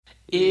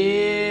If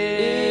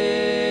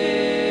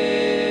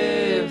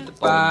the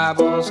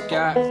Bible's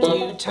got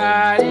you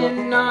tied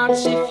in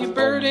knots, if you're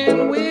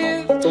burdened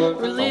with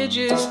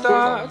religious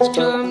thoughts,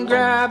 come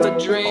grab a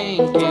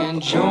drink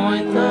and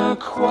join the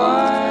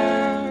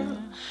choir.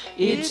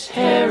 It's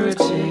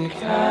Heretic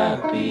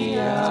Happy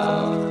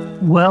Hour.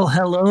 Well,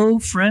 hello,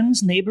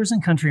 friends, neighbors,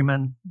 and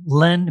countrymen.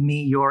 Lend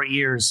me your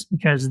ears,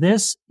 because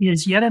this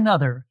is yet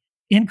another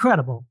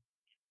incredible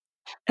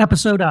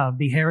episode of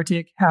the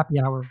Heretic Happy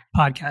Hour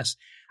podcast.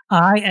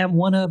 I am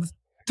one of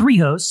three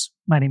hosts.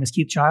 My name is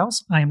Keith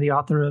Giles. I am the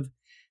author of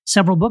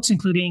several books,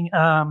 including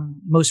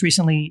most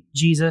recently,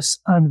 Jesus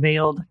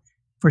Unveiled,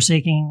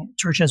 Forsaking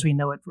Church as We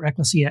Know It for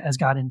Ecclesia as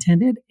God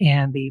Intended,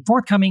 and the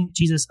forthcoming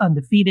Jesus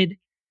Undefeated,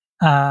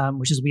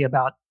 which is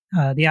about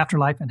the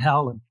afterlife and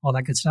hell and all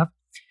that good stuff.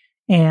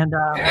 And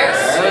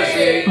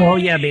oh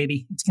yeah,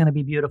 baby, it's going to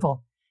be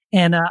beautiful.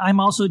 And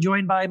I'm also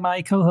joined by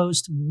my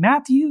co-host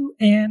Matthew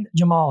and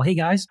Jamal. Hey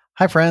guys.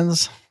 Hi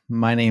friends.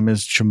 My name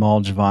is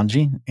Jamal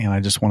Javanji, and I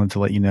just wanted to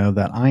let you know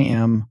that I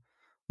am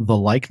the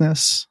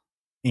likeness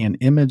and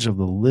image of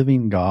the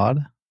living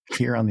God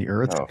here on the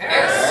earth,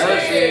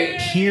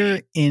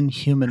 here in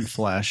human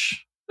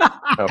flesh,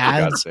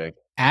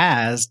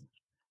 as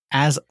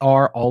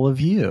are all of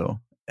you.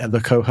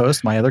 The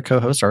co-host, my other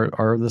co-hosts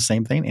are the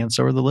same thing, and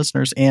so are the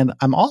listeners. And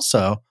I'm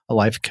also a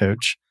life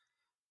coach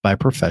by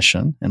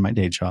profession in my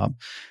day job.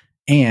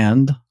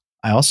 And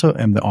I also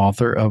am the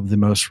author of the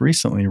most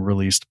recently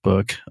released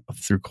book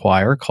through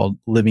Choir called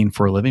Living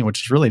for a Living,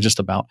 which is really just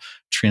about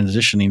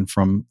transitioning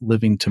from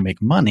living to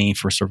make money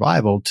for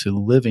survival to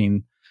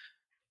living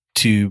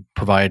to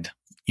provide,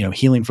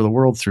 healing for the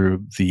world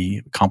through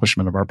the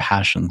accomplishment of our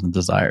passions and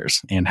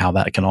desires, and how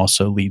that can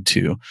also lead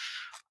to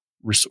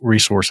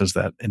resources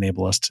that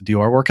enable us to do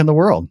our work in the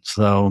world.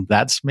 So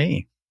that's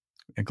me.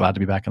 I'm glad to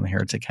be back on the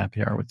Heretic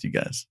Happy Hour with you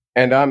guys.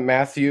 And I'm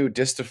Matthew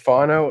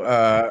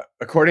DiStefano.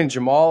 According to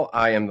Jamal,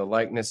 I am the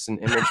likeness and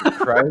image of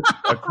Christ.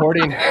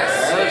 According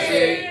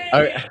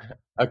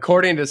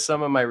to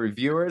some of my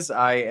reviewers,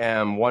 I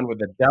am one with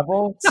the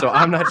devil. So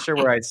I'm not sure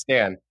where I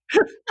stand.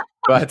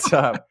 But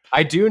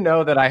I do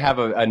know that I have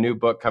a new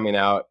book coming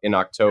out in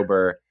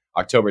October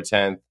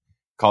 10th,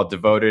 called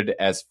Devoted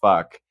as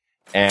Fuck.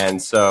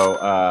 And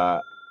so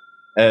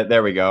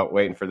there we go,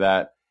 waiting for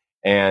that.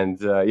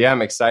 And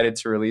I'm excited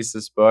to release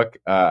this book.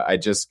 I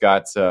just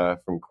got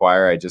from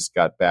Choir. I just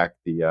got back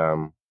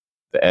the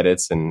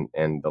edits and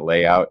the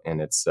layout,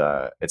 and it's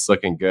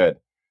looking good.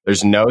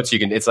 There's notes you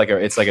can. It's like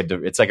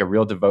a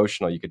real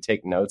devotional. You could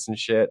take notes and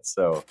shit.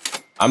 So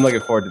I'm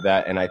looking forward to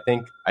that. And I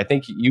think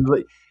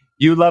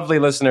you lovely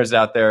listeners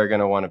out there are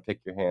going to want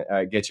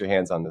to get your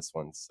hands on this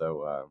one.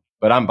 So,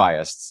 but I'm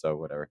biased, so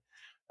whatever.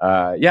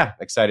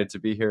 Excited to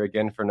be here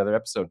again for another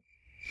episode.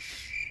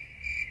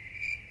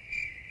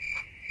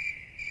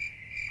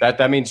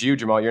 That means you,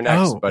 Jamal. You're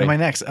next. Oh, buddy. Am I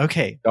next?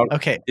 Okay.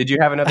 Okay. Did you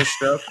have another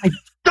stroke? I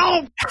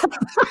don't.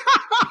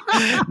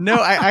 No,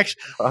 I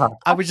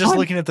was just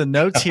looking at the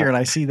notes here, and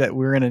I see that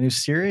we're in a new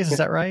series. Is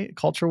that right?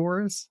 Culture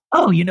Wars.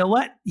 Oh, you know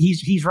what?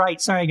 He's right.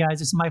 Sorry,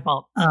 guys. It's my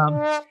fault.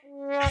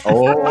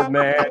 Old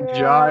man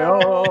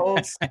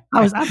Giles.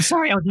 I'm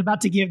sorry. I was about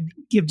to give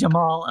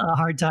Jamal a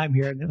hard time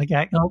here.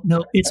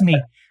 No, it's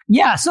me.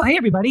 Yeah. So, hey,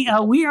 everybody,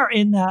 we are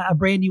in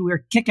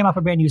we're kicking off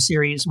a brand new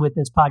series with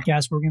this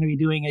podcast. We're going to be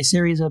doing a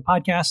series of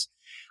podcasts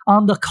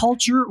on the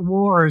Culture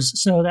Wars.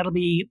 So that'll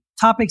be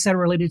topics that are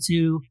related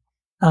to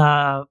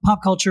pop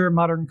culture,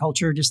 modern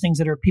culture, just things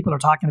that people are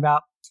talking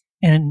about.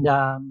 And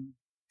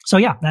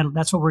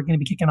that's what we're going to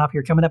be kicking off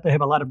here. Coming up, I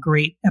have a lot of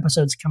great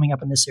episodes coming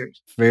up in this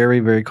series.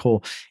 Very, very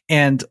cool.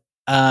 And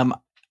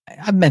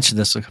I've mentioned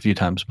this a few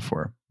times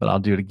before, but I'll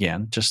do it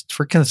again just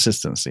for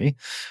consistency.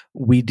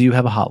 We do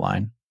have a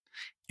hotline.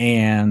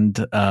 And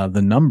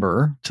the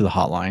number to the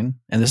hotline,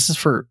 and this is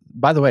for,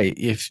 by the way,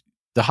 if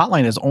the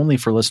hotline is only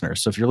for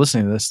listeners. So if you're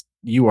listening to this,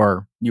 you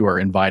are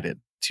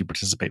invited to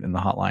participate in the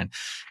hotline.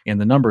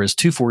 And the number is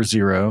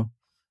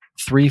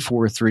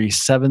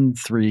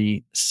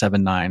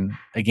 240-343-7379.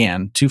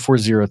 Again,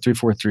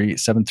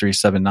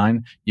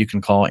 240-343-7379. You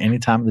can call any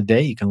time of the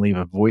day. You can leave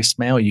a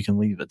voicemail. You can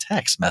leave a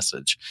text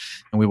message,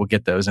 and we will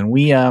get those. And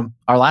we, our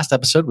last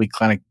episode, we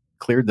kind of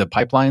cleared the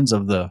pipelines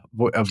of the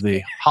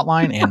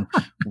hotline, and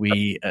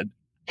we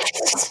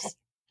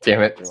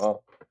damn it.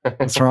 Well.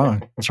 What's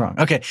wrong?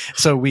 Okay.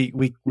 So we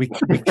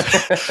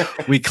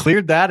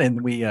cleared that,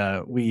 and we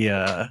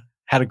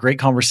had a great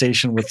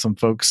conversation with some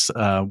folks,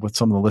 with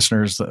some of the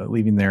listeners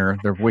leaving their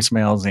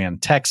voicemails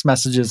and text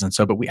messages. And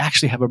so, but we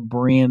actually have a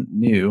brand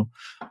new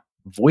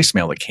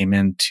voicemail that came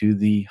into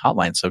the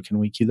hotline. So can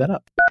we cue that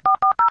up?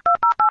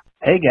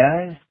 Hey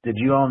guys, did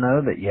you all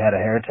know that you had a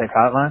Heretic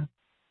hotline?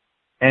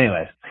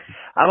 Anyways,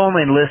 I've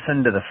only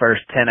listened to the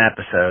first 10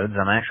 episodes.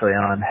 I'm actually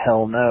on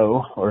Hell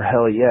No or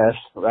Hell Yes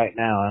right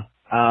now.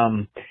 I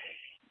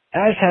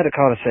just had to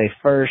call to say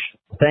first,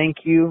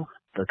 thank you,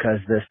 because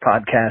this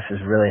podcast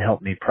has really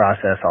helped me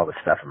process all the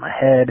stuff in my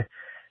head.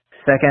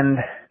 Second,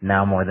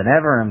 now more than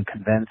ever, I'm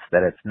convinced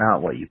that it's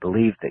not what you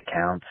believe that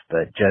counts,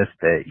 but just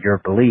that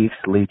your beliefs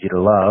lead you to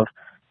love.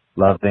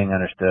 love being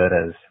understood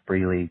as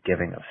freely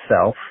giving of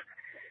self.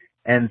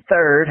 And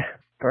third,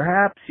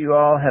 perhaps you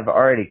all have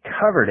already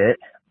covered it,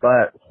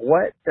 but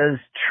what does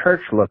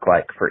church look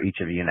like for each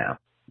of you now?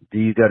 Do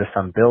you go to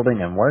some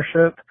building and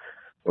worship,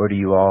 or do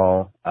you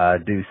all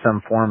do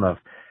some form of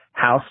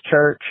house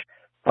church?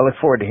 I look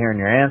forward to hearing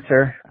your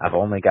answer. I've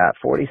only got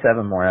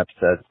 47 more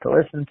episodes to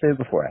listen to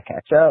before I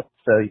catch up,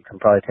 so you can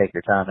probably take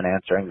your time in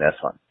answering this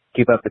one.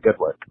 Keep up the good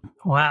work.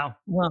 Wow.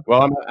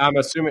 Well,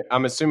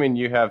 I'm assuming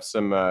you have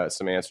some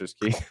answers,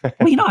 Keith.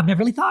 Well, I've never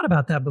really thought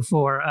about that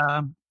before.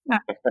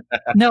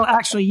 No,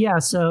 actually, yeah.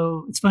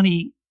 So it's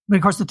funny. But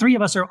of course, the three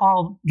of us are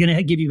all going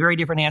to give you very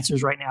different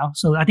answers right now.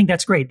 So I think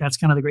that's great. That's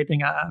kind of the great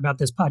thing about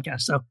this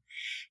podcast. So,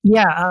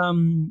 yeah,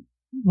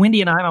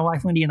 Wendy and I, my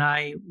wife Wendy and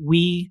I,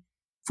 we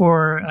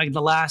for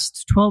the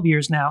last 12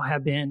 years now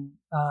have been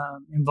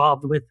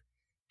involved with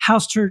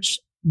house church,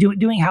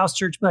 doing house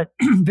church, but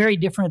very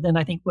different than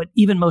I think what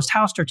even most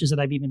house churches that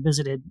I've even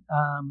visited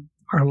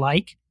are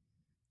like.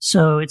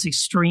 So it's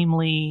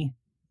extremely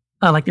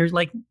there's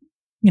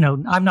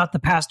I'm not the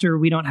pastor.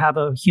 We don't have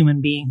a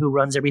human being who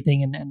runs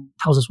everything and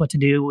tells us what to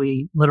do.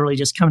 We literally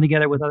just come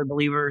together with other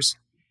believers,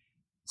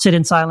 sit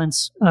in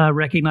silence,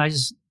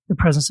 recognize the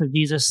presence of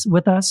Jesus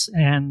with us,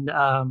 and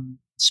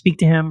speak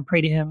to him,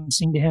 pray to him,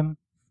 sing to him,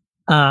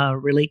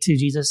 relate to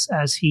Jesus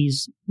as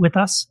he's with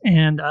us,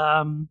 and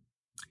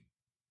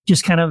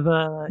just kind of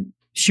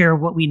share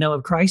what we know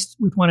of Christ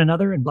with one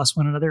another and bless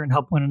one another and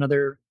help one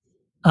another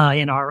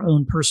in our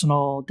own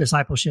personal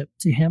discipleship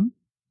to him.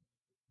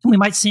 And we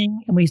might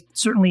sing, and we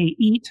certainly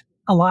eat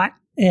a lot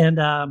and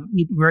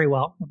eat very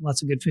well,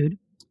 lots of good food.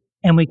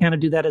 And we kind of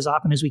do that as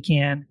often as we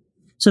can.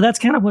 So that's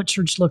kind of what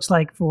church looks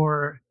like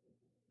for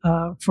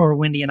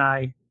Wendy and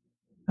I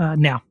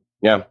now.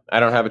 Yeah, I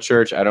don't have a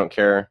church. I don't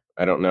care.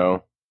 I don't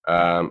know.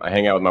 I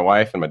hang out with my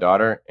wife and my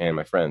daughter and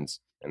my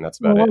friends, and that's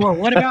about it.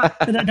 What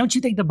about, don't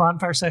you think the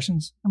bonfire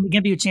sessions, I'm going to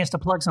give you a chance to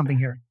plug something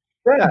here.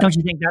 Yeah. Don't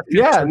you think that?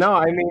 Yeah, no,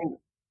 I mean,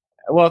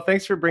 well,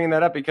 thanks for bringing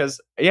that up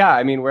because,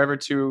 wherever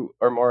two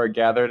or more are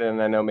gathered,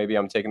 and I know maybe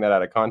I'm taking that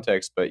out of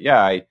context, but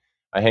yeah, I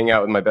hang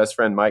out with my best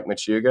friend, Mike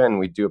Machuga, and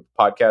we do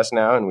a podcast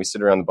now, and we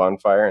sit around the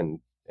bonfire and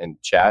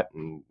chat,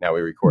 and now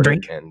we record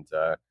it and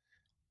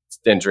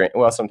then drink.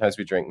 Well, sometimes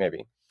we drink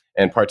maybe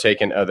and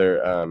partake in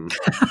other,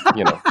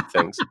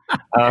 things.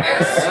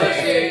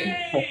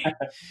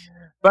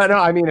 But no,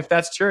 I mean, if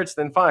that's church,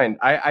 then fine.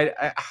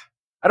 I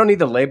don't need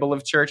the label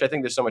of church. I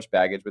think there's so much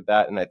baggage with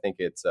that, and I think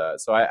it's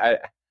so I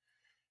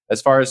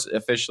as far as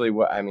officially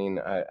I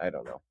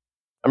don't know.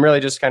 I'm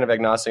really just kind of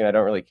agnostic. And I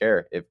don't really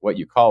care if what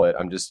you call it.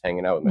 I'm just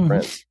hanging out with my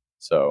friends.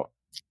 So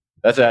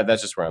that's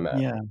just where I'm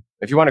at. Yeah.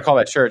 If you want to call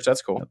that church,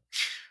 that's cool.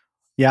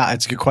 Yeah,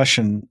 it's a good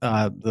question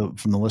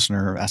from the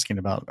listener asking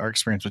about our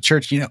experience with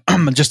church.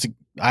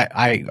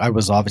 I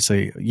was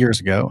obviously years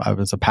ago, I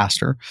was a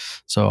pastor.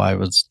 So I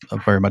was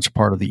very much a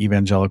part of the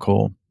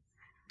evangelical,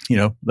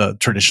 the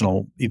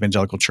traditional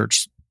evangelical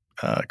church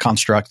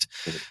construct.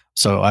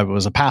 So I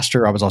was a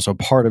pastor. I was also a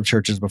part of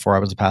churches before I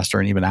was a pastor.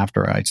 And even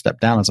after I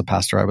stepped down as a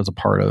pastor, I was a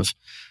part of,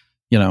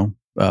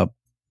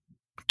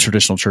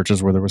 traditional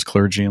churches where there was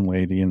clergy and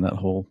laity and that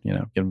whole,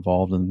 get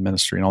involved in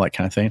ministry and all that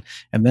kind of thing.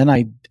 And then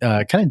I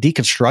kind of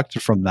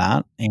deconstructed from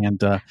that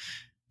and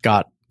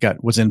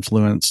was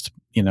influenced,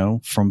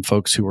 from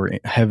folks who were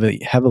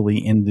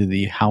heavily into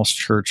the house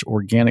church,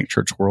 organic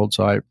church world.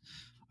 So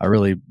I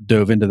really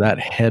dove into that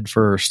head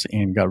first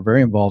and got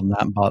very involved in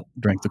that and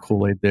drank the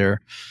Kool-Aid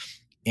there.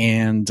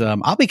 And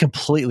I'll be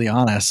completely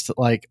honest,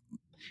 my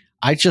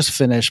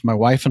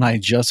wife and I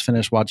just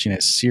finished watching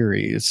a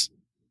series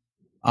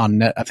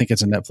on I think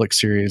it's a Netflix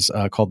series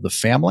called The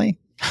Family.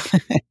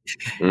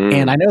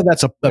 And I know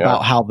that's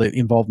about how the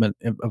involvement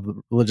of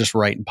the religious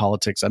right in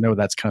politics. I know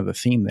that's kind of the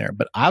theme there,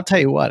 but I'll tell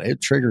you what,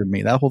 it triggered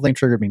me. That whole thing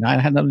triggered me. Now,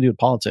 it had nothing to do with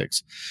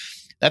politics.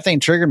 That thing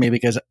triggered me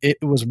because it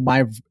was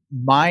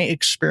my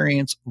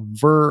experience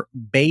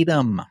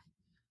verbatim.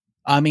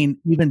 I mean,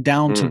 even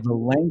down to the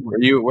language.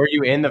 Were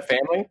you in the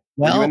family?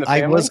 Well,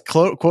 I was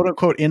quote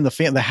unquote in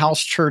the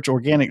house church,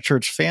 organic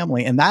church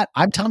family. And that,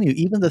 I'm telling you,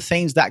 even the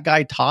things that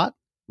guy taught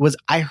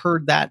I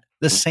heard that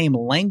the same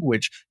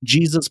language,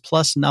 Jesus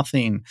plus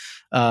nothing.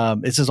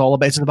 It's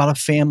about a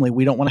family.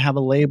 We don't want to have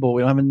a label.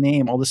 We don't have a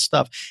name, all this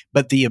stuff.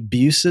 But the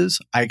abuses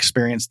I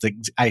experienced,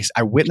 I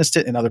witnessed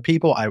it in other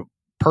people. I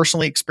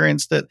personally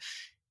experienced it.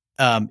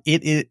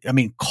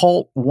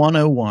 Cult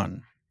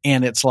 101.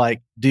 And it's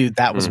like, dude,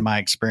 that was my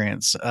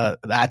experience.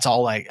 That's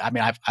all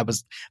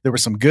there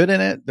was some good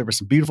in it. There were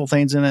some beautiful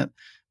things in it.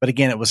 But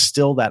again, it was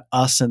still that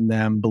us and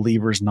them,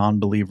 believers,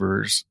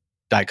 non-believers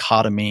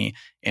dichotomy.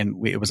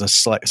 And it was a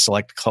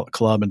select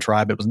club and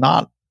tribe. It was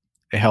not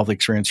a healthy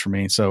experience for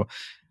me. So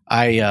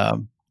I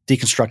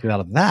deconstructed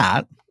out of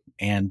that.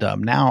 And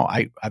now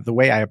the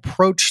way I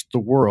approach the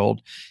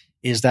world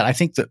is that I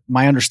think that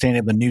my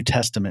understanding of the New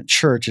Testament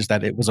church is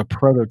that it was a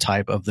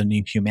prototype of the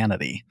new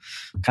humanity,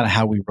 kind of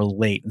how we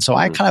relate. And so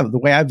the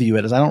way I view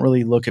it is I don't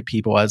really look at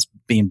people as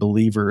being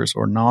believers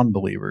or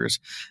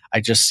non-believers.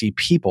 I just see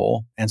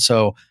people. And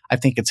so I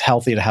think it's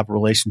healthy to have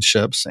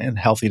relationships and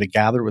healthy to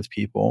gather with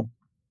people.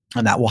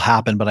 and that will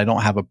happen, but I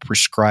don't have a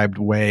prescribed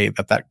way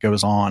that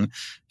goes on,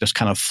 just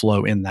kind of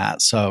flow in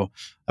that. So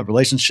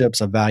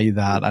relationships, I value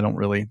that. I don't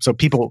really, so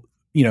people,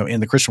 in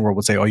the Christian world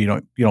would say, oh, you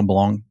don't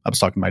belong. I was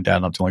talking to my dad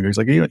not too long ago. He's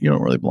like, you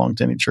don't really belong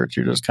to any church.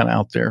 You're just kind of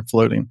out there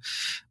floating.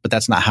 But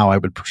that's not how I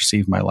would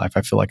perceive my life.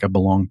 I feel like I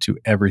belong to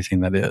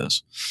everything that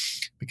is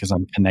because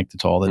I'm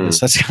connected to all that is.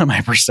 That's kind of my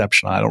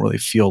perception. I don't really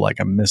feel like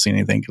I'm missing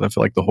anything because I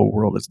feel like the whole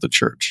world is the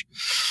church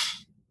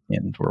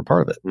and we're a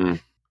part of it.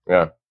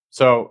 Yeah.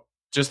 So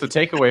just the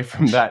takeaway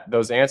from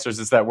those answers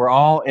is that we're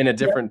all in a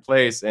different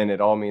place and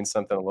it all means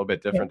something a little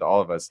bit different to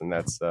all of us. And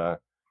that's,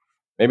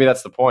 maybe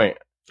that's the point.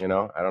 I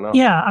don't know.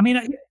 Yeah. I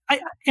mean,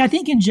 I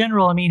think in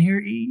general, I mean,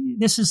 here,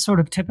 this is sort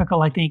of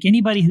typical. I think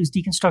anybody who's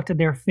deconstructed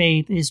their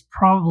faith is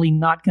probably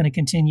not going to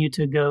continue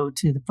to go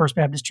to the First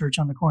Baptist Church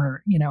on the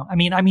corner. I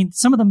mean,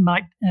 some of them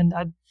might, and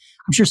I'm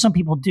sure some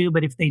people do,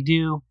 but if they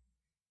do,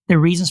 their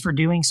reasons for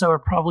doing so are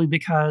probably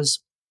because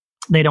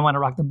they don't want to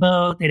rock the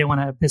boat. They don't want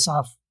to piss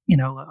off,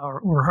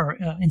 or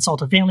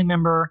insult a family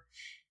member,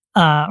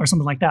 or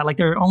something like that. Like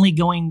they're only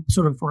going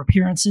sort of for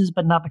appearances,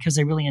 but not because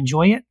they really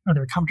enjoy it or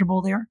they're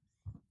comfortable there.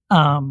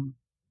 I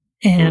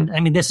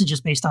mean, this is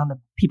just based on the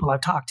people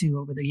I've talked to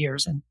over the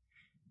years. And,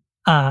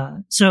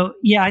 so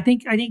yeah, I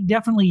think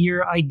definitely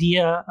your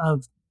idea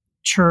of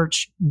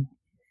church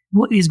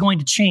is going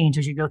to change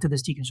as you go through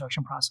this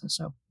deconstruction process.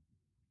 So,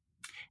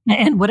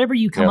 and whatever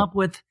you come up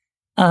with,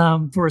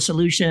 for a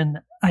solution,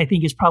 I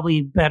think is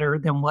probably better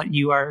than what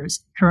you are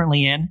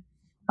currently in,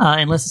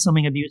 unless it's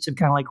something abusive,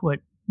 kind of like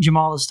what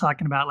Jamal is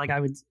talking about. Like I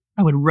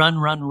would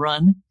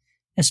run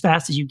as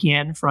fast as you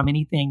can from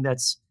anything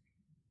that's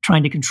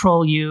trying to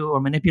control you or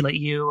manipulate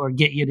you or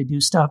get you to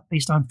do stuff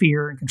based on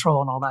fear and control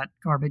and all that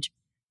garbage.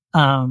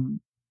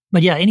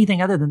 But yeah,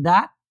 anything other than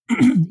that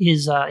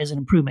is an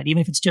improvement. Even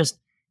if it's just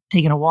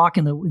taking a walk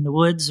in the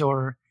woods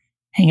or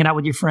hanging out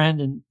with your friend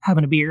and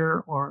having a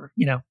beer, or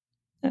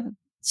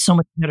so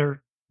much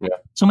better. Yeah.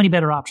 So many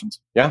better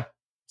options. Yeah.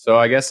 So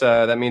I guess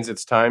that means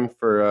it's time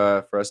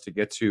for us to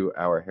get to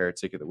our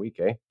Heretic of the Week,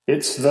 eh?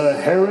 It's the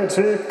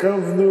Heretic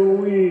of the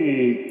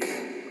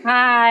Week.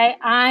 Hi,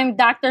 I'm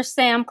Dr.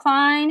 Sam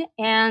Kline,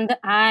 and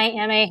I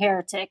am a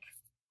heretic.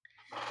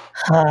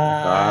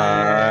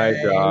 Hi,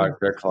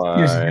 Dr.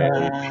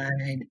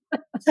 Kline.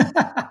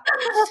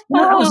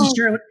 I wasn't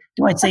sure.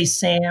 Do I say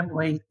Sam?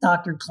 Wait,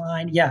 Dr.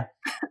 Kline? Yeah.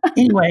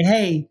 Anyway,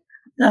 hey,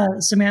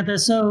 Samantha,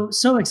 so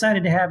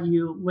excited to have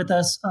you with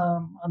us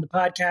on the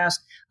podcast.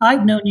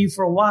 I've known you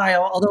for a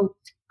while, although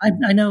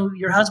I know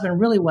your husband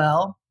really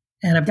well,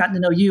 and I've gotten to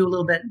know you a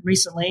little bit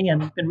recently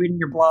and been reading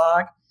your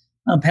blog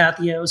on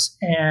Patheos,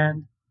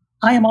 and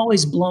I am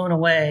always blown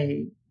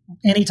away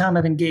anytime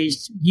I've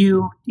engaged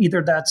you,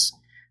 either that's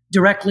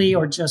directly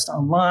or just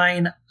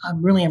online.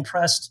 I'm really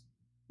impressed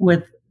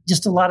with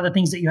just a lot of the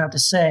things that you have to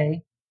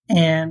say,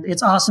 and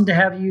it's awesome to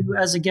have you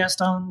as a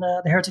guest on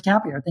the Heretic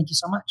Happy Hour. Thank you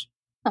so much.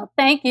 Oh,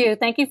 thank you.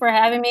 Thank you for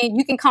having me.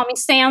 You can call me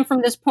Sam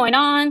from this point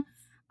on,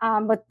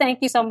 but thank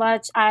you so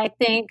much. I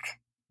think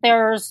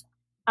there's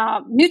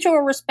mutual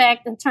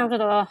respect in terms of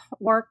the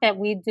work that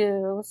we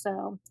do.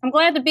 So I'm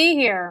glad to be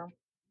here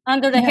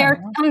under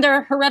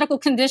under heretical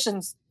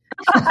conditions.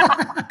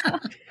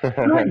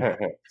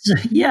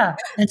 Yeah.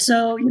 And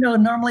so,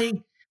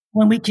 normally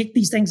when we kick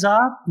these things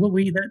off,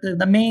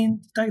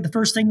 the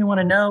first thing we want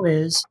to know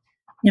is,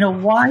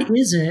 why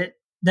is it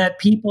that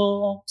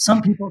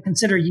some people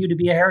consider you to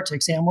be a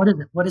heretic? Sam, what is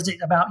it? What is it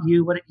about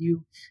you? What do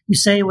you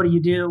say? What do you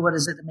do? What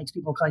is it that makes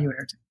people call you a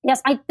heretic?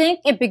 Yes, I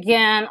think it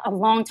began a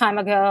long time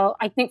ago.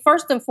 I think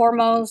first and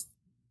foremost,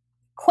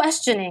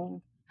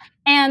 questioning,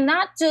 and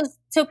not just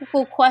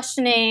typical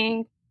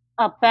questioning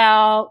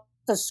about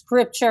the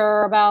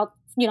scripture, about,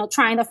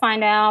 trying to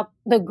find out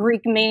the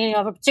Greek meaning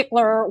of a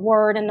particular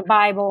word in the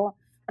Bible.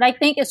 But I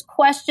think it's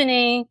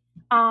questioning,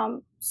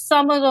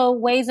 some of the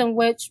ways in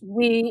which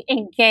we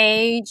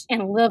engage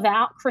and live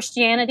out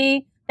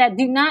Christianity that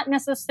do not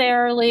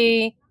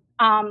necessarily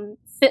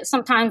fit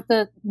sometimes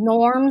the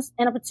norms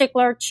in a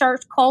particular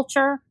church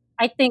culture.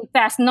 I think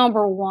that's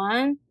number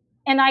one.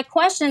 And I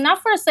question,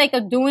 not for the sake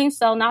of doing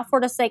so, not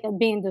for the sake of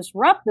being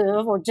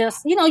disruptive, or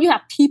just, you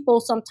have people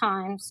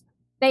sometimes,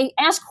 they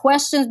ask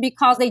questions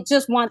because they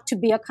just want to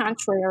be a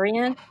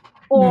contrarian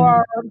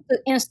or to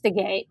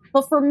instigate.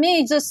 But for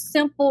me, just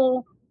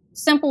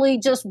simply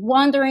just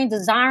wondering,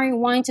 desiring,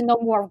 wanting to know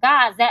more of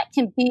God, that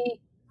can be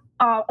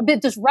a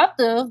bit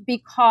disruptive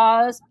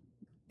because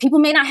people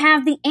may not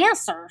have the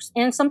answers.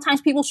 And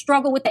sometimes people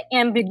struggle with the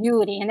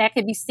ambiguity, and that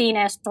could be seen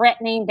as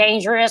threatening,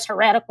 dangerous,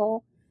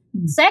 heretical.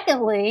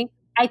 Secondly,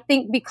 I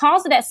think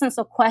because of that sense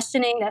of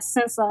questioning, that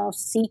sense of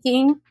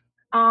seeking,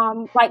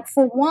 like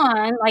for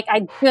one, like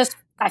I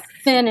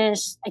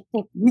finished, I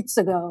think weeks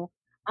ago,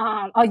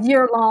 a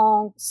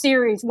year-long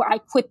series where I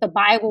quit the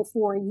Bible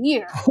for a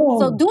year. Oh.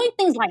 So doing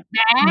things like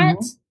that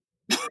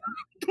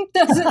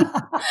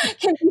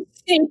can be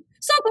seen,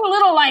 something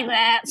little like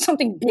that,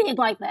 something big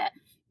like that,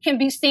 can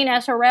be seen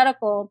as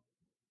heretical.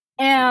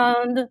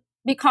 And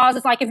because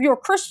it's like, if you're a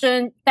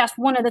Christian, that's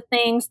one of the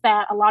things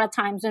that a lot of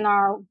times in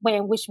our way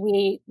in which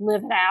we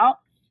live it out,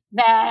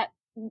 that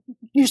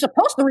you're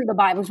supposed to read the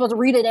Bible. You're supposed to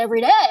read it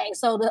every day.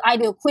 So the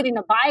idea of quitting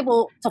the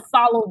Bible to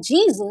follow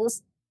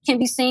Jesus can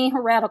be seen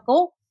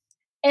heretical.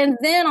 And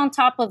then on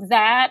top of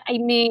that, I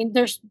mean,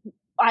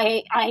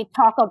 I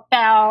talk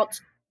about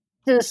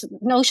this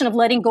notion of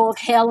letting go of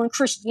hell in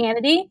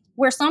Christianity,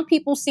 where some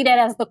people see that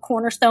as the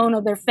cornerstone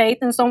of their faith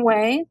in some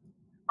way.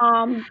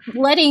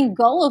 Letting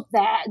go of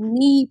that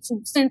need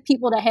to send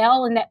people to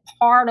hell and that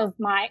part of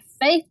my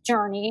faith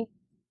journey,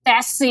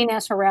 that's seen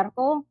as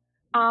heretical.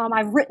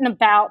 I've written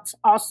about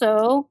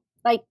also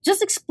like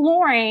just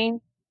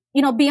exploring,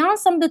 beyond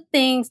some of the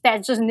things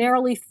that just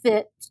narrowly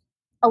fit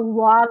a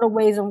lot of the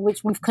ways in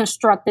which we've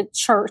constructed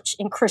church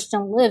and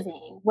Christian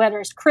living, whether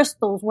it's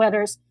crystals,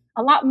 whether it's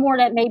a lot more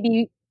that may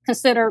be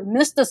considered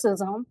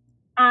mysticism.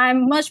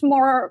 I'm much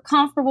more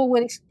comfortable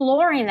with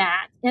exploring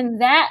that.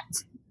 And that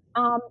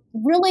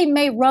really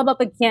may rub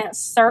up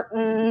against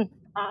certain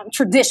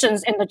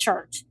traditions in the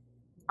church.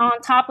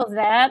 On top of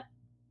that,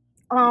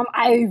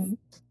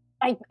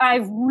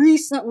 I've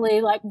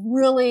recently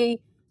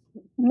really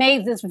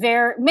made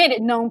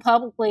it known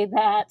publicly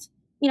that,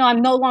 I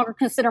no longer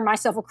consider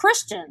myself a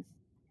Christian.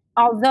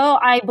 Although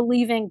I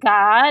believe in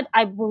God,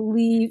 I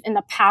believe in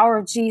the power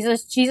of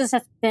Jesus. Jesus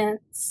has been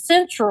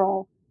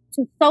central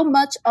to so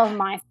much of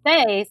my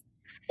faith.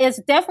 It's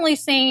definitely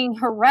seeming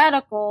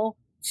heretical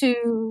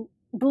to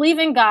believe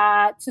in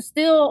God, to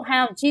still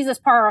have Jesus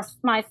part of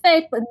my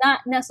faith, but not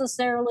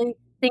necessarily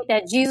think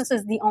that Jesus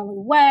is the only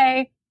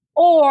way,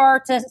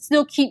 or to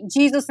still keep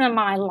Jesus in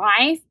my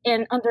life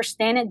and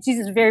understand that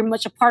Jesus is very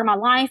much a part of my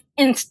life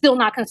and still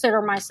not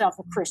consider myself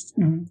a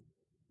Christian. Mm-hmm.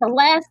 The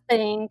last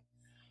thing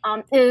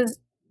is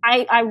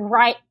I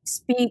write,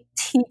 speak,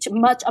 teach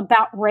much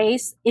about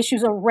race,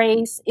 issues of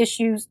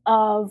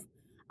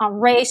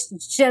race,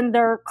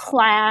 gender,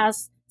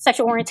 class,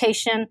 sexual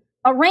orientation,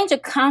 a range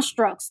of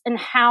constructs, and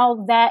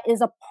how that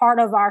is a part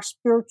of our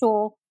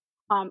spiritual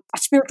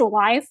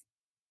life.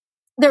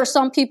 There are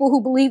some people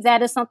who believe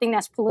that is something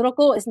that's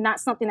political, is not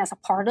something that's a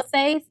part of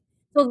faith.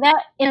 So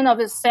that in and of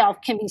itself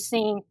can be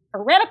seen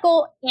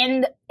heretical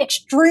and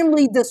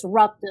extremely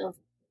disruptive.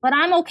 But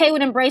I'm okay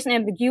with embracing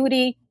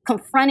ambiguity,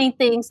 confronting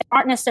things that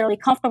aren't necessarily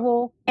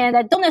comfortable and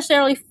that don't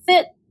necessarily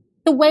fit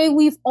the way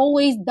we've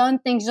always done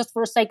things just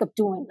for the sake of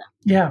doing them.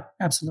 Yeah,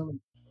 absolutely.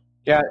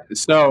 Yeah.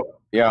 So,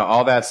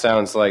 all that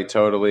sounds like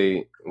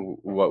totally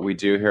what we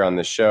do here on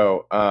the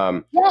show.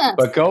 Yes.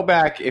 But go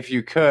back, if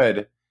you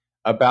could,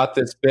 about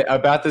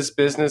this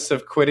business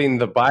of quitting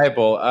the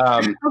Bible.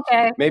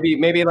 Okay.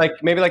 Maybe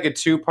like a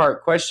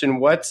two-part question.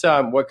 What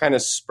kind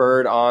of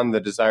spurred on the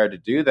desire to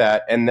do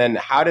that, and then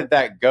how did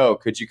that go?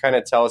 Could you kind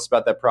of tell us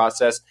about that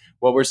process?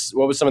 What was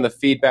some of the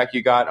feedback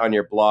you got on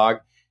your blog,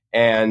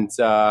 and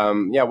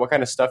what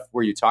kind of stuff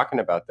were you talking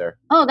about there?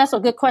 Oh, that's a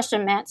good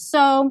question, Matt.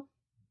 So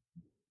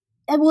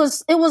it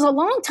was a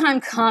long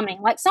time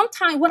coming. Like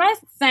sometimes what I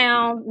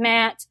found,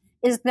 Matt,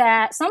 is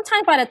that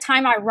sometimes by the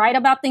time I write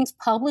about things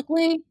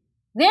publicly,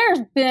 there's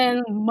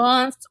been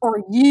months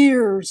or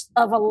years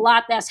of a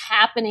lot that's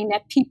happening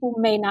that people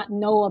may not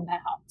know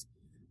about.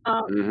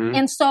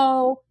 And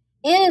so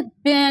it's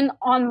been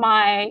on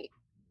my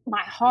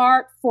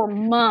heart for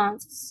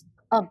months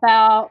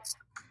about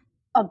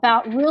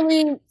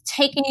really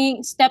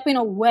stepping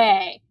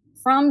away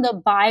from the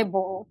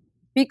Bible,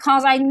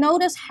 because I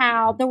noticed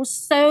how there was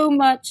so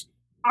much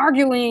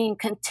arguing,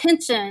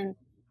 contention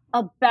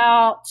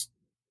about,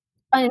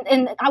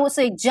 and I would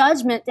say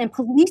judgment and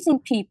policing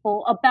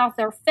people about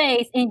their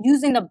faith and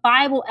using the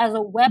Bible as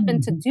a weapon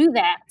to do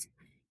that.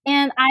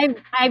 And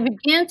I would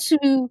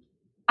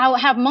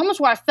have moments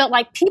where I felt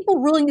like people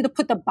really need to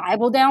put the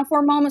Bible down for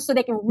a moment so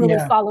they can really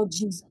follow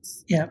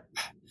Jesus. Yeah.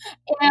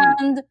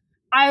 And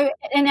I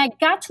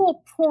got to a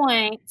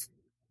point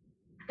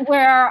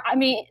where,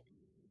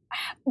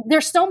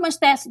 there's so much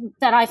that's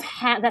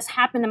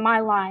happened in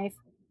my life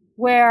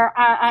where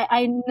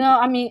I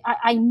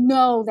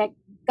know that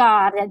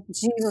God, that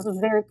Jesus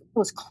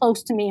was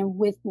close to me and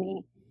with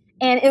me.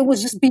 And it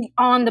was just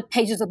beyond the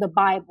pages of the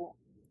Bible.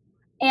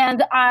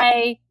 And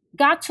I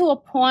got to a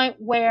point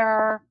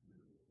where,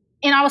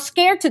 and I was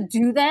scared to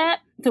do that,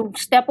 to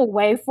step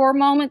away for a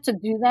moment to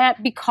do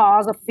that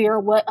because of fear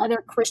of what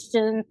other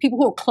Christian people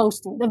who are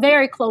close to me, the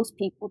very close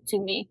people to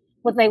me,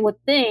 what they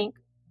would think.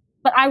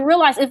 But I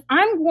realized if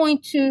I'm going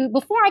to,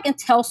 before I can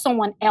tell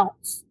someone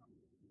else,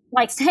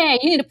 like, hey,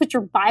 you need to put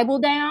your Bible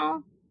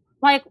down,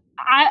 like,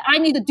 I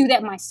need to do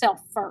that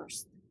myself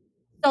first.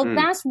 So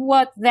that's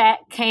what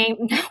that came.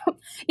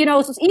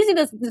 It's easy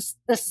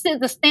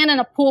to stand in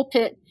a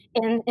pulpit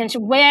and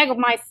wag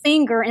my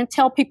finger and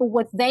tell people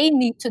what they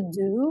need to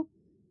do.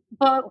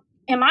 But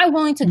am I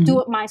willing to do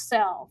it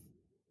myself?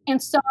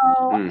 And so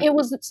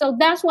so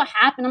that's what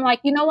happened. I'm like,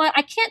 you know what?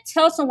 I can't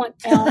tell someone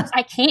else.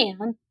 I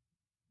can,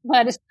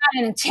 but it's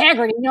not an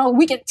integrity.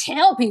 We can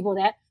tell people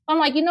that. I'm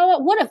like, you know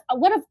what?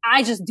 What if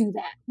I just do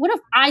that? What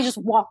if I just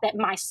walk that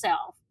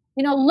myself?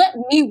 Let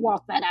me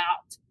walk that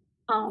out.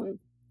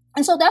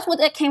 And so that's what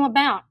that came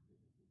about.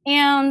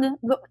 And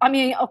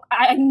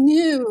I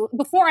knew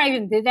before I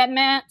even did that,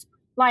 Matt,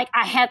 like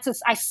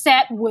I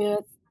sat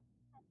with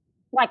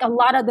like a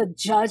lot of the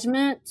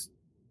judgment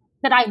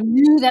that I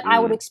knew that I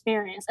would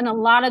experience, and a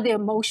lot of the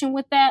emotion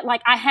with that.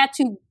 Like I had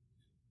to,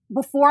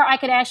 before I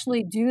could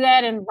actually do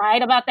that and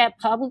write about that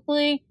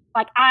publicly,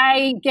 like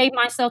I gave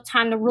myself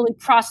time to really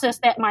process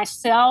that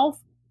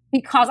myself,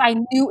 because I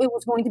knew it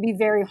was going to be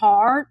very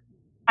hard.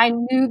 I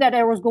knew that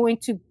there was going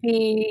to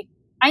be,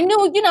 I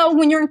knew, you know,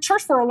 when you're in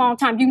church for a long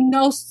time, you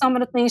know some of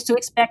the things to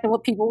expect and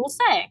what people will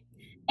say.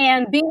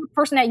 And being a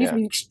person that used to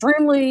be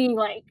extremely,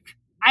 like,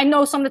 I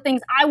know some of the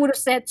things I would have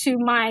said to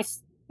my,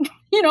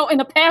 you know, in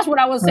the past, what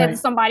I would have said to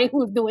somebody who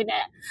was doing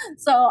that.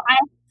 So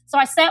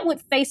I sat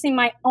with facing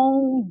my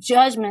own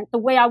judgment, the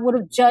way I would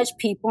have judged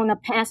people in the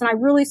past. And I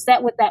really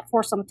sat with that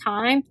for some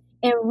time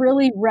and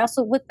really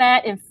wrestled with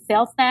that and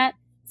felt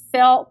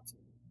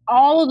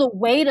all of the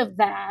weight of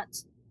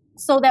that,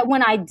 so that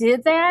when I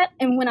did that,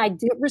 and when I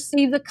did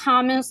receive the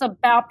comments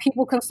about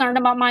people concerned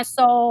about my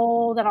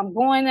soul, that I'm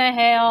going to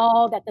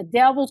hell, that the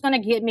devil's going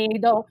to get me,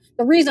 though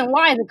the reason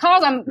why is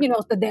because I'm, you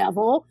know, the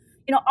devil,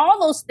 you know, all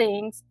those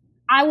things,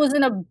 I was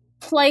in a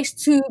place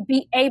to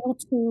be able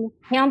to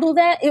handle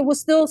that. It was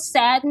still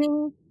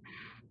saddening,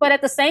 but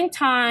at the same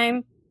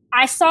time,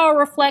 I saw a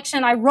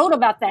reflection. I wrote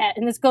about that,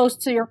 and this goes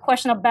to your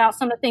question about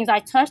some of the things I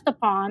touched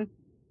upon.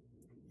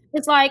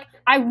 It's like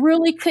I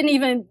really couldn't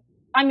even,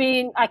 I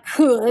mean, I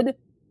could,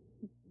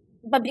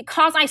 but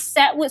because I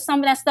sat with some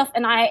of that stuff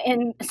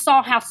and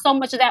saw how so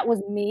much of that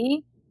was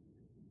me,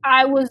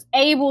 I was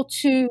able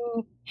to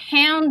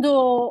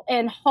handle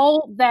and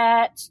hold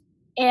that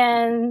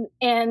and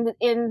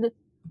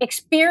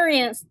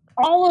experience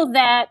all of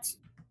that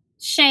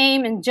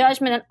shame and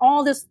judgment and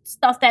all this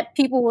stuff that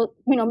people would,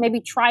 you know,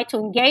 maybe try to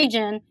engage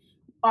in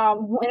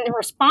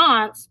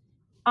response.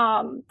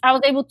 I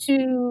was able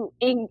to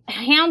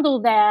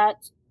handle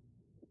that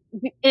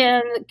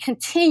and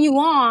continue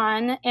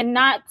on and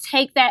not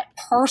take that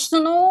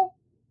personal,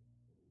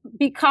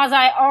 because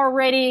I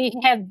already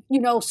have,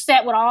 you know,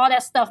 set with all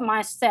that stuff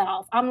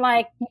myself. I'm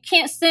like, you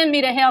can't send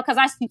me to hell, because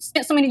I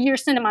spent so many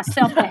years sending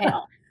myself to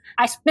hell.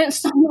 I spent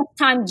so much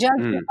time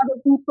judging other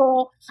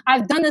people.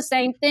 I've done the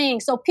same thing.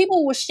 So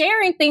people were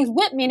sharing things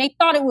with me and they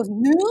thought it was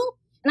new.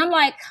 And I'm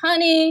like,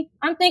 honey,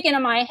 I'm thinking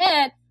in my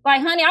head,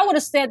 like, honey, I would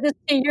have said this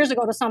 10 years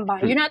ago to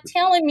somebody. You're not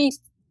telling me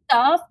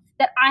stuff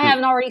that I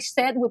haven't already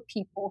said with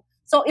people.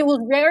 So it was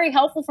very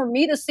helpful for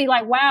me to see,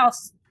 like, wow,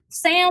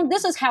 Sam,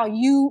 this is how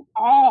you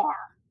are.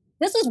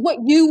 This is what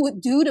you would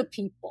do to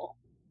people.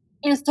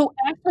 And so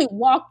actually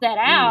walk that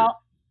out,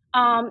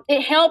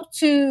 it helped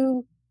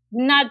to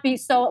not be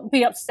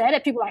upset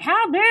at people like,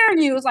 how dare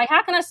you? It's like,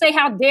 how can I say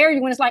how dare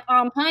you when it's like,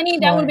 honey,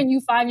 that would have been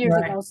you 5 years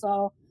ago.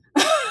 So,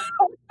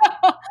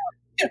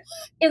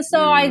 and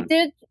so I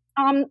did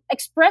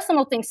express some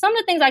of the things. Some of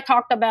the things I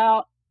talked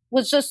about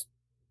was just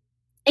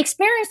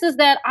experiences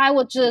that I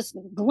would just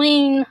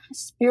glean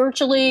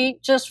spiritually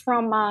just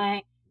from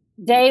my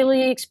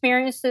daily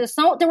experiences.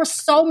 So there was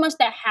so much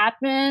that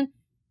happened,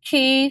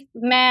 Keith,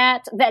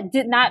 Matt, that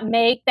did not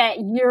make that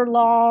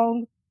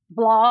year-long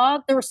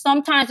blog. There were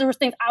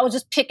things I would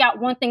just pick out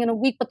one thing in a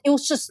week, but it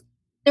was just,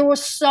 there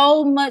was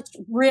so much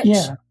rich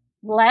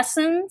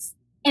lessons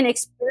and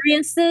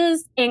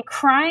experiences in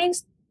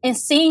Christ, and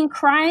seeing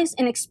Christ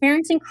and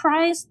experiencing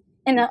Christ,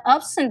 and the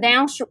ups and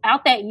downs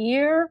throughout that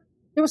year.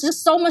 There was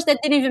just so much that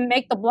didn't even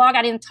make the blog.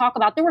 I didn't talk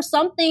about. There were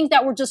some things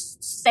that were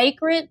just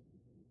sacred,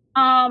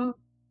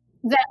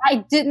 that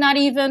I did not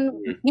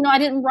even, I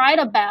didn't write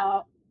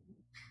about.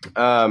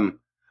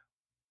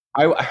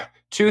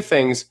 Two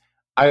things.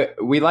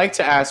 We like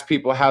to ask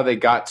people how they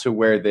got to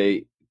where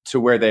they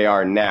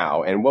are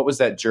now, and what was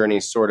that journey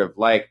sort of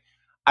like.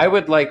 I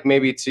would like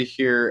maybe to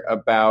hear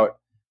about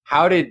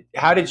how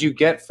did you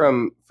get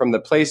from the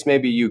place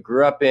maybe you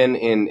grew up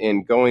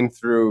in going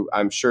through,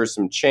 I'm sure,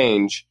 some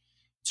change,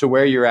 to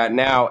where you're at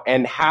now,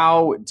 and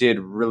how did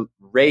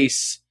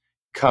race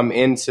come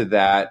into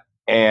that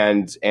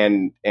and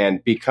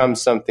become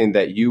something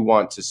that you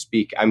want to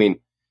speak? I mean,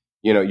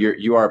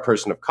 you are a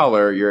person of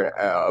color, you're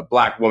a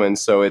Black woman,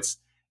 so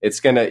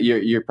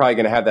you're probably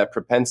gonna have that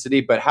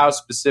propensity. But how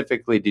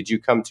specifically did you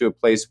come to a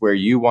place where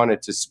you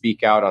wanted to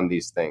speak out on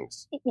these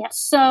things? Yes.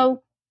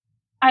 So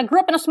I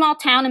grew up in a small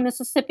town in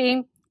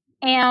Mississippi,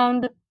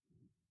 and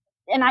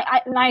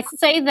I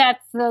say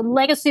that the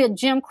legacy of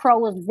Jim Crow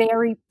was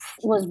very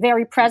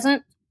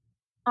present,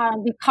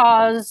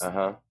 because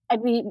I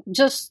mean,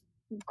 just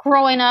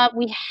growing up,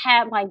 we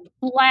had like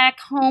Black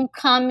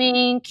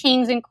homecoming,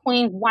 kings and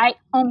queens, white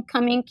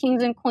homecoming,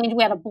 kings and queens.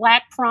 We had a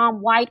Black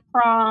prom, white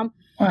prom.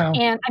 Wow.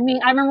 And I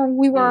mean, I remember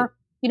we were,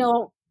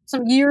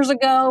 some years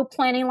ago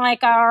planning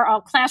like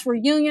our class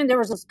reunion. There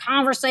was this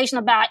conversation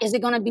about, is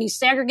it going to be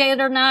segregated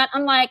or not?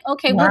 I'm like,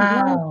 okay, we're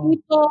grown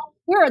people,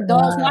 we're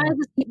adults. Wow.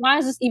 Why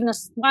is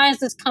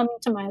this coming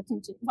to my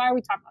attention? Why are we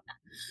talking about that?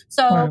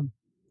 So,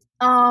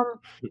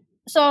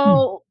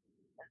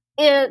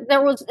 it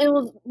was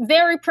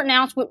very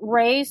pronounced with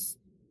race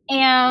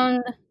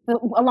and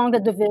along the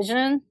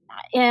division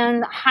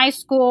in high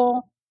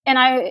school. And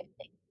I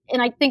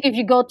think if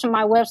you go to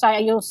my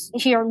website, you'll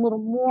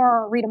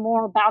read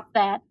more about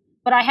that.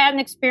 But I had an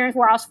experience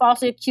where I was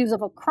falsely accused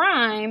of a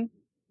crime,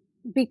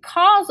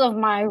 because of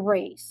my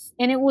race.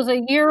 And it was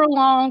a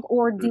year-long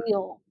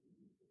ordeal.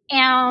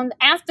 And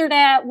after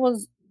that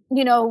was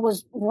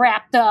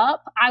wrapped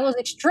up, I was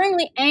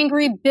extremely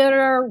angry,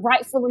 bitter,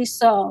 rightfully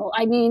so.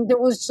 I mean, there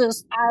was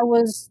just, I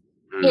was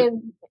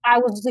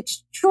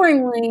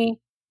extremely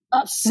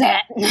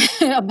upset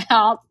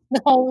about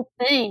the whole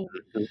thing.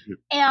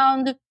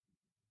 And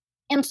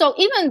so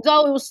even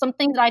though it was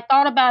something that I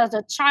thought about as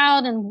a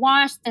child and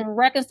watched and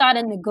reconciled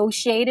and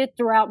negotiated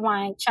throughout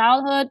my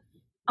childhood,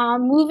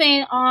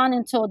 moving on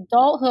into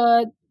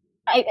adulthood,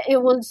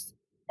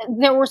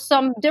 there were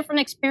some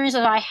different experiences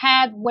I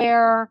had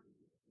where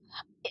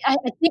I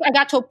think I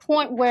got to a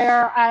point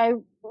where I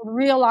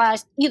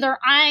realized either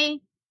I'm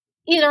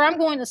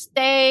going to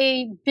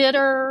stay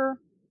bitter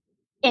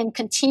and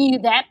continue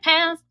that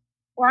path,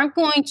 or I'm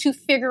going to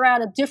figure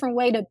out a different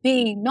way to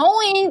be,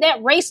 knowing that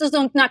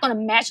racism is not going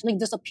to magically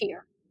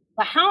disappear.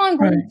 But how I'm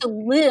going to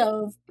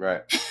live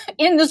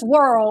in this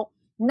world,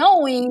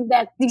 knowing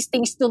that these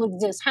things still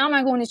exist. How am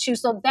I going to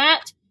choose? So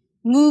that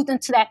moved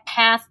into that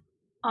path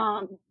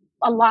a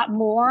lot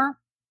more.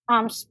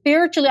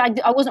 Spiritually,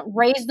 I wasn't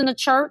raised in the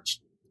church.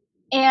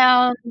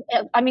 And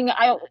I mean,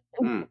 at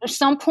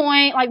some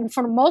point, like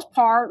for the most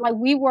part, like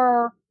we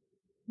were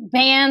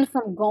banned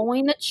from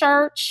going to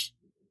church.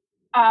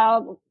 I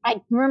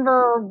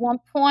remember one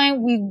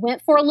point we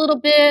went for a little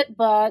bit,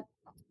 but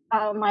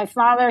my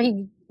father,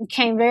 he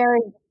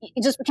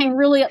just became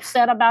really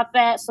upset about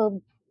that.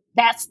 So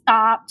that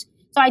stopped.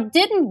 So I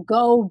didn't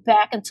go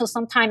back until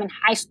sometime in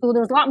high school.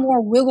 There was a lot more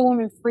wiggle room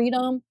and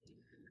freedom.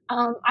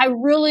 So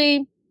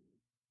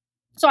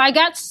I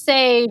got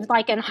saved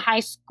like in high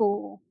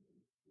school.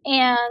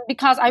 And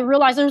because I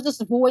realized there was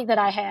this void that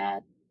I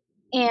had.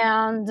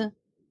 And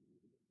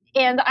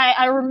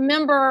I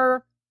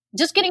remember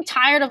just getting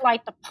tired of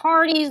like the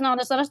parties and all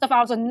this other stuff. I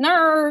was a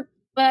nerd,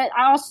 but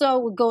I also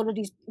would go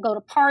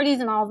to parties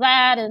and all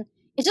that. And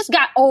it just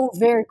got old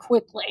very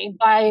quickly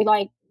by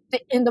like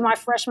the end of my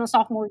freshman,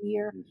 sophomore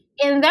year.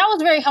 And that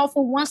was very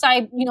helpful once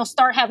I,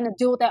 started having to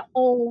deal with that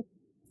whole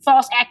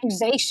false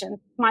accusation.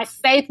 My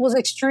faith was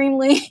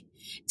extremely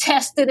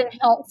tested and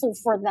helpful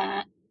for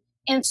that.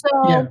 And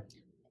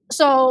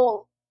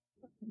so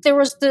there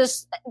was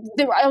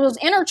I was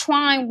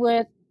intertwined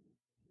with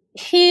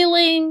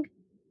healing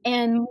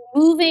and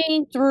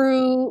moving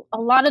through a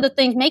lot of the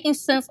things, making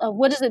sense of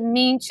what does it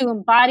mean to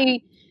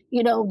embody,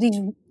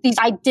 these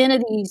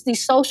identities,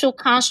 these social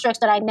constructs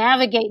that I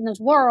navigate in this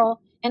world,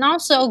 and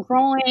also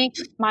growing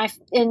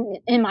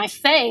in my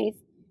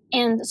faith.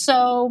 And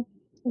so,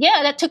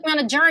 that took me on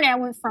a journey. I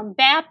went from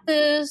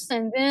Baptist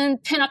and then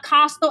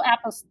Pentecostal,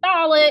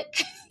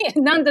 Apostolic,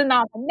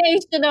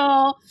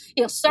 non-denominational,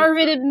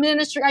 servant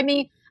ministry. I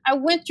mean, I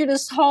went through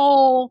this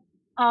whole,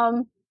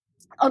 there's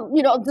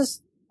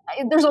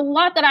a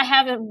lot that I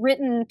haven't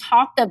written,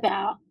 talked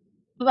about,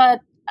 but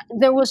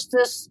there was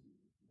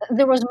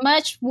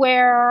much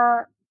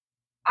where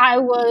I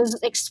was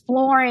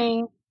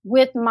exploring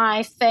with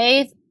my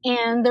faith,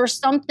 and there's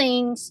some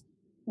things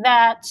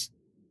that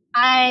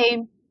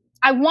I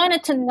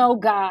wanted to know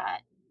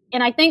God.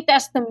 And I think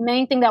that's the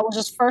main thing that was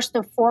just first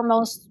and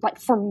foremost, like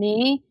for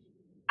me.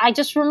 I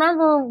just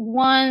remember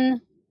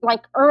one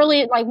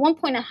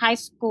point in high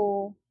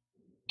school,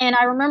 and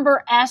I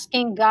remember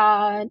asking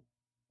God,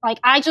 like,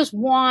 I just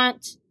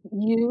want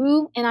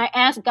you. And I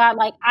asked God,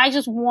 like, I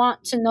just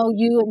want to know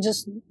you and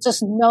just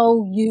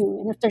know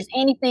you. And if there's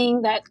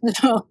anything that,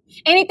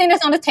 anything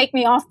that's going to take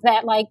me off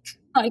that, like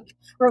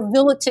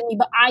reveal it to me,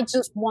 but I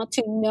just want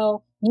to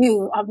know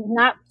you. I'm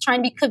not trying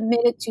to be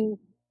committed to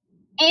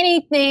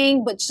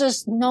anything, but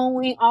just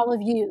knowing all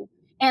of you.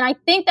 And I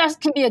think that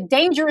can be a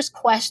dangerous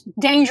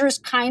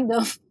kind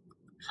of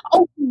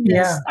openness.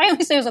 Yeah. I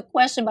only say it was a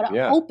question, but an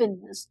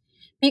openness,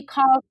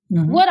 because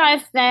what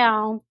I've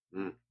found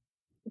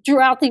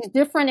throughout these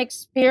different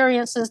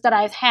experiences that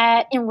I've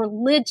had in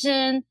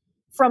religion,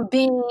 from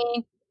being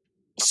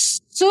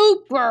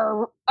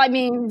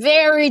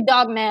very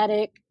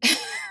dogmatic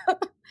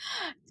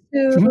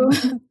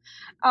to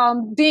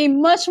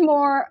being much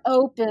more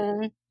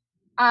open.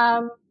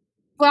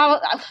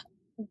 Well,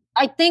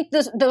 I think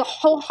the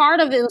whole heart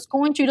of it was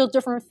going through those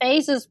different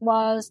phases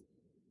was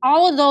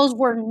all of those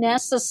were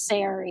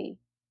necessary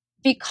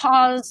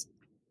because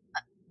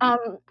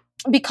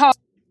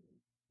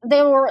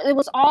it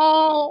was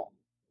all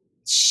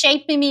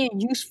shaping me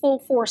and useful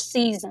for a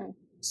season.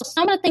 So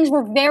some of the things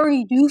were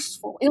very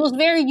useful. It was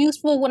very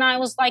useful when I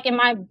was like in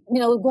my,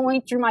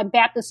 going through my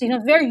Baptist season. It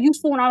was very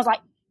useful when I was like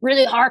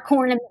really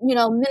hardcore in,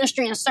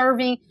 ministry and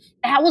serving.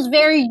 That was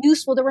very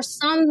useful. There was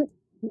some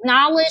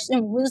knowledge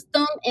and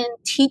wisdom and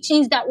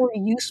teachings that were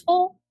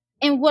useful.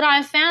 And what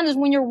I found is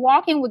when you're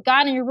walking with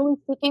God and you're really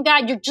seeking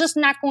God, you're just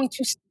not going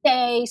to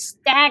stay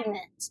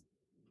stagnant,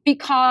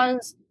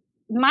 because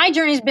my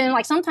journey has been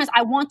like, sometimes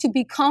I want to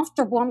be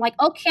comfortable. I'm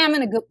like, okay, I'm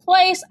in a good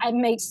place. I've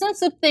made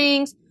sense of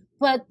things,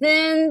 but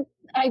then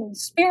the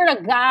Spirit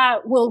of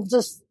God will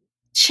just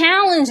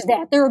challenge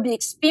that. There will be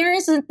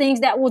experiences and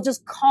things that will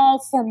just call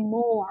for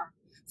more.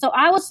 So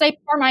I would say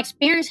part of my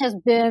experience has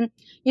been,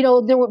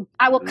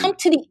 I will come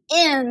to the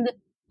end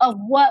of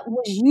what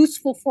was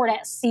useful for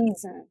that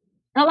season.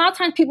 And a lot of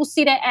times people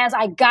see that as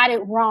I got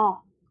it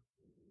wrong.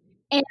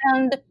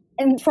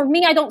 And for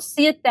me, I don't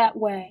see it that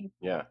way.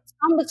 Yeah.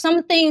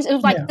 Some things, it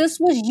was like, this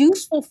was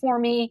useful for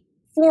me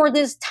for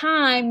this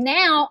time.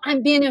 Now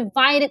I'm being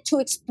invited to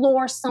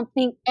explore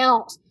something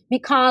else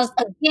because,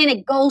 again,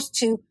 it goes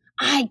to,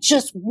 I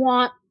just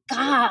want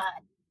God.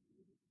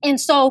 And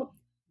so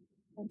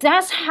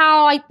that's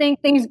how I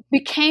think things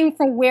became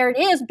from where it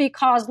is,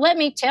 because let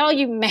me tell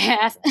you,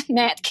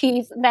 Matt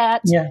Keith,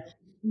 that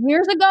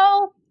years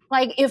ago,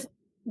 like, if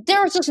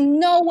there was just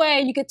no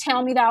way you could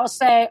tell me that I would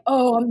say,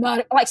 oh, I'm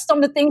not, like some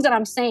of the things that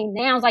I'm saying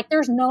now, it's like,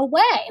 there's no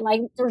way.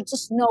 Like, there's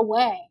just no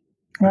way.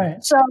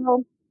 Right.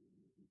 So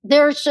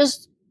there's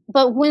just,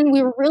 but when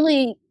we're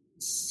really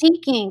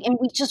seeking and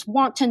we just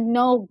want to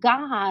know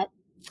God,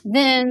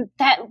 then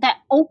that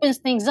opens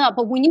things up.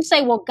 But when you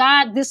say, well,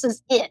 God, this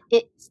is it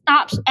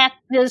stops at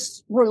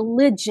this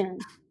religion,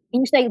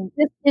 and you say,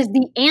 this is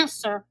the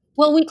answer,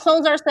 well, we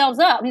close ourselves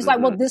up. And he's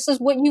like, well, this is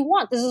what you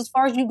want. This is as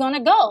far as you're going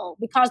to go,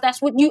 because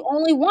that's what you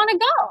only want to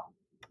go.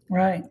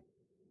 Right.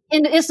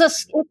 And it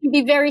can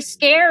be very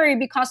scary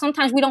because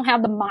sometimes we don't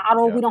have the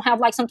model. Yeah. We don't have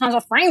like sometimes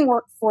a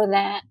framework for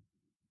that.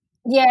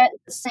 Yet at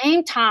the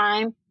same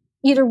time,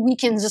 either we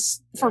can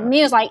just, for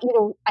me, it's like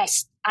either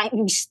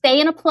we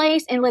stay in a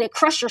place and let it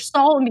crush your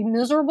soul and be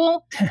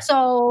miserable.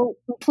 So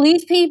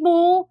please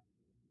people,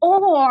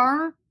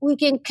 or we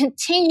can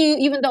continue,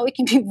 even though it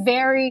can be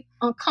very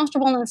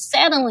uncomfortable and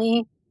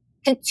unsettling,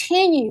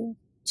 continue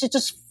to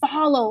just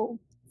follow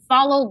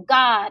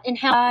God and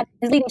how God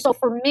is leading. So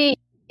for me,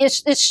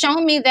 it's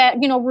shown me that,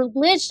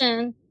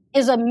 religion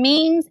is a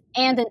means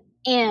and an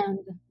end.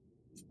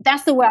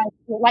 That's the way I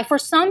feel. Like for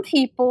some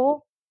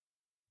people,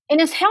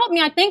 and it's helped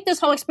me. I think this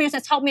whole experience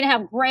has helped me to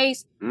have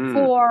grace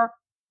for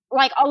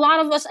like a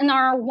lot of us in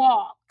our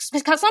walks.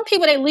 Because some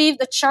people, they leave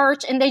the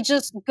church and they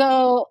just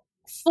go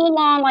full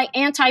on like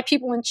anti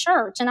people in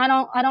church. And I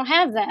don't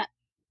have that.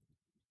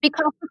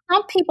 Because for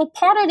some people,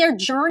 part of their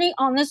journey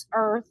on this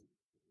earth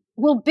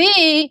will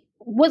be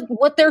with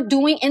what they're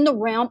doing in the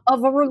realm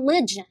of a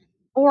religion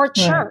or a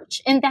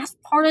church. Right. And that's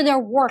part of their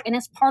work and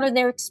it's part of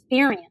their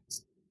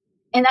experience.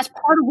 And that's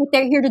part of what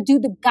they're here to do,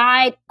 to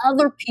guide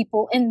other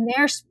people in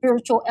their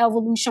spiritual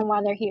evolution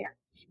while they're here.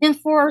 And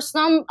for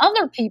some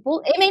other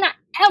people, it may not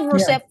ever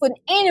set foot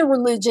in any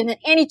religion, in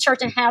any church,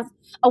 and have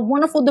a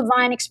wonderful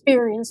divine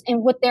experience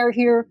in what they're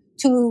here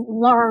to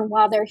learn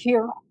while they're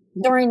here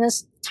during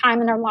this time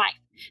in their life.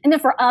 And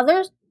then for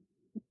others,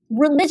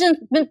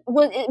 religion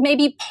may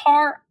be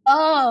part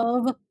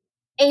of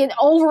an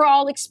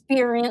overall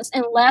experience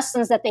and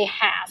lessons that they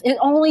have. It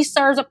only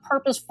serves a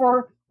purpose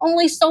for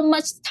only so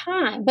much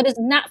time, but it's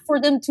not for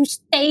them to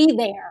stay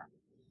there.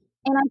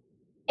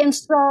 And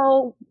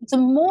so the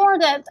more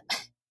that,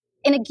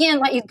 and again,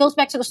 like it goes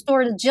back to the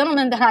story of the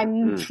gentleman that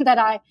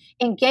I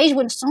engaged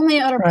with, so many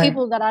other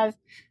people that I've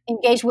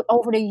engaged with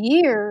over the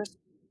years,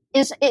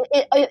 is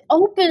it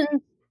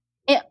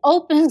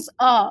opens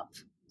up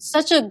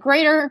such a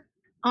greater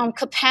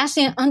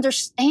capacity and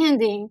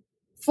understanding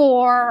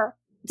for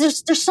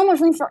there's so much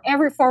room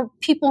for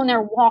people in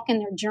their walk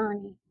and their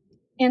journey.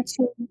 And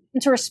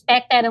to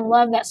respect that and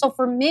love that. So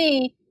for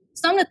me,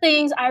 some of the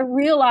things I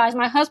realized,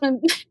 my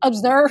husband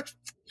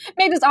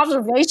made this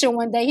observation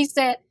one day. He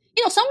said,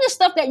 some of the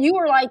stuff that you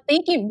were like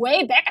thinking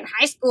way back in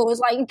high school is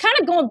like kind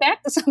of going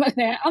back to some of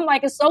that. I'm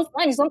like, it's so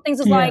funny. Some things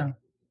is like,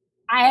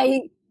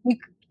 the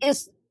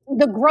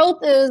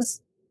growth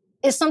is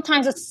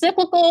sometimes it's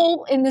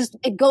cyclical and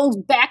it goes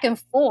back and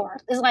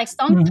forth. It's like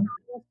sometimes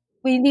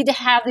we need to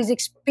have these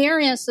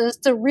experiences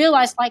to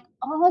realize, like,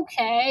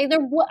 okay,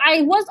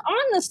 I was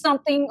on to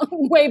something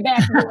way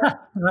back then.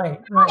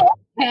 Right.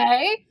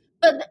 Okay.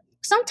 But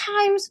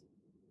sometimes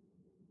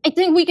I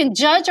think we can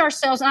judge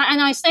ourselves. And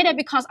I say that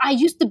because I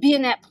used to be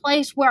in that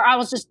place where I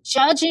was just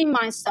judging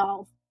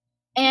myself.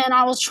 And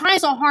I was trying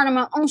so hard on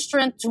my own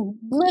strength to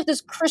live this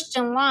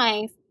Christian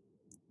life.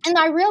 And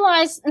I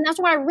realized, and that's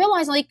why I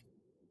realized, like,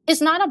 it's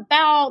not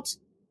about,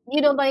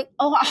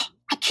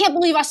 I can't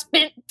believe I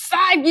spent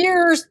 5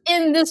 years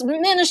in this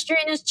ministry,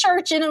 in this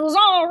church, and it was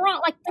all wrong.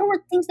 Like, there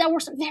were things that were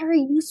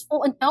very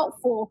useful and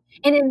helpful,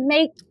 and it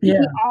makes who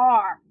we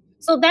are.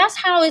 So that's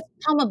how it's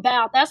come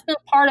about. That's been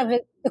part of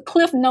it. The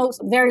Cliff Notes,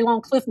 very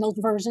long Cliff Notes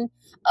version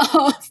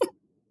of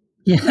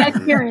that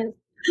experience.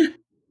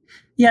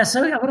 Yeah.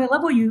 So what I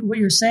love what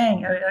you're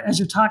saying as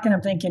you're talking,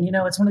 I'm thinking,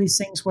 it's one of these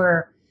things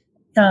where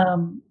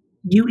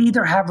you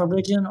either have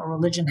religion or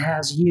religion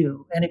has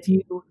you. And if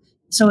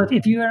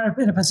you're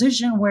in a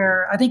position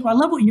where I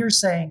love what you're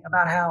saying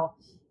about how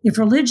if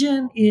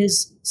religion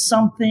is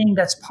something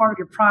that's part of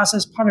your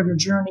process, part of your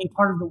journey,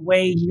 part of the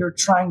way you're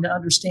trying to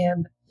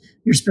understand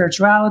your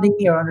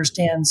spirituality or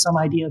understand some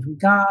idea of who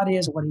God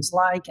is, what he's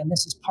like, and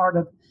this is part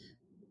of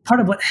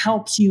what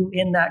helps you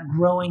in that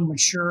growing,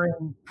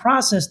 maturing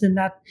process, then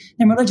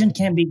religion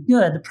can be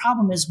good. The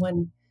problem is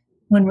when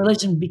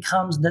religion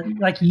becomes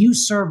like you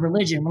serve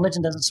religion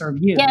doesn't serve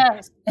you.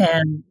 Yes.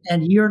 And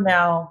you're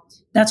now,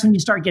 that's when you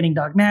start getting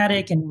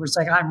dogmatic and it's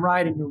like, I'm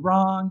right and you're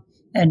wrong.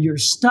 and you're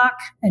stuck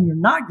and you're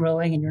not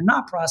growing and you're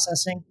not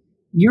processing,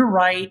 you're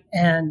right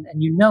and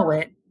you know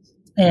it.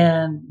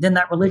 And then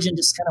that religion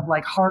just kind of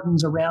like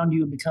hardens around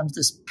you and becomes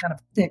this kind of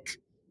thick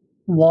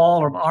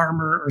wall of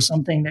armor or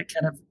something that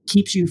kind of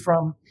keeps you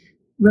from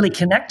really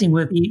connecting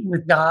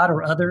with God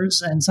or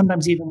others, and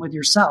sometimes even with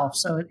yourself.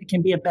 So it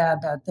can be a bad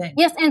thing.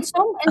 Yes, and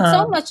so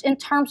much in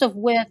terms of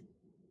with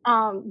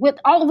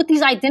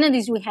these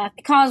identities we have.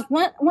 Because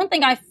one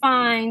thing I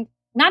find,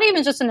 not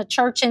even just in the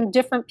church and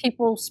different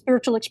people's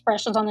spiritual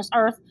expressions on this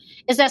earth,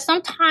 is that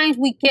sometimes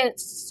we get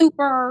so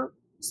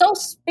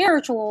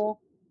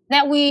spiritual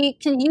that we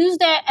can use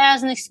that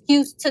as an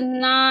excuse to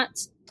not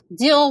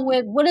deal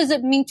with what does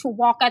it mean to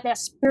walk out that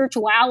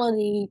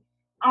spirituality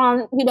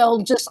on,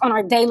 just on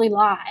our daily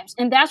lives.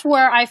 And that's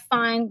where I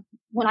find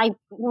when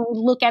we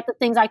look at the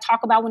things I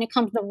talk about when it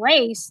comes to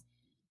race,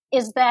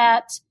 is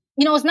that,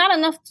 it's not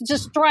enough to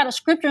just throw out a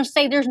scripture and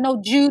say there's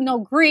no Jew, no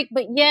Greek,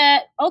 but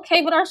yet,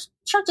 okay, but our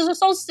churches are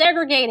so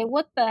segregated.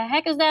 What the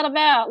heck is that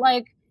about?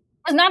 Like,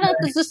 it's not enough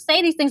to just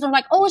say these things. I'm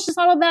like, oh, it's just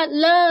all about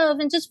love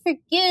and just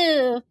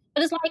forgive.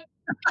 But it's like,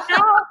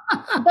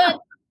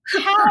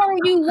 how are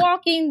you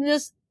walking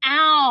this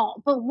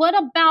out? But what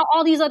about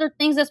all these other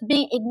things that's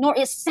being ignored?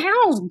 It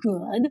sounds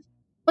good,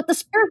 but the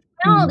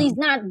spirituality is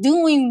not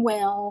doing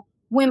well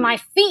when my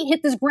feet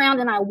hit this ground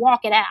and I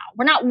walk it out.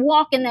 We're not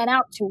walking that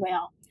out too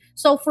well.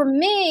 So for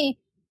me,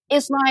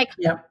 it's like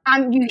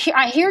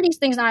I hear these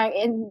things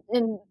and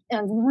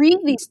read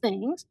these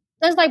things.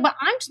 That's like, but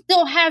I'm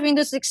still having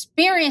this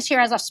experience here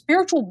as a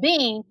spiritual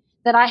being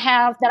that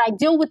I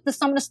deal with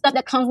some of the stuff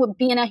that comes with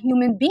being a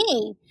human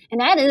being. And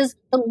that is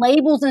the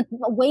labels and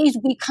the ways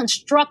we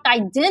construct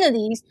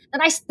identities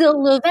that I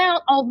still live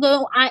out,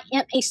 although I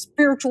am a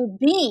spiritual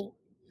being.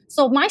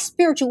 So my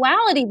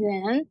spirituality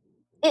then,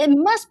 it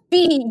must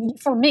be,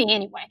 for me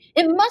anyway,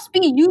 it must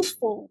be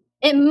useful.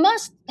 It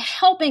must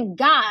help and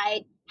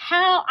guide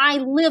how I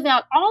live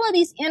out all of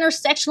these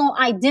intersectional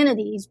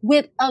identities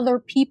with other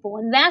people.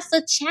 And that's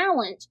the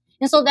challenge.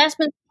 And so that's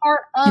been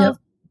part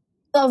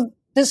of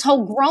this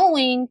whole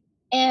growing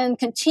and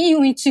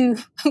continuing to,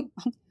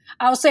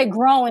 I would say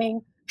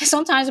growing.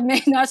 Sometimes it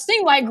may not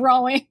seem like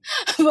growing,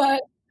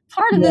 but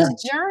part of this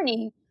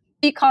journey,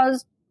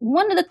 because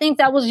one of the things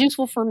that was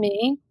useful for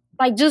me,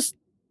 like just,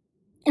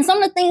 and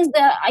some of the things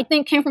that I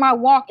think came from my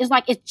walk is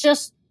like, it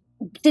just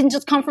didn't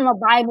just come from a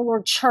Bible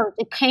or church.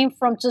 It came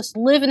from just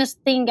living this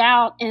thing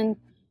out and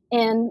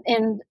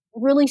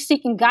really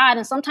seeking God.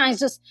 And sometimes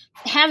just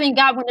having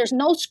God when there's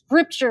no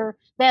scripture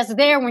that's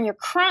there, when you're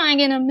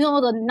crying in the middle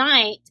of the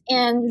night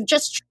and you're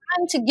just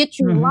trying to get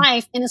your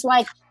life. And it's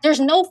like, there's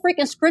no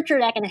freaking scripture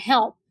that can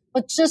help,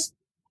 but just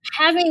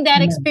having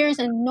that experience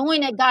and knowing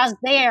that God's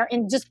there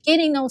and just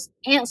getting those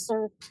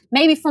answers,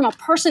 maybe from a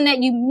person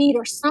that you meet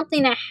or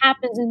something that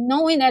happens, and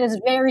knowing that is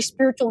very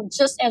spiritual and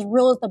just as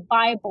real as the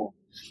Bible.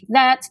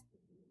 That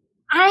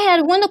I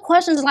had one of the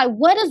questions is like,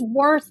 what is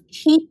worth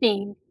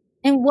keeping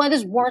and what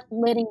is worth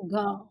letting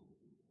go?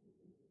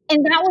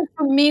 And that was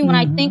for me when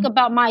I think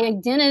about my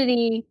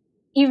identity,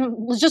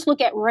 even let's just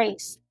look at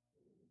race.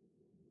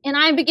 And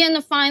I began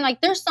to find like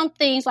there's some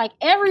things like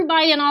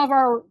everybody in all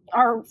of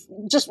our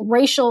just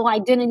racial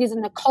identities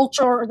and the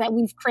culture that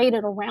we've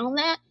created around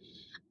that.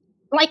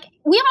 Like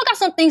we all got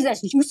some things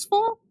that's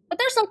useful, but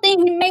there's some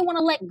things we may want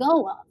to let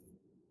go of.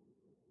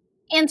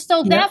 And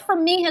so that for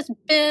me has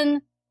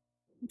been,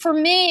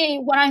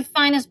 what I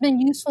find has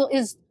been useful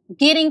is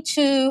getting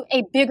to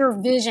a bigger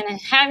vision and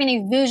having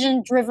a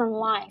vision-driven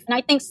life. And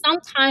I think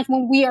sometimes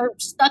when we are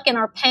stuck in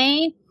our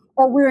pain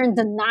or we're in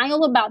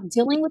denial about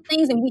dealing with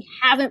things and we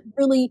haven't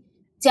really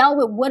dealt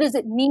with what does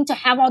it mean to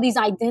have all these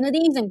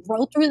identities and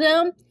grow through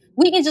them,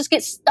 we can just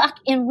get stuck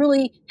in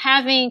really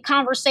having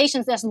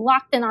conversations that's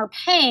locked in our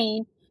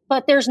pain,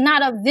 but there's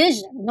not a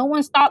vision. No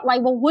one's thought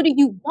like, well, what do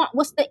you want?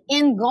 What's the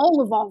end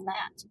goal of all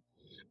that?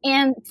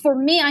 And for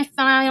me, I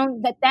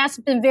found that that's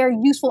been very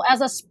useful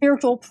as a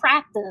spiritual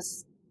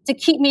practice to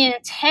keep me in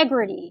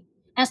integrity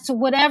as to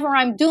whatever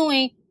I'm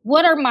doing.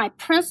 What are my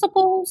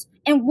principles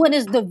and what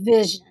is the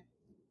vision?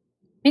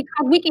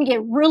 Because we can get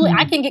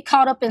I can get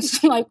caught up in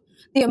like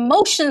the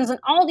emotions and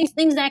all these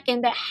things that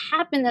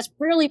happen. That's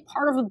really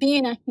part of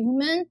being a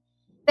human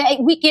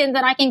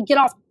that I can get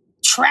off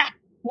track,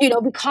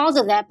 because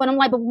of that. But I'm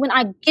like, but when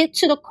I get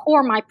to the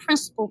core, my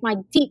principles, my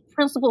deep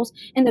principles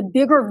and the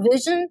bigger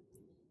vision,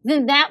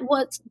 then that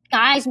what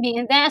guides me.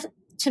 And that,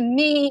 to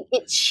me,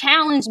 it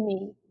challenged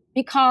me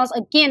because,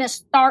 again, it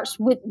starts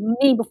with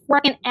me before I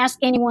can ask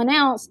anyone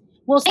else.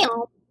 Well, Sam,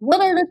 what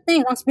are the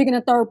things, I'm speaking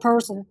in third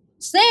person,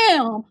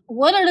 Sam,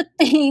 what are the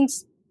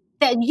things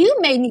that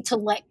you may need to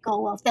let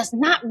go of that's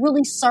not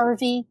really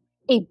serving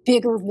a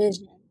bigger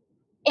vision?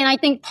 And I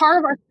think part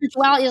of our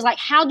spirituality is like,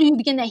 how do you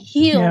begin to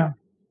heal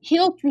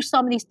through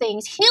some of these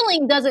things?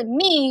 Healing doesn't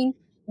mean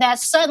that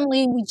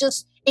suddenly we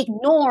just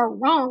ignore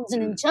wrongs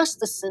and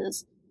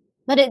injustices.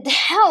 But it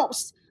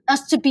helps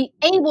us to be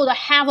able to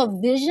have a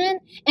vision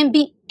and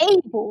be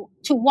able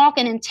to walk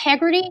in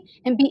integrity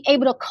and be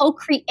able to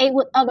co-create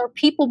with other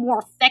people more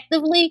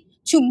effectively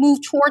to move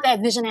toward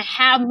that vision and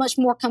have much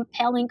more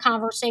compelling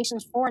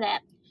conversations for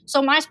that.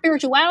 So my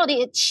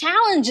spirituality, it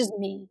challenges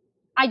me.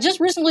 I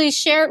just recently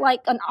shared like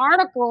an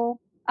article.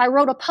 I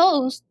wrote a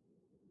post,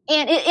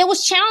 and it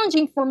was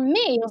challenging for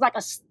me. It was like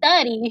a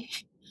study.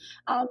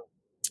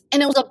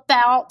 And it was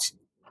about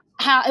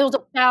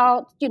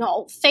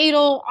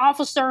fatal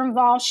officer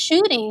involved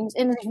shootings.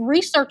 And the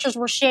researchers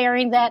were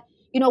sharing that,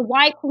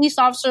 white police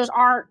officers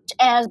aren't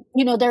as,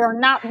 they are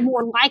not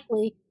more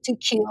likely to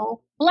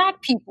kill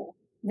Black people.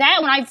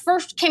 That when I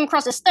first came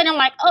across this study, I'm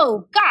like,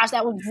 oh gosh,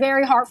 that was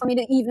very hard for me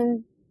to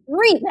even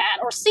read that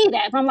or see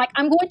that. But I'm like,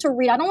 I'm going to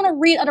read. I don't want to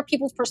read other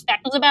people's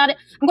perspectives about it.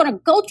 I'm going to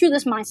go through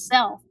this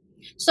myself.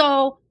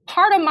 So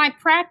part of my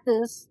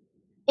practice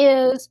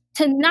is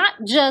to not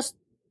just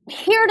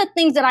hear the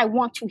things that I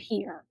want to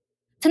hear,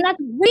 to not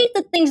read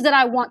the things that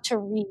I want to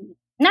read,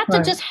 not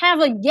to just have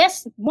a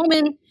yes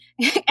woman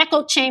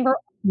echo chamber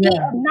of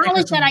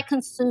knowledge that I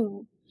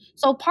consume.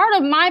 So part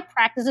of my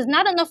practice is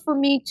not enough for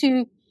me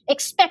to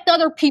expect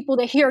other people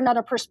to hear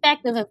another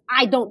perspective if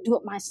I don't do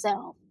it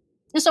myself.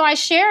 And so I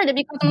shared it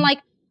because I'm like,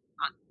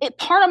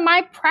 part of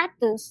my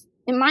practice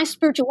in my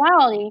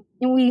spirituality,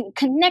 and we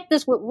connect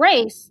this with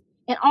race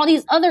and all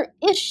these other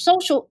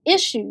social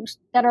issues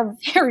that are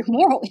very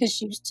moral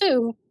issues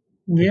too,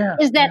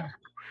 is that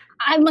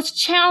I must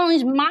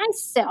challenge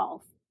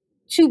myself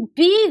to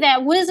be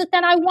that. What is it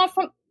that I want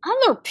from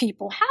other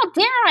people? How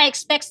dare I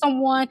expect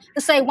someone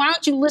to say, why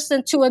don't you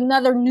listen to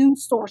another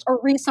news source or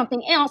read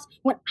something else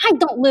when I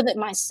don't live it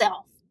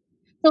myself?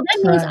 So that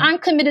means I'm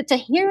committed to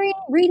hearing,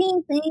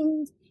 reading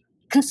things,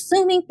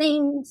 consuming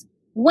things,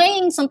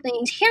 weighing some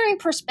things, hearing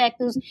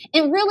perspectives,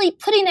 and really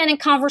putting that in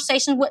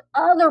conversation with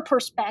other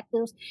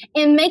perspectives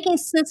and making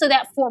sense of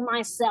that for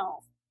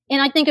myself.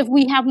 And I think if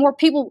we have more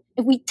people,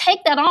 if we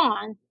take that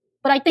on,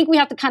 but I think we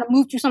have to kind of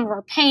move through some of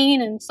our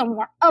pain and some of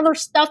our other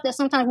stuff that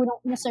sometimes we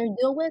don't necessarily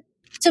deal with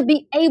to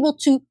be able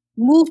to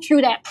move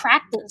through that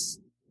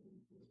practice.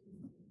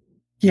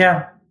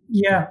 Yeah.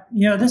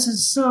 This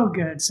is so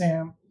good,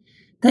 Sam.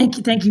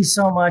 Thank you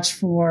so much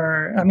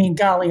for. I mean,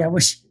 golly, I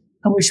wish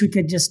we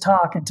could just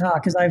talk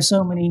because I have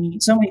so many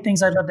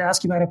things I'd love to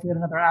ask you about if we had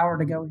another hour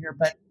to go here.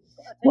 But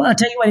well, I'll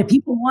tell you what, if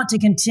people want to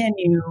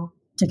continue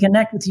to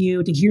connect with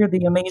you, to hear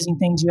the amazing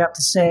things you have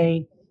to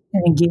say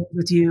and engage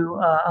with you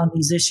on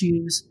these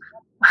issues,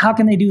 how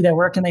can they do that?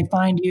 Where can they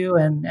find you?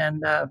 And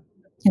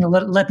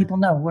let people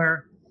know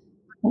what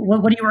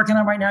are you working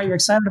on right now? You're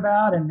excited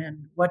about,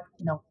 and what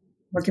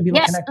where can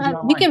people connect with you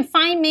online? You can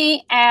find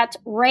me at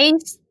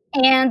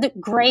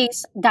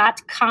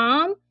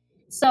raceandgrace.com.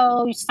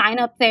 So you sign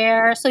up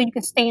there so you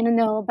can stay in the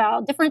know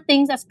about different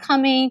things that's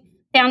coming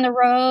down the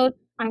road.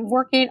 I'm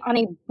working on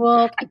a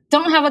book. I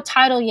don't have a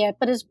title yet,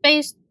 but it's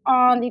based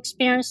on the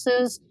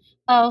experiences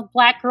of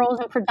Black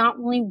girls in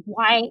predominantly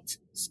white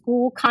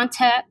school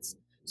contexts.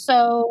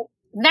 So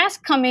that's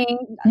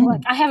coming.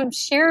 Like, I haven't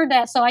shared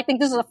that. So I think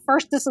this is the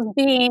first this is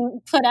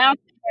being put out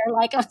there,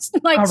 like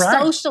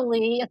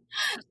socially.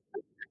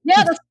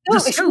 Yeah, the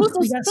scoop.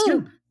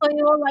 So, stay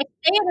in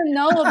the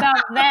know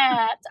about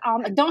that.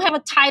 I don't have a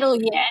title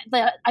yet.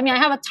 But I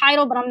have a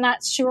title, but I'm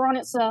not sure on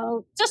it.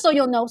 So just so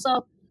you'll know.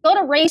 So go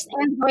to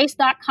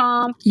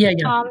raceandgrace.com.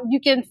 You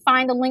can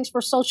find the links for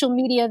social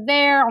media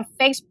there. On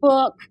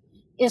Facebook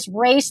is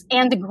Race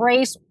and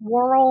Grace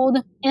World.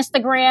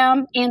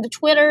 Instagram and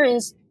Twitter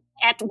is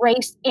at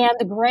Race and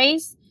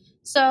Grace.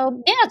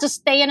 So just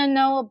stay in the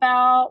know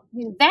about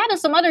that and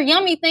some other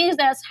yummy things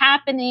that's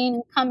happening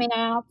and coming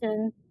out.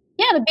 And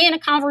to be in a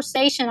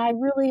conversation. I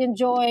really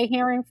enjoy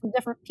hearing from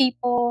different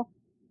people,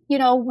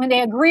 when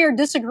they agree or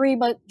disagree,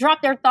 but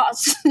drop their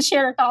thoughts,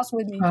 share their thoughts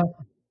with me.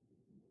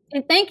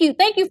 And thank you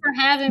for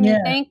having me.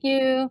 Thank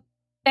you,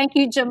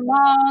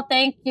 Jamal.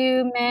 Thank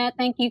you, Matt.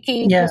 Thank you,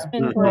 Keith. It's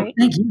been great.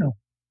 Thank you.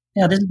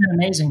 Yeah, this has been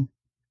amazing.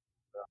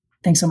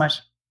 Thanks so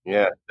much.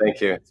 Yeah, thank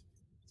you. It's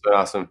been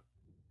awesome.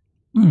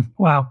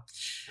 Wow.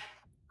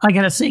 I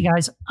gotta say,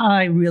 guys,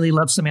 I really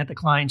love Samantha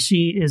Kline.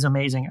 She is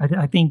amazing.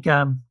 I think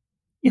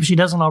if she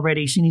doesn't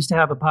already, she needs to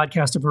have a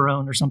podcast of her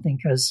own or something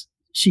because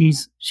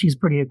she's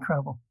pretty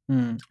incredible.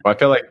 Well,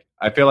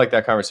 I feel like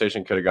that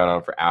conversation could have gone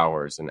on for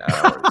hours and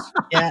hours.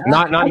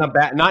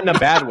 Not in a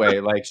bad way.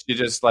 Like she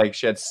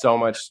had so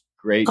much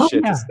great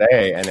shit to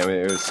say, and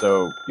it was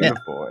so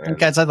beautiful. And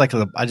guys, I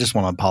just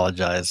want to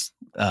apologize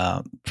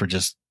for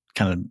just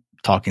kind of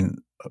talking,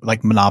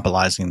 like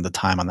monopolizing the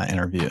time on that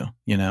interview.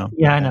 Yeah,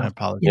 I know. I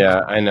apologize.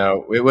 Yeah, I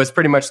know. It was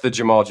pretty much the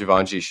Jamal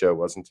Givenchy show,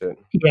 wasn't it?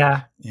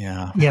 Yeah,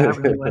 it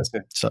really was.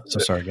 So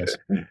sorry, guys,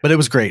 but it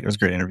was great. It was a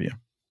great interview.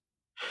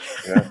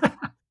 Yeah.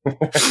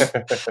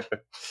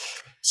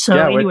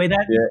 Anyway,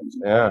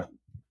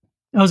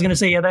 I was going to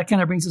say, that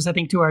kind of brings us, I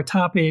think, to our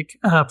topic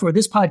for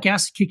this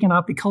podcast, kicking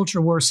off the Culture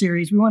War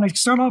series. We want to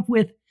start off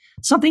with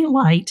something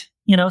light,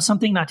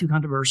 something not too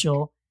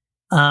controversial.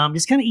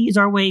 Just kind of ease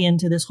our way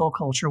into this whole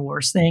culture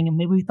wars thing. And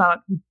maybe we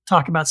thought we'd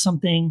talk about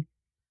something,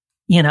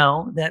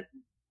 that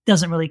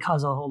doesn't really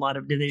cause a whole lot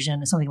of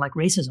division. Something like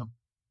racism.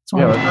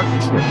 Well,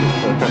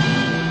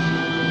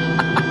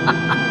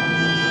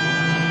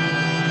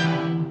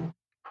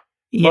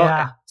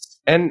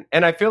 and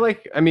I feel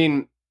like,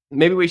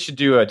 maybe we should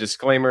do a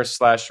disclaimer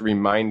 /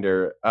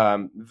 reminder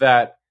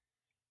that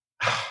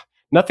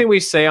nothing we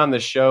say on the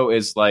show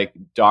is like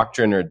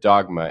doctrine or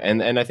dogma.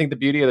 And I think the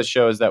beauty of the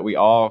show is that we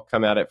all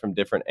come at it from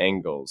different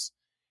angles.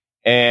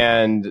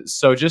 And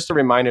so just a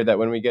reminder that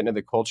when we get into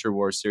the Culture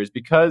War series,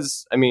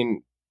 because, I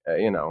mean,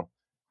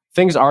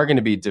 things are going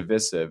to be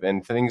divisive,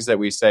 and things that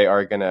we say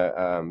are going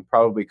to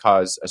probably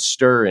cause a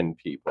stir in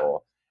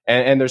people.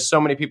 And there's so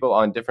many people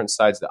on different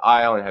sides of the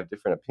aisle and have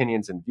different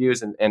opinions and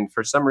views. And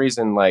for some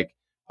reason, like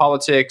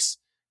politics,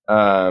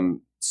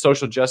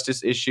 social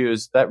justice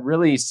issues, that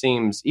really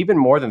seems even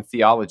more than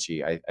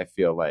theology, I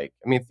feel like.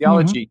 I mean,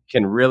 theology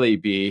can really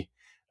be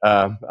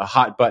a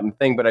hot button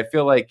thing, but I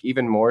feel like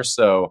even more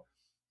so,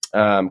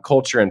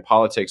 culture and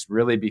politics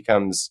really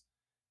becomes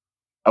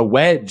a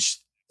wedge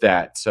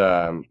that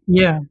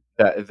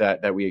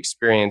we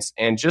experience.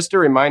 And just a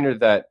reminder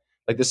that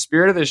like the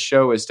spirit of this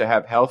show is to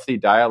have healthy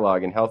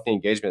dialogue and healthy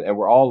engagement, and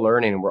we're all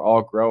learning and we're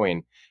all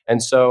growing.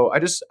 And so I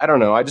don't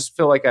know. I just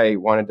feel like I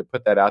wanted to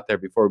put that out there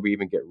before we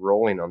even get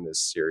rolling on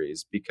this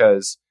series,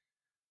 because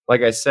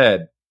like I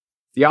said,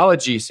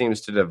 theology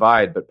seems to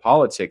divide, but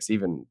politics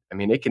it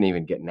can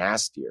even get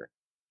nastier.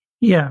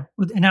 Yeah.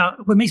 Now,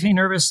 what makes me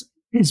nervous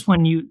is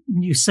when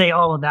you say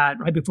all of that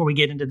right before we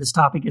get into this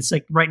topic. It's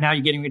like right now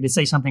you're getting ready to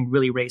say something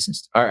really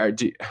racist.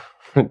 Do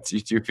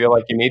you feel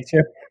like you need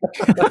to?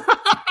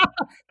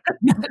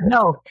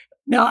 No.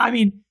 I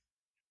mean,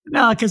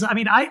 no, because I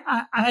mean,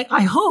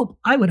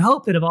 I would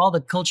hope that of all the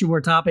culture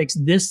war topics,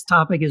 this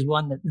topic is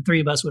one that the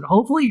three of us would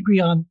hopefully agree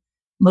on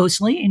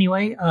mostly.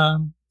 Anyway,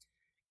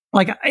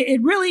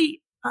 it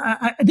really.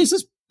 This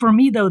is for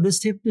me though.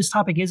 This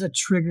topic is a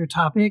trigger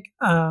topic.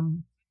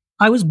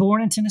 I was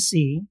born in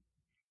Tennessee.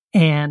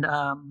 And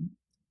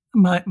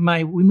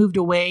we moved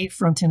away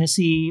from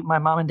Tennessee, my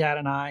mom and dad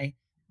and I,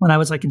 when I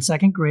was like in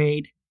second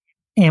grade,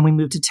 and we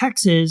moved to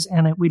Texas,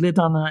 and we lived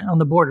on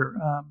the border,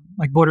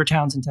 like border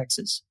towns in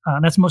Texas.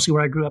 That's mostly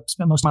where I grew up,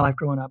 spent most of my life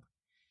growing up.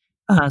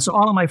 So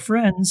all of my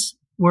friends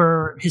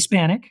were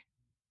Hispanic.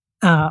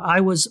 I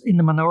was in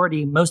the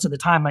minority most of the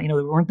time.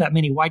 There weren't that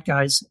many white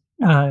guys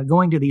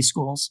going to these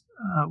schools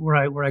where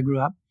I grew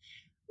up,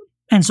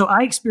 and so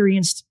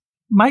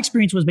my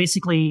experience was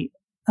basically.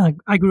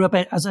 I grew up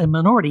as a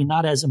minority,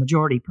 not as a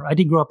majority. I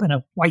didn't grow up in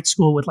a white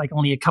school with like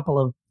only a couple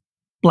of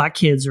black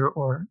kids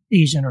or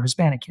Asian or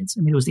Hispanic kids.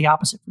 I mean, it was the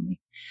opposite for me.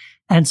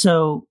 And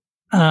so,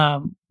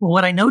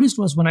 what I noticed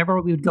was whenever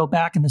we would go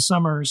back in the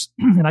summers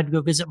and I'd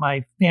go visit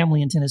my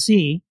family in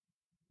Tennessee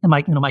and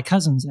my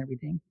cousins and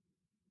everything.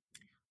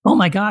 Oh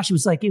my gosh, it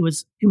was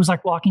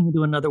like walking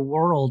into another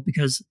world,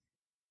 because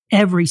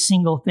every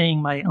single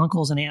thing my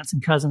uncles and aunts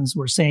and cousins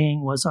were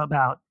saying was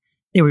about.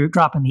 They were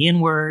dropping the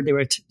N-word. They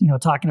were,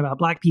 talking about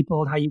black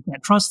people, how you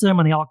can't trust them,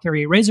 and they all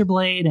carry a razor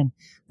blade, and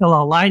they'll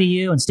all lie to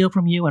you and steal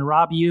from you and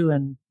rob you,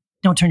 and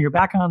don't turn your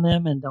back on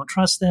them and don't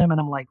trust them. And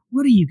I'm like,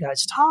 what are you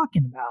guys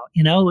talking about?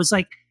 It was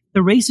like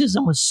the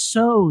racism was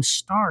so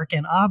stark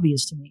and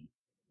obvious to me.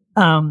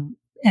 And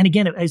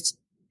again,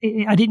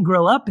 I didn't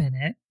grow up in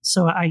it,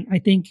 so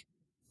I think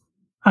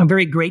I'm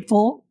very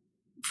grateful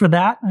for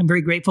that. I'm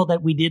very grateful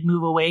that we did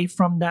move away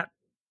from that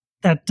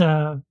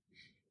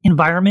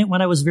environment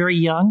when I was very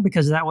young,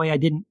 because that way I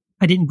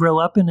didn't grow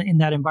up in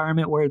that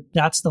environment where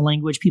that's the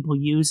language people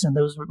used, and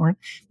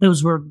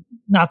those were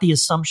not the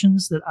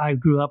assumptions that I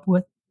grew up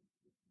with.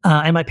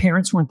 And my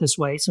parents weren't this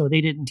way, so they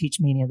didn't teach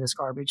me any of this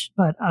garbage.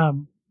 But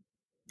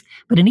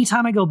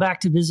anytime I go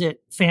back to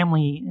visit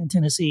family in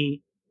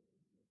Tennessee,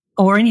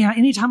 or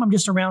anytime I'm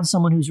just around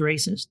someone who's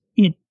racist,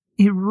 it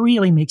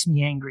really makes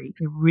me angry.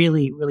 It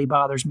really, really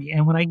bothers me.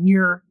 And when I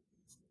hear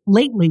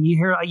lately,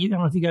 I don't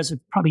know if you guys have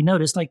probably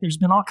noticed, like there's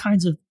been all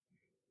kinds of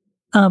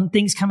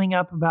things coming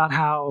up about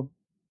how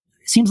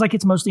it seems like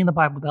it's mostly in the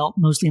Bible Belt,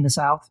 mostly in the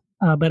South,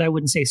 but I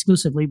wouldn't say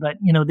exclusively. But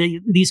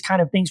these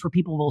kind of things where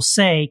people will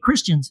say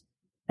Christians,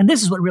 and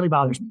this is what really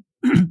bothers me.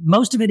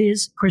 Most of it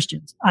is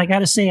Christians. I got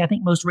to say, I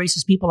think most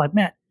racist people I've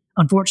met,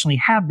 unfortunately,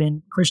 have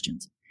been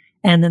Christians.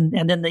 And then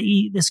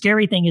the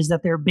scary thing is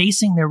that they're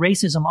basing their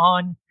racism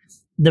on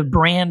the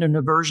brand and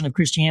the version of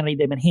Christianity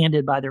they've been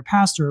handed by their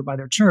pastor or by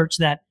their church.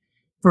 That,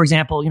 for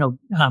example,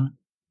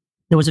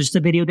 there was just a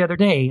video the other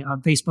day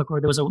on Facebook where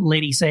there was a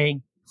lady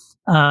saying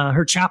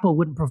her chapel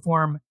wouldn't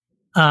perform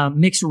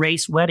mixed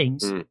race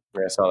weddings. Yeah,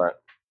 I saw that.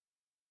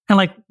 And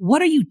like,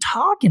 what are you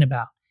talking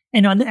about?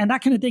 And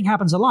that kind of thing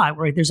happens a lot,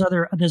 right? There's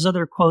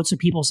other quotes of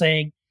people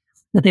saying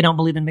that they don't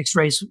believe in mixed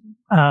race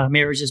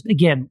marriages,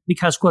 again,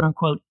 because quote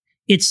unquote,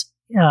 it's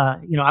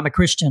I'm a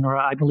Christian or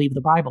I believe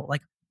the Bible.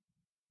 Like,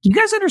 do you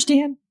guys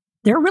understand?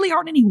 There really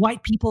aren't any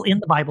white people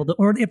in the Bible,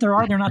 or if there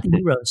are, they're not the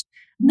heroes.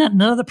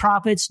 None of the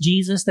prophets,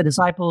 Jesus, the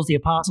disciples, the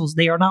apostles,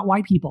 they are not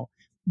white people.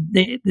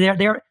 The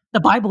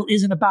Bible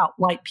isn't about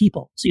white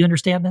people. So you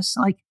understand this?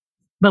 Like,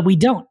 but we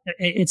don't.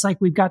 It's like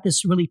we've got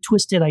this really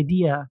twisted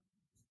idea.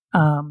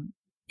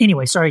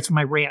 Anyway, sorry, it's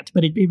my rant,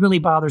 but it really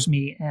bothers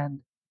me.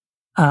 And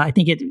I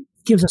think it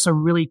gives us a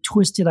really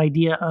twisted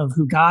idea of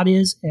who God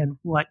is and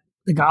what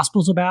the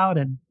gospel's about.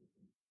 And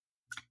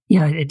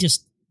yeah,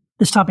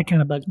 this topic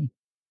kind of bugs me.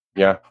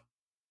 Yeah.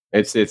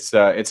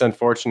 It's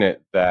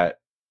unfortunate that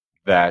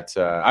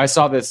I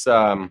saw this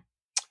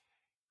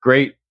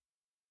great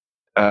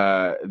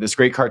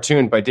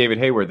cartoon by David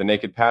Hayward, The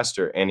Naked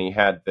Pastor, and he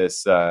had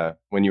this.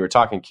 When you were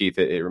talking, Keith,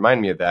 it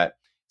reminded me of that.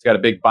 It's got a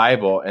big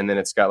Bible, and then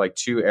it's got like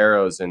 2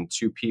 arrows and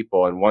 2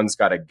 people, and one's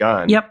got a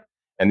gun, Yep.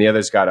 and the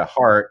other's got a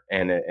heart,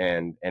 and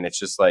it's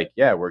just like,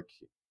 yeah,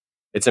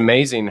 it's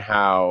amazing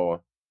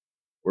how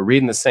we're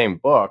reading the same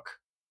book,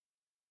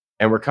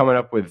 and we're coming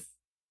up with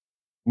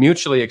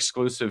mutually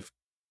exclusive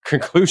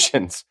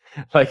conclusions.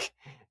 like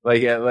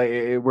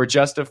we're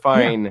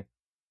justifying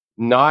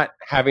not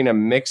having a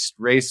mixed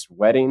race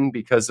wedding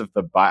because of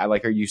the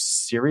like, are you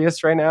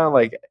serious right now?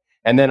 Like,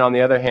 and then on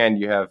the other hand,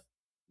 you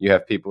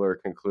have people who are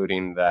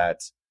concluding that,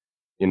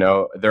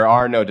 there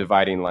are no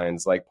dividing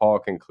lines, like Paul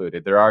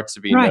concluded. There are to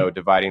be no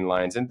dividing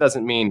lines, and it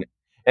doesn't mean.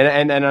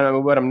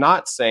 And what I'm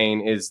not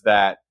saying is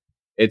that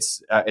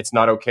it's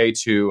not okay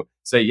to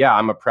say, yeah,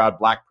 I'm a proud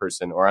Black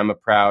person, or I'm a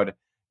proud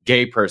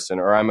gay person,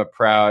 or I'm a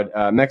proud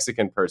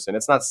Mexican person.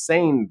 It's not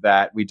saying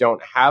that we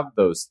don't have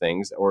those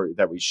things or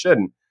that we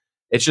shouldn't.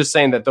 It's just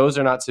saying that those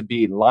are not to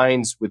be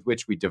lines with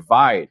which we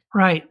divide.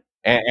 Right.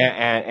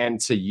 And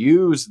to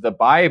use the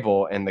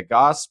Bible and the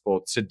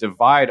gospel to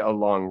divide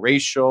along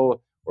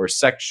racial or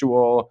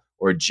sexual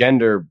or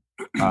gender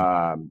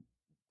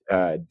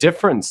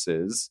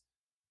differences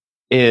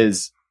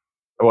is,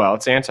 well,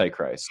 it's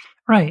Antichrist.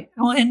 Right.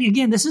 Well, and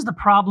again, this is the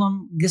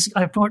problem.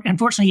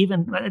 Unfortunately,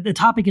 even the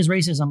topic is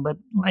racism, but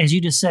as you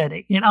just said,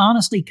 it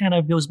honestly kind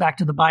of goes back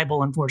to the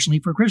Bible, unfortunately,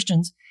 for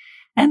Christians.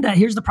 And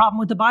here's the problem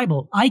with the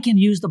Bible. I can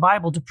use the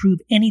Bible to prove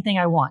anything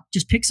I want.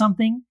 Just pick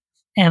something,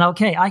 and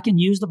okay, I can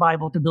use the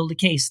Bible to build a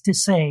case to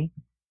say,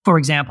 for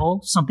example,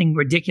 something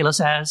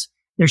ridiculous as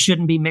there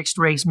shouldn't be mixed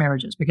race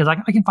marriages, because I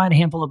can find a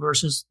handful of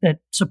verses that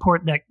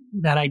support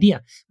that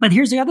idea. But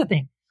here's the other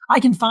thing. I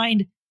can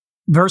find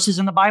verses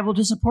in the Bible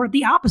to support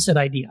the opposite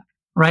idea,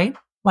 right?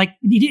 Like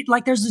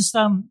there's this,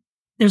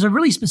 there's a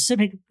really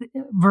specific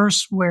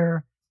verse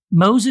where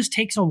Moses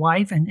takes a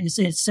wife and it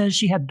says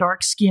she had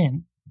dark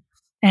skin.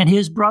 And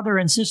his brother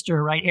and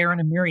sister, right, Aaron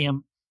and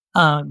Miriam,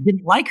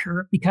 didn't like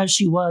her because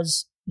she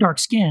was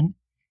dark-skinned,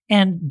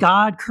 and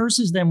God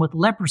curses them with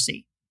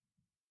leprosy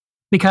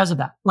because of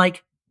that.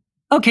 Like,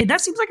 okay, that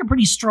seems like a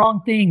pretty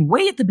strong thing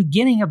way at the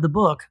beginning of the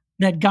book,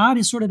 that God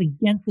is sort of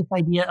against this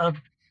idea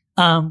of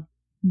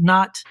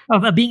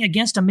being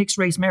against a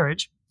mixed-race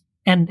marriage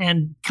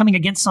and coming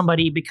against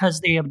somebody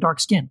because they have dark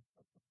skin.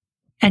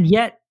 And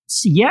yet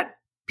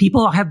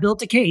people have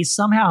built a case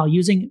somehow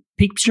using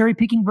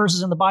cherry-picking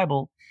verses in the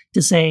Bible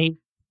to say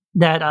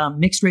that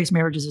mixed race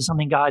marriages is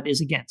something God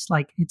is against.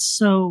 Like, it's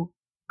so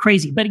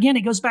crazy. But again,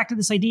 it goes back to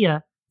this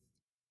idea,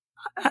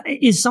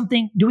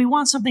 do we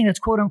want something that's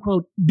quote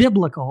unquote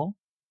biblical?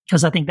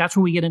 Because I think that's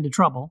where we get into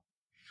trouble.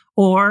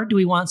 Or do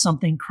we want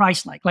something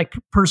Christ-like? Like,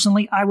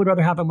 personally, I would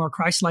rather have a more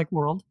Christ-like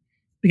world,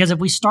 because if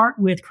we start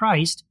with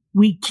Christ,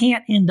 we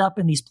can't end up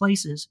in these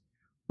places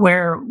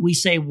where we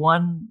say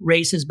one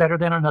race is better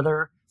than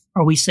another,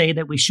 or we say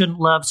that we shouldn't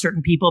love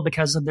certain people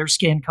because of their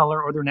skin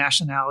color or their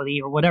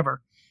nationality or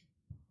whatever.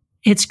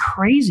 It's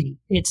crazy.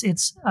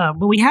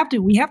 But we have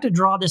to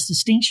draw this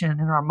distinction in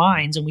our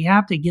minds, and we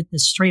have to get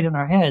this straight in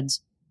our heads.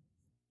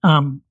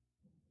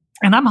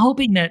 And I'm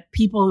hoping that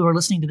people who are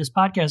listening to this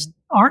podcast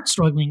aren't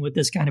struggling with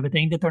this kind of a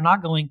thing, that they're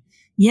not going,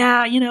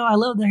 yeah, I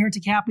love the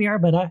Heretic Happy Hour,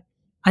 but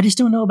I just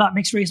don't know about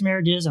mixed race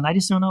marriages, and I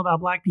just don't know about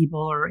Black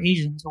people or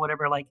Asians or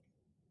whatever. Like,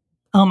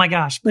 oh my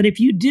gosh. But if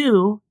you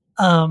do,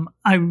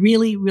 I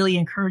really, really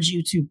encourage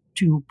you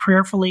to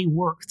prayerfully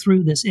work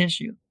through this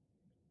issue,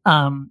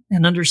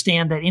 and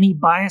understand that any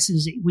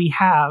biases we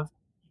have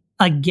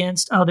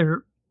against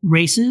other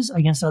races,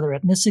 against other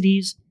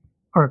ethnicities,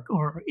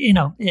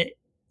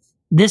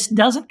 this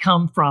doesn't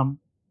come from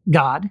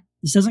God.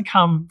 This doesn't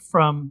come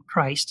from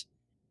Christ.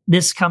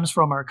 This comes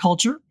from our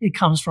culture. It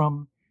comes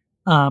from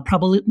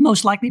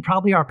most likely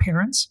our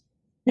parents.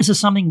 This is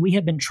something we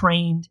have been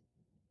trained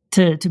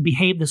to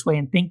behave this way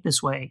and think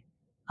this way.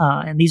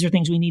 And these are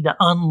things we need to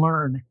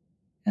unlearn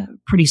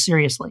pretty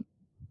seriously.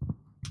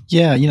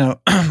 Yeah,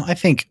 I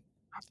think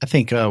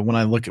when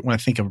I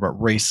think about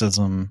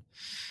racism,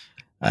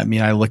 I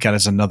mean, I look at it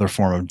as another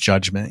form of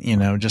judgment.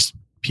 Just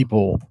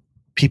people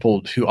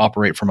who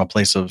operate from a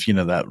place of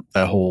that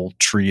whole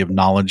tree of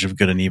knowledge of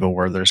good and evil,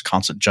 where there's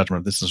constant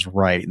judgment. This is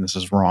right and this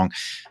is wrong.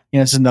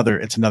 It's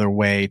another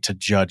way to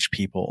judge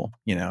people.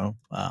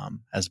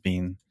 As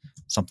being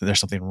something, there's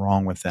something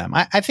wrong with them.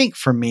 I think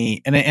for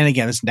me, and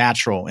again, it's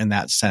natural in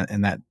that sense,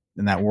 in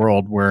that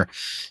world where,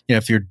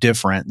 if you're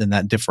different, then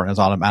that different is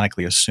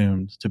automatically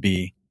assumed to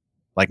be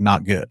like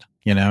not good,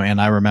 and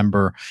I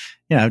remember,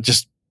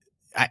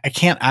 I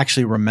can't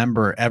actually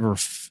remember ever.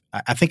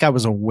 I think I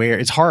was aware.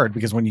 It's hard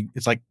because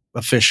it's like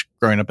a fish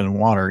growing up in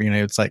water,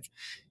 it's like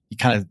you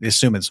kind of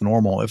assume it's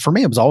normal. For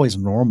me, it was always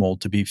normal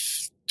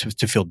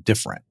to feel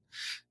different,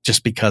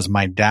 just because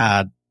my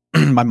dad,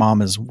 my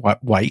mom is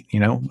white,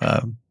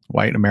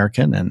 white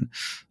American, and,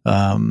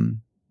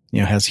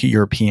 has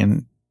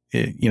European,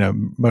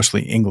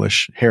 mostly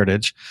English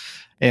heritage.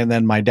 And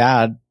then my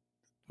dad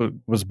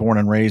was born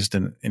and raised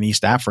in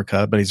East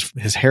Africa, but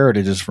his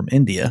heritage is from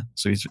India.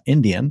 So he's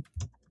Indian,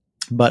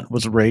 but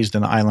was raised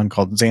in an island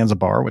called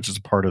Zanzibar, which is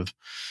part of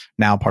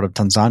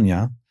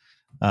Tanzania.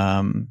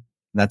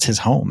 That's his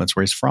home. That's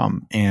where he's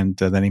from. And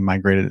then he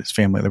migrated his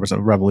family. There was a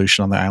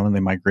revolution on the island. They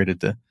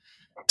migrated to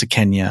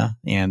Kenya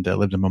and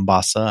lived in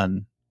Mombasa.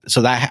 And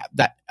so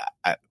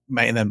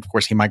and then of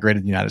course he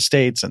migrated to the United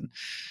States. And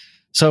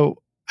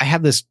so I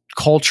have this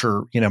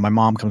culture, my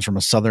mom comes from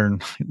a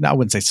southern, I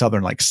wouldn't say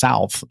southern, like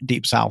South,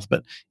 deep South,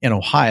 but in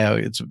Ohio,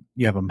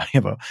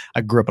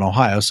 I grew up in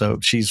Ohio. So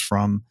she's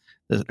from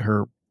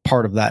her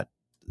part of that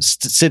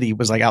city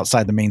was like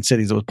outside the main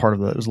cities. It was part of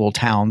those little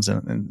towns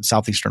in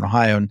southeastern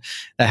Ohio. And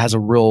that has a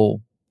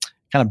real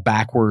kind of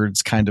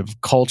backwards kind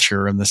of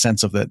culture in the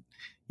sense of that,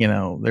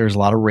 there's a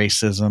lot of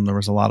racism. There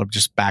was a lot of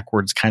just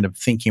backwards kind of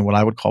thinking, what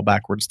I would call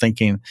backwards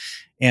thinking,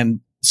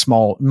 and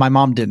my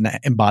mom didn't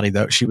embody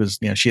that. She was,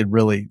 she had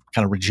really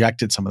kind of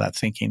rejected some of that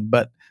thinking,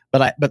 but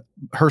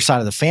her side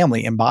of the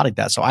family embodied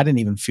that. So I didn't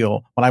even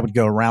feel, when I would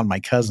go around my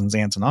cousins,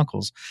 aunts and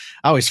uncles,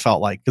 I always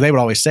felt like they would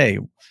always say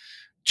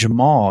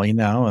Jamal,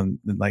 and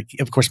like,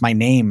 of course my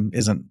name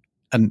isn't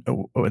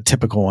a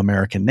typical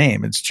American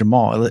name. It's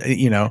Jamal,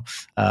 and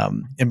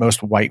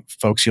most white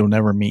folks, you'll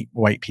never meet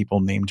white people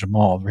named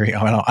Jamal.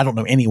 I don't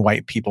know any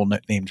white people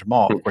named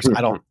Jamal. Of course,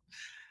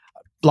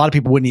 a lot of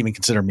people wouldn't even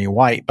consider me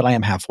white, but I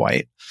am half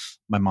white.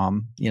 My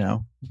mom,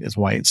 is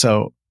white.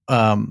 So,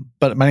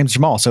 but my name's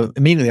Jamal. So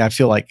immediately I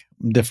feel like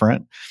I'm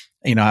different.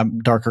 I'm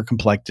darker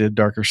complected,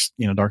 dark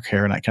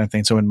hair and that kind of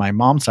thing. So in my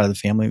mom's side of the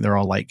family, they're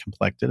all light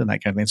complected and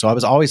that kind of thing. So I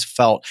was always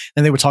felt,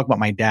 and they would talk about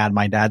my dad.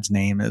 My dad's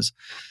name is,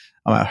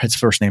 his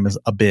first name is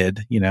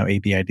Abid,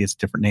 ABID, it's a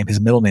different name. His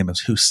middle name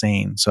is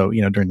Hussein. So,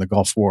 during the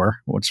Gulf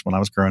War, which when I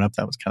was growing up,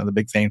 that was kind of the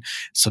big thing.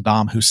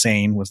 Saddam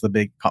Hussein was the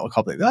big call.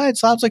 It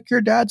sounds like your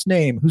dad's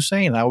name,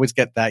 Hussein. I always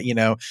get that,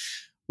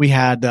 we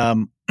had,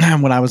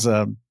 when I was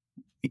a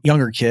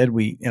younger kid,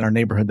 in our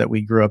neighborhood that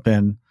we grew up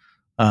in,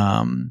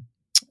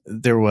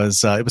 there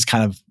was, it was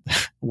kind of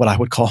what I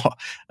would call,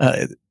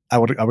 I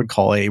would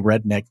call a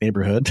redneck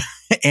neighborhood.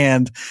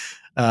 And,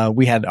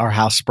 we had our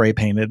house spray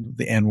painted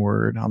the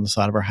N-word on the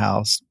side of our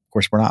house. Of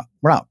course, we're not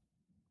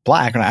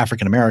black, we're not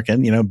African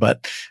American,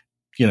 but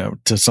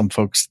to some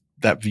folks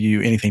that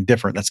view anything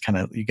different, that's kind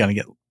of, you're going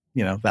to get,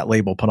 that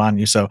label put on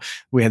you. So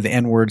we had the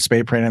N-word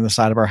spray painted on the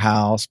side of our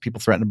house. People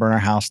threatened to burn our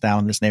house down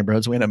in this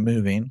neighborhood. So we ended up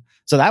moving.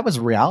 So that was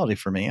reality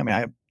for me. I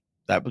mean,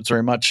 that was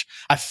very much,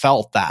 I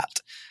felt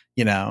that,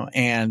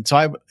 and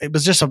so it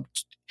was just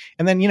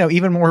and then,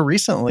 even more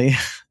recently,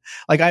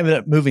 like I ended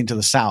up moving to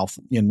the South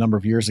a number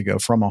of years ago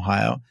from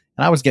Ohio,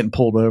 and I was getting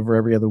pulled over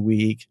every other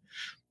week,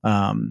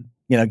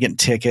 getting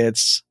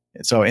tickets.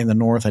 So in the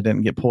North, I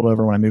didn't get pulled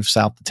over. When I moved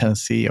south to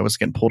Tennessee, I was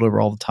getting pulled over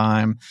all the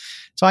time.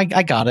 So I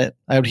got it.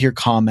 I would hear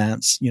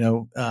comments,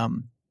 people,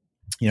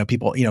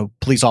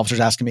 police officers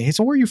asking me, "Hey,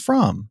 so where are you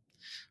from?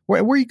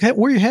 Where are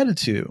you headed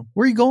to?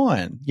 Where are you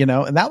going?"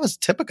 And that was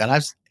typical.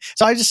 And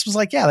I just was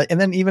like, yeah. And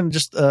then even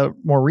just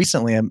more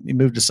recently, I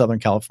moved to Southern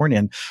California,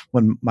 and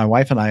when my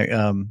wife and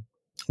I,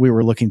 we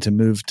were looking to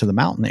move to the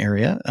mountain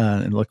area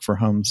and look for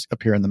homes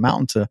up here in the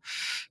mountain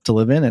to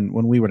live in. And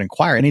when we would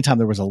inquire, anytime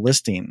there was a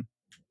listing,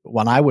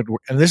 and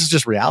this is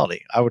just reality,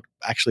 I would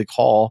actually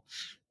call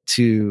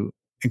to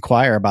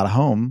inquire about a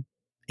home,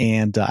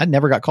 and I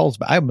never got calls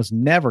back. I almost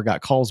never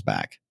got calls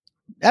back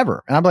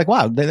ever. And I'm like,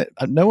 wow,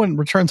 no one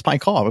returns my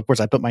call. Of course,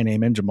 I put my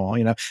name in, Jamal,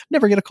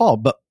 never get a call.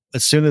 But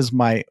as soon as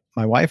my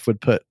wife would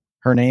put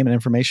her name and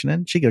information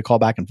in, she'd get a call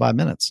back in 5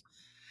 minutes.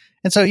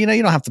 And so, you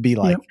don't have to be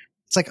like,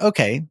 it's like,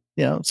 okay,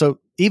 so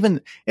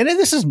even, and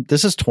this is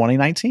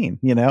 2019,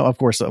 of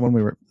course, when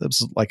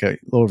this was like a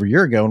little over a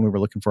year ago when we were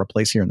looking for a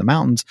place here in the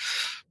mountains,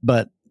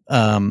 but,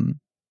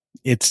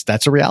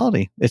 that's a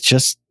reality. It's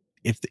just,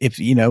 if it's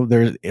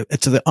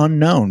the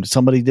unknown,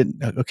 somebody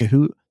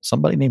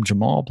named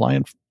Jamal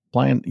applying,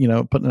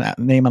 putting a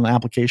name on an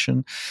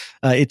application,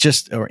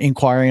 or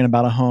inquiring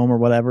about a home or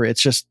whatever.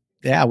 It's just,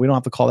 we don't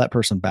have to call that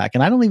person back.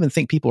 And I don't even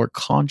think people are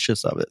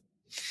conscious of it,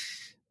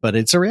 but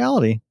it's a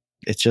reality.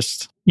 It's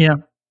just,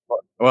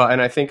 Well,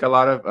 and I think a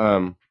lot of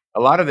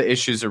the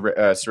issues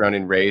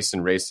surrounding race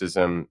and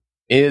racism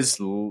is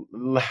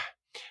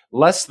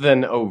less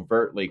than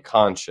overtly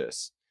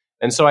conscious.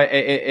 And so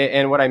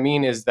and what I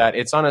mean is that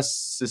it's on a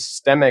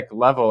systemic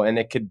level, and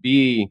it could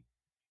be,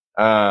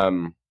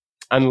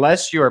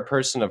 unless you're a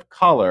person of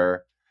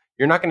color,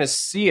 you're not going to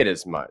see it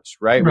as much,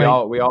 right?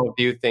 We all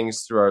view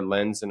things through our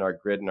lens and our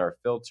grid and our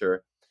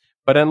filter.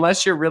 But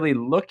unless you're really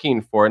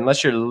looking for,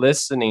 unless you're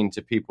listening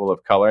to people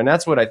of color, and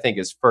that's what I think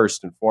is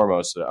first and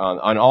foremost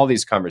on all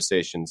these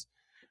conversations,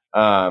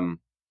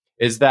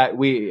 is that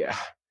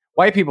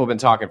white people have been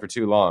talking for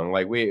too long.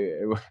 Like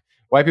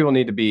white people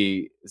need to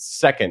be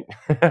second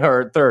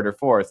or third or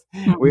fourth.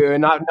 We're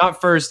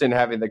not first in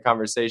having the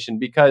conversation,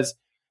 because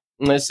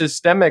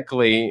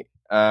systemically,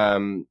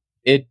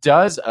 it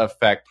does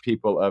affect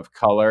people of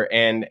color,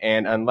 and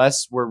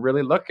unless we're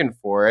really looking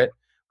for it,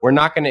 we're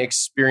not going to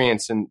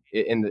experience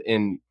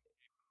in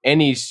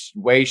any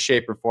way,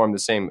 shape, or form the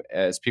same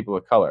as people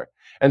of color.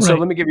 And so Right.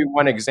 let me give you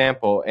one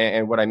example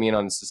and what I mean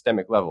on the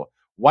systemic level.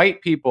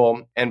 White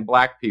people and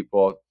black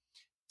people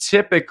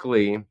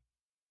typically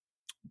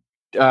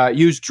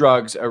use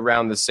drugs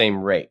around the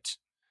same rate.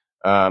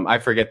 I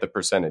forget the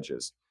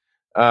percentages.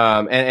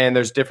 And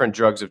there's different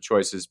drugs of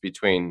choices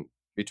between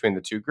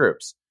the two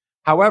groups.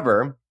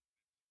 However,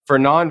 for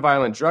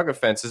nonviolent drug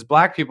offenses,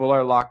 black people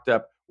are locked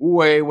up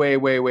way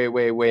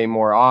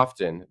more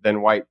often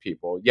than white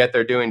people, yet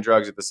they're doing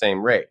drugs at the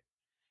same rate.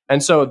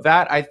 And so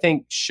that, I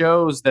think,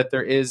 shows that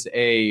there is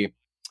a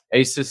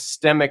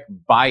systemic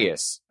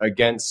bias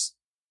against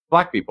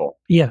black people,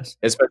 Yes.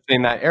 especially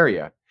in that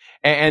area.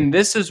 And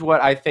this is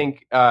what I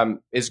think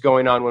is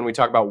going on when we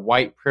talk about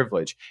white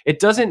privilege. It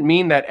doesn't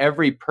mean that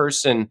every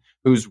person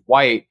who's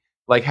white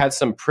had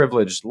some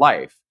privileged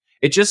life.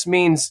 It just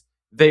means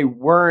they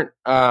weren't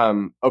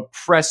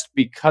oppressed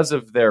because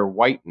of their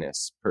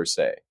whiteness per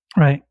se.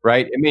 Right.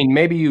 Right. I mean,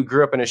 maybe you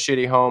grew up in a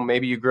shitty home.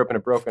 Maybe you grew up in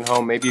a broken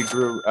home. Maybe you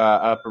grew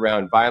up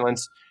around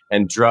violence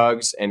and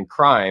drugs and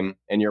crime,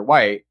 and you're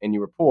white and you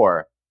were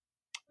poor.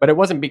 But it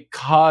wasn't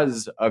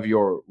because of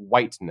your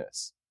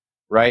whiteness.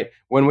 Right.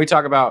 When we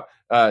talk about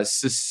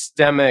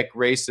systemic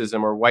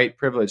racism or white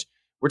privilege,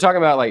 we're talking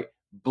about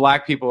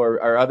black people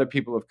or other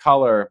people of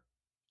color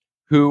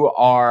who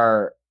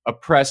are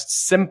oppressed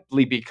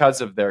simply because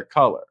of their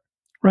color.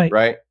 Right.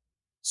 Right.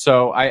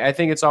 So I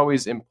think it's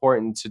always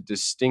important to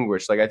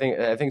distinguish. I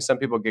think some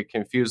people get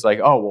confused.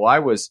 Oh, well,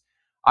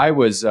 I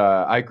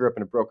grew up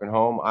in a broken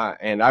home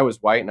and I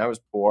was white and I was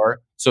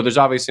poor. So there's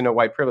obviously no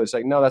white privilege.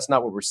 No, that's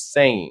not what we're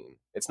saying.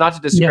 It's not to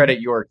discredit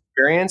your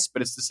experience,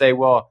 but it's to say,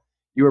 well,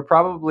 you were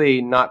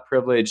probably not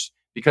privileged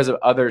because of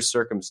other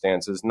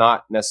circumstances,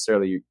 not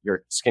necessarily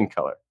your skin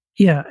color.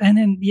 Yeah. And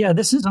then,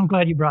 I'm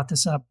glad you brought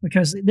this up,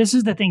 because this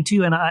is the thing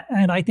too. And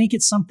I think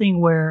it's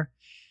something where,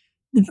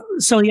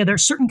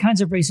 there's certain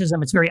kinds of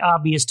racism. It's very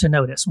obvious to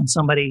notice when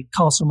somebody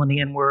calls someone the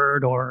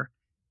N-word or,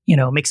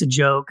 makes a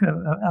joke,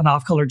 an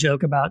off-color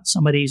joke about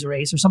somebody's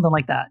race or something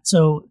like that.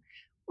 So,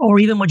 or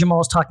even what Jamal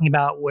was talking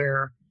about,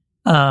 where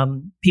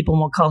people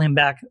won't call him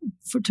back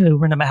to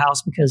rent him a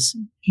house because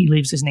he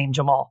leaves his name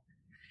Jamal.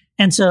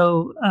 And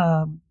so,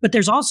 but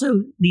there's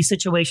also these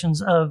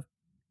situations of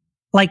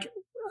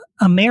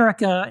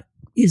America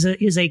is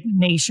a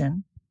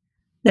nation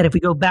that, if we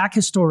go back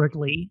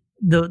historically,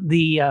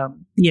 the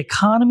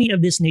economy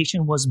of this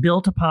nation was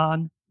built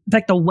upon. In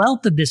fact, the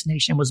wealth of this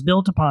nation was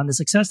built upon, the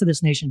success of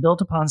this nation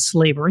built upon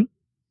slavery,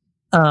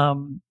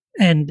 and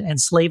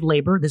slave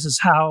labor. This is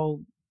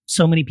how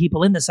so many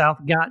people in the South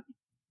got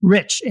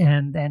rich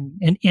and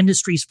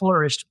industries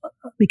flourished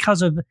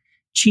because of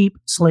cheap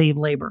slave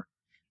labor.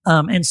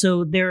 And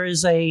so there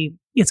is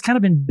it's kind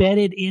of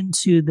embedded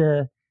into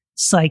the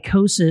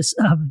psychosis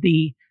of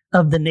the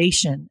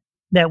nation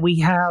that we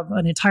have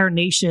an entire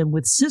nation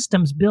with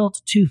systems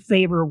built to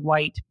favor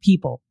white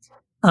people.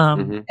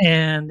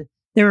 And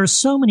there are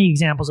so many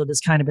examples of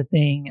this kind of a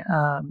thing.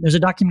 There's a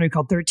documentary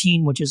called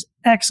 13, which is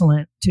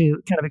excellent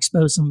to kind of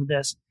expose some of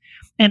this.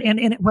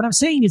 And what I'm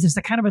saying is, it's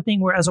the kind of a thing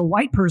where, as a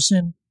white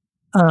person,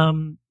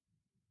 I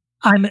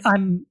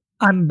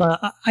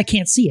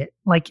can't see it,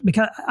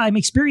 because I'm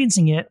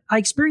experiencing it. I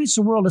experience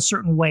the world a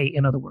certain way,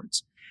 in other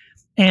words.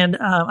 And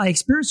I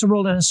experience the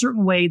world in a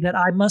certain way that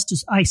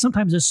I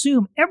sometimes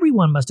assume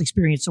everyone must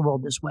experience the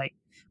world this way.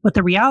 But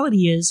the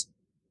reality is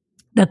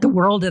that the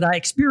world that I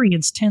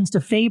experience tends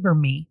to favor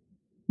me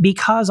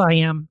because I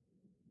am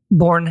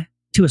born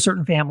to a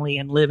certain family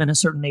and live in a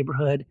certain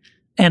neighborhood,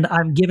 and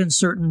I'm given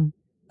certain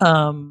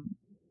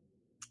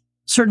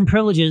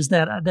privileges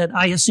that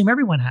I assume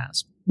everyone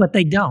has, but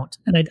they don't,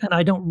 and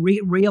I don't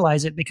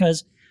realize it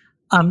because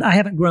I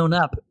haven't grown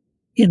up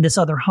in this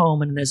other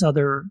home and in this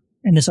other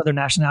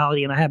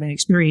nationality, and I haven't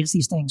experienced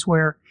these things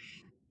where,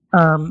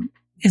 and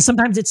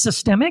sometimes it's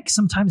systemic.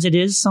 Sometimes it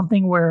is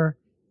something where,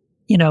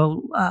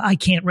 I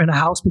can't rent a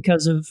house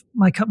because of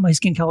my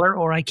skin color,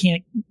 or my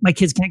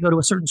kids can't go to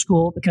a certain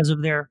school because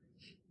of their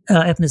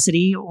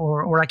ethnicity,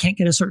 or I can't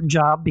get a certain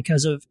job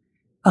because of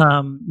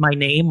my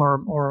name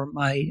or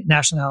my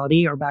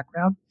nationality or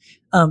background.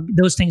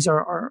 Those things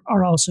are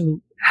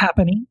also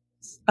happening.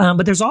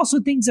 But there's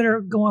also things that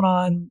are going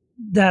on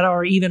that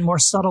are even more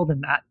subtle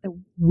than that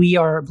we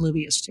are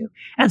oblivious to.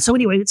 And so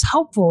anyway, it's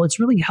helpful. It's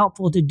really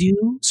helpful to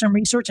do some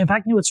research. In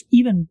fact, it's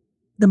even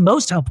the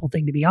most helpful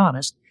thing, to be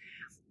honest,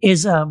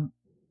 is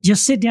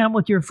just sit down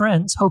with your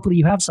friends. Hopefully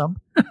you have some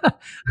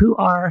who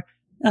are,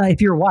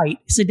 if you're white,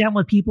 sit down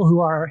with people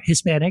who are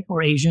Hispanic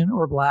or Asian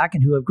or Black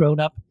and who have grown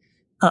up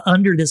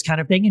under this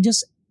kind of thing, and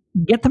just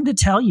get them to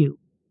tell you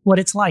what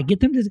it's like. Get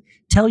them to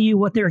tell you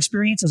what their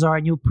experiences are.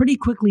 And you'll pretty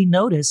quickly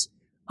notice,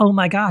 oh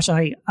my gosh,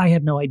 I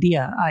had no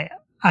idea.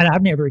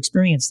 I've never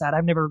experienced that.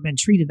 I've never been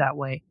treated that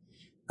way.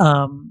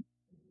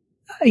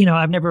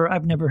 I've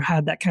never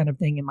had that kind of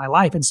thing in my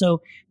life. And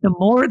so the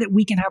more that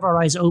we can have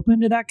our eyes open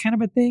to that kind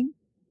of a thing,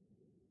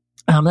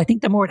 I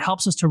think the more it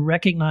helps us to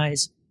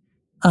recognize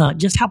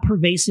just how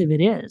pervasive it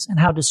is and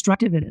how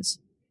destructive it is.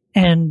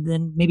 And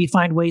then maybe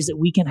find ways that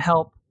we can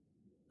help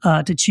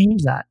to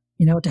change that,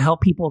 to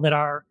help people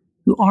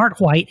who aren't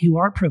white, who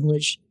aren't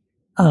privileged,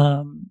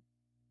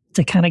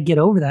 to kind of get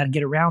over that and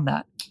get around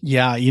that?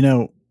 Yeah,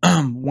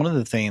 one of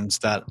the things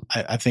that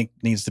I think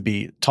needs to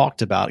be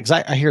talked about, because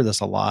I hear this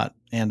a lot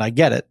and I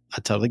get it.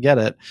 I totally get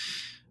it.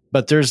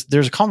 But there's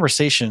a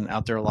conversation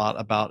out there a lot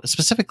about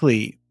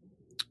specifically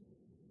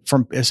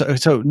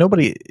so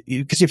nobody,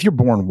 because if you're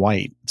born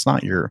white, it's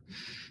not your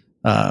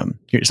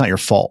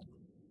fault.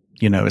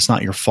 It's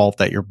not your fault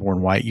that you're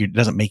born white. It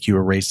doesn't make you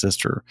a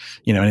racist or,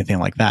 anything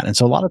like that. And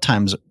so a lot of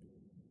times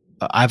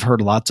I've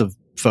heard lots of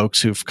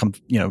folks who've come,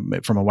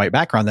 from a white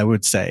background that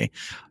would say,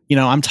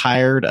 I'm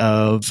tired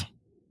of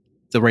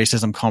the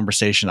racism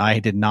conversation. I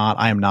am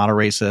not a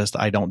racist.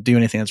 I don't do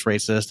anything that's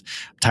racist.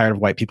 I'm tired of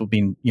white people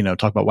being,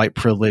 talk about white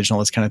privilege and all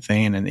this kind of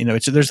thing. And,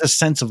 there's a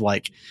sense of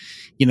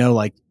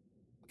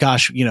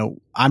gosh,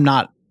 I'm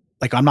not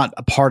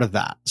a part of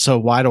that. So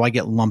why do I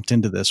get lumped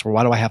into this, or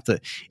why do I have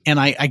to? And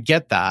I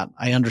get that.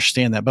 I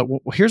understand that. But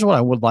here's what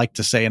I would like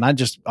to say. And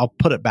I'll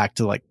put it back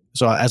to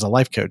so as a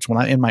life coach, when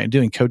I'm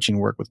doing coaching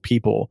work with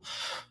people,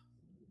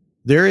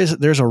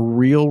 there's a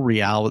real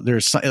reality.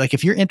 There's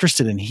if you're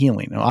interested in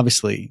healing,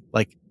 obviously,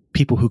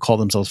 people who call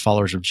themselves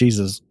followers of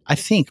Jesus, I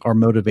think are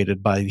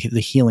motivated by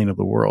the healing of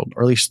the world,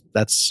 or at least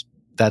that's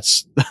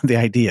the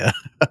idea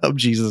of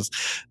Jesus.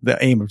 The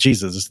aim of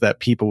Jesus is that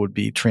people would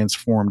be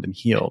transformed and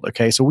healed.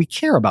 Okay. So we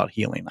care about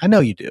healing. I know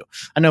you do.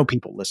 I know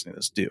people listening to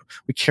this do.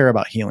 We care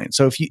about healing.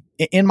 So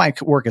in my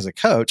work as a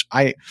coach,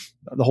 the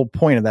whole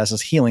point of that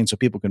is healing so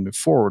people can move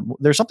forward.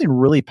 There's something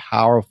really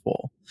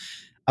powerful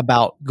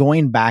about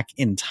going back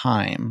in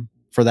time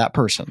for that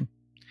person.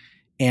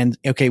 And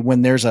okay,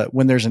 when there's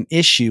an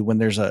issue, when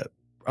there's a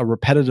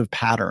repetitive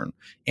pattern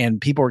and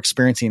people are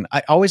experiencing,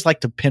 I always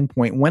like to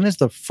pinpoint, when is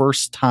the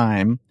first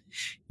time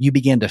you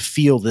began to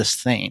feel this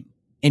thing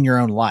in your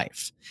own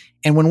life?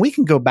 And when we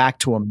can go back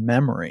to a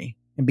memory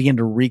and begin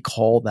to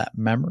recall that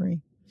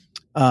memory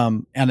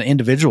on an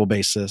individual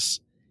basis,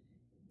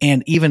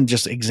 and even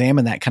just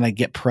examine that, kind of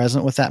get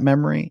present with that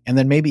memory, and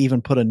then maybe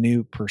even put a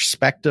new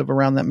perspective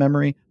around that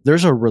memory,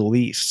 there's a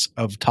release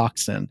of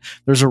toxin.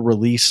 There's a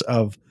release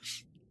of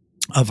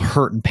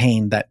hurt and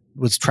pain that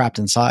was trapped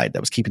inside,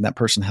 that was keeping that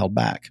person held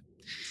back.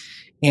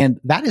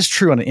 And that is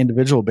true on an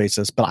individual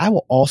basis, but I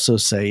will also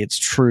say it's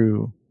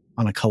true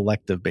on a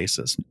collective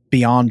basis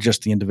beyond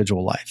just the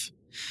individual life.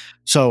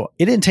 So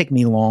it didn't take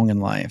me long in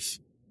life.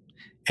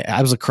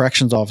 I was a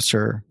corrections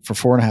officer for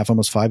 4.5,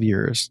 almost 5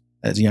 years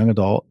as a young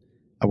adult.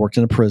 I worked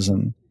in a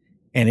prison,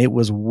 and it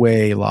was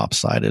way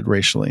lopsided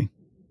racially.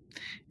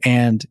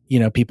 And,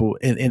 people,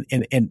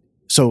 and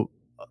so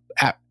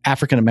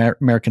African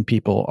American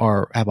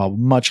people have a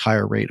much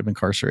higher rate of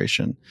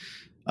incarceration.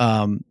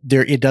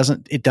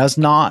 It does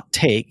not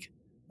take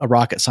a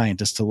rocket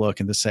scientist to look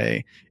and to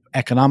say,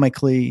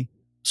 economically,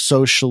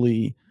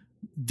 socially,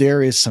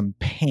 there is some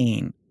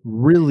pain,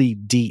 really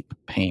deep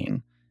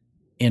pain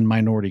in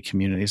minority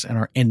communities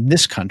and in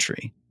this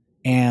country.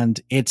 And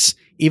it's,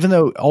 even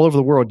though all over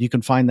the world you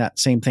can find that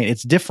same thing,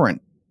 it's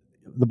different.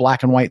 The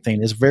black and white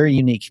thing is very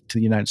unique to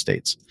the United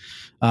States.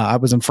 I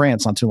was in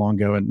France not too long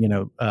ago,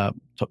 and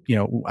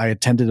I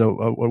attended a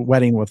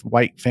wedding with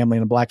white family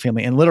and a black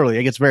family, and literally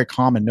it gets very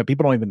common. No,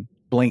 people don't even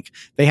blink.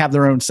 They have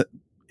their own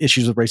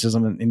issues of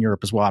racism in Europe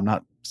as well. I'm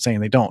not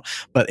saying they don't,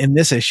 but in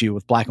this issue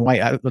with black and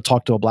white, I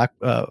talked to a black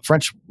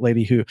French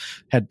lady who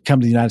had come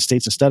to the United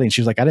States to study, and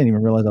she was like, I didn't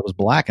even realize I was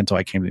black until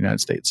I came to the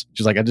United States.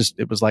 She's like,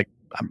 it was like,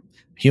 I'm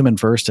human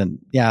first, and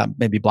yeah,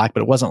 maybe black,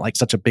 but it wasn't like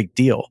such a big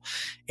deal.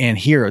 And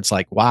here it's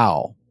like,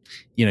 wow,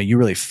 you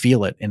really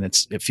feel it, and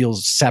it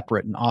feels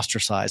separate and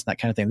ostracized, and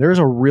that kind of thing. There's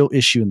a real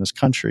issue in this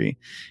country.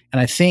 And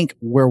I think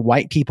where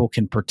white people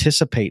can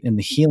participate in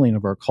the healing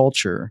of our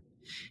culture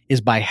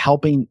is by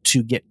helping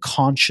to get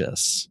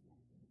conscious.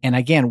 And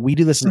again, we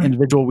do this as an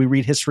individual. We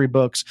read history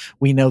books.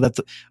 We know that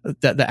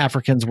the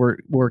Africans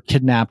were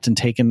kidnapped and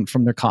taken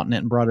from their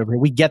continent and brought over here.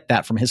 We get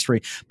that from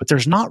history, but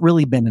there's not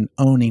really been an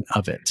owning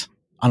of it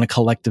on a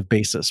collective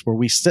basis where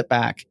we sit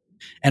back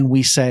and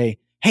we say,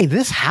 hey,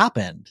 this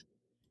happened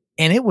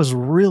and it was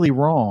really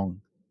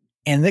wrong.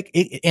 And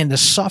the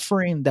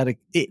suffering that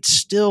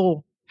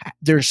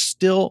there's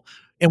still,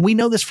 and we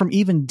know this from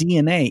even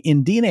DNA.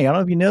 In DNA, I don't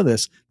know if you know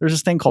this, there's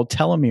this thing called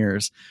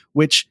telomeres,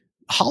 which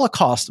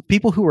Holocaust,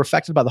 people who were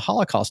affected by the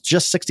Holocaust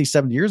just 60,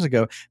 70 years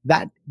ago,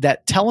 that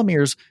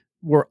telomeres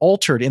were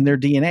altered in their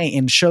DNA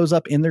and shows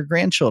up in their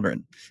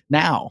grandchildren.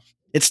 Now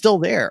it's still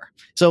there.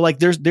 So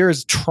there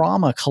is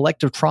trauma,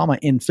 collective trauma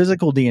in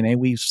physical DNA.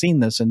 We've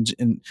seen this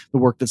in the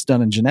work that's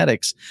done in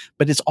genetics,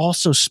 but it's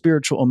also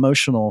spiritual,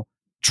 emotional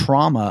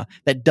trauma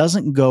that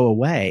doesn't go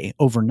away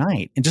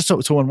overnight. And just so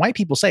when white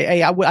people say,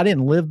 hey, I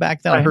didn't live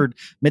back then. Right. I heard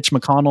Mitch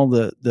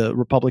McConnell, the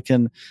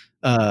Republican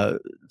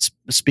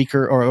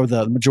speaker or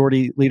the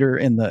majority leader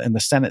in the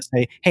Senate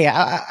say,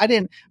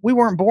 hey, we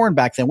weren't born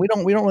back then. We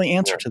don't really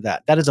answer to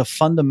that. That is a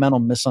fundamental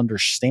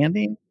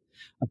misunderstanding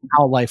of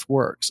how life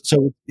works.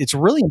 So it's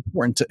really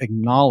important to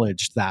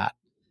acknowledge that.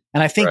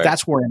 And I think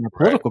that's where in our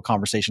political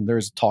conversation, there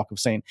is talk of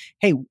saying,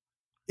 hey,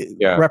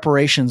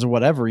 reparations or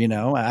whatever,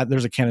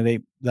 there's a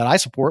candidate that I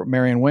support,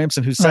 Marianne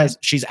Williamson, who says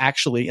she's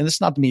actually, and this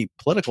is not to be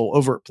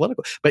overt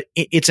political, but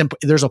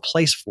there's a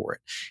place for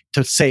it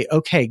to say,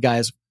 okay,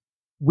 guys,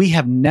 we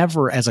have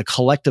never as a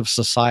collective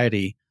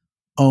society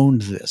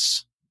owned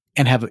this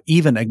and have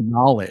even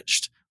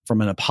acknowledged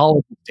from an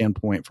apology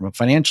standpoint, from a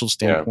financial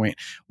standpoint,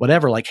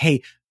 whatever, like,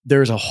 hey,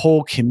 there's a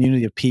whole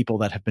community of people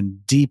that have been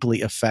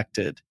deeply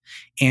affected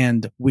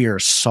and we are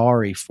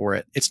sorry for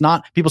it. It's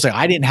not, people say,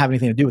 I didn't have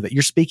anything to do with it.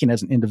 You're speaking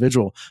as an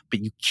individual, but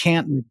you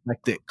can't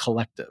neglect it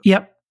collective.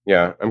 Yep.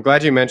 Yeah. I'm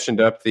glad you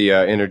mentioned up the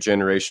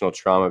intergenerational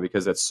trauma,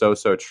 because that's so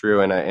true.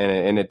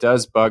 And it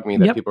does bug me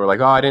that people are like,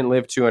 oh, I didn't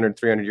live 200,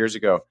 300 years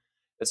ago.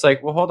 It's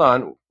like, well, hold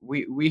on.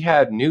 We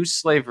had new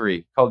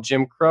slavery called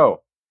Jim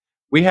Crow.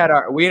 We had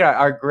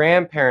our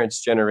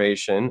grandparents'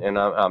 generation, and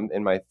I'm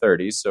in my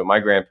 30s, so my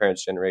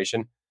grandparents'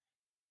 generation,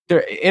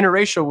 their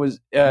interracial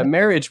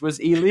marriage was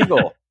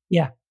illegal.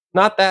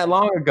 Not that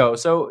long ago.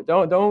 So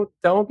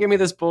don't give me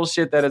this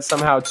bullshit that it's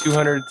somehow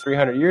 200,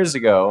 300 years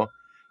ago,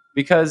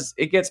 because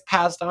it gets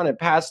passed on and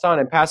passed on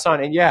and passed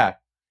on. And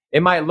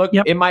it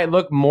might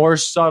look more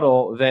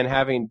subtle than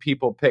having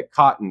people pick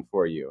cotton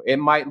for you. It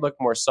might look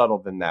more subtle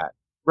than that.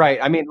 Right.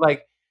 I mean,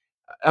 like,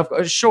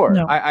 sure,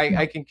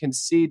 I can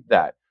concede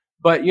that.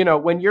 But,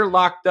 when you're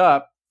locked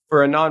up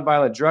for a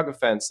nonviolent drug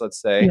offense,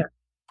 let's say,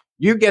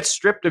 you get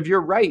stripped of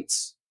your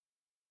rights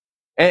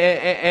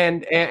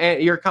and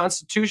your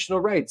constitutional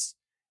rights.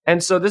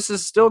 And so this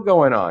is still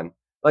going on.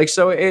 Like,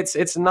 so this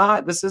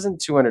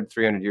isn't 200,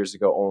 300 years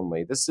ago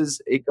only.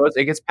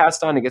 It gets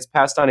passed on, it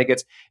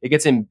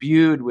gets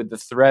imbued with the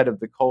thread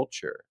of the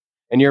culture.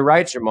 And you're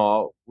right,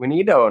 Jamal, we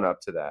need to own up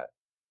to that.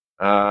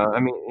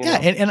 And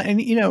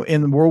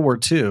in World War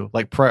II,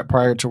 like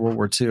prior to World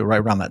War II, right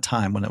around that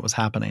time when it was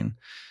happening,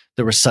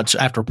 there was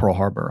after Pearl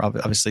Harbor,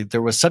 obviously,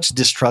 there was such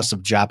distrust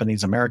of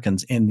Japanese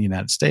Americans in the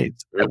United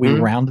States that we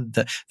rounded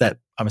that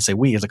I'm going to say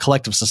we as a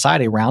collective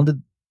society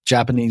rounded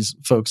Japanese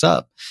folks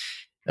up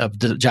of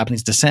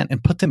Japanese descent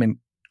and put them in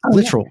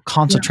literal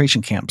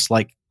concentration camps.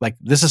 Like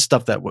this is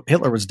stuff that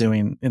Hitler was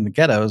doing in the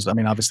ghettos. I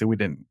mean, obviously we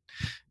didn't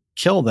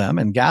kill them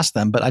and gas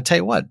them, but I tell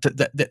you what,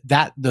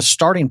 that the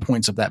starting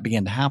points of that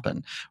began to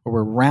happen,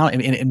 where we're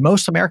and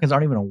most Americans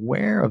aren't even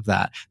aware of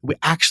that. We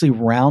actually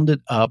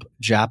rounded up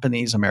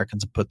Japanese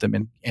Americans and put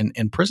them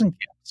in prison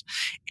camps.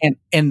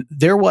 And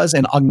there was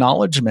an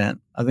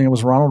acknowledgement, I think it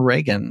was Ronald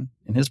Reagan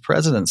in his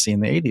presidency in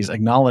the 80s,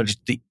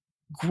 acknowledged the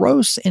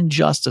gross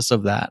injustice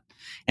of that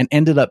and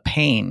ended up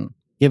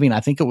giving,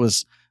 I think it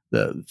was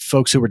the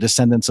folks who were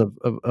descendants of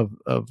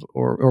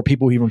or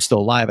people who even still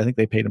alive, I think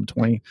they paid them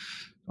 20,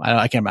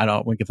 I don't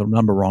want to get the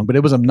number wrong, but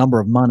it was a number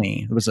of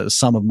money. It was a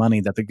sum of money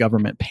that the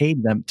government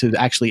paid them to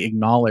actually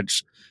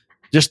acknowledge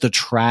just the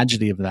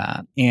tragedy of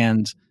that.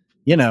 And,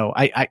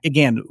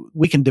 again,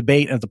 we can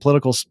debate at the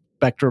political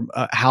spectrum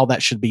how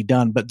that should be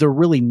done, but there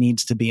really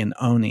needs to be a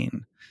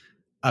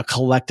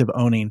collective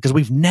owning,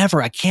 because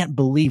I can't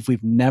believe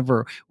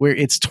where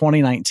it's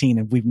 2019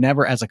 and we've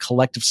never as a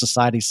collective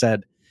society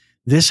said,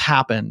 this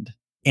happened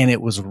and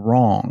it was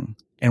wrong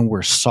and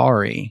we're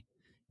sorry.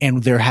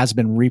 And there has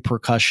been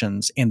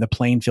repercussions and the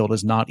playing field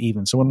is not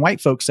even. So when white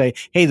folks say,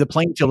 hey, the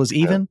playing field is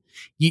even,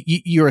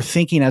 you're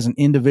thinking as an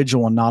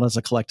individual and not as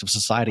a collective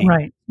society.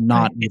 Right.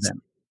 Not even.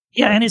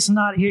 And it's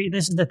not here.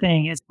 This is the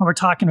thing. It's when we're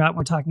talking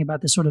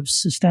about this sort of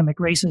systemic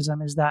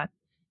racism, is that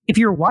if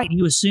you're white,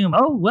 you assume,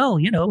 oh, well,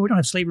 we don't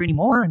have slavery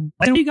anymore. And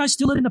why don't you guys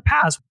still live in the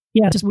past?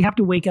 Yeah, we have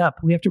to wake up.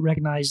 We have to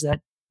recognize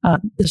that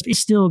this is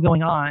still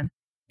going on.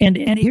 And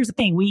here's the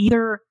thing. We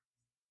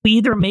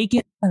either make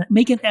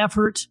an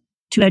effort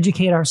to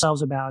educate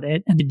ourselves about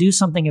it and to do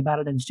something about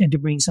it and to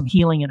bring some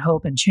healing and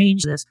hope and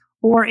change this,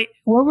 or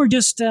we're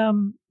just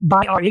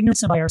by our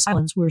ignorance and by our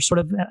silence, we're sort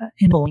of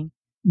enabling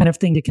kind of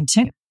thing to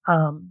continue.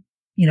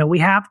 We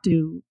have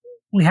to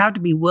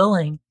be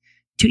willing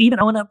to even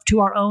own up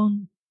to our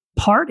own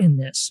part in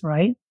this,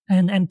 right?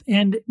 And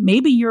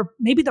maybe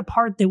the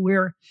part that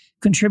we're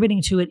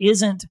contributing to it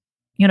isn't,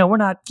 we're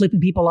not flipping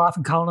people off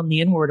and calling them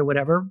the N-word or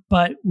whatever,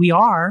 but we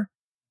are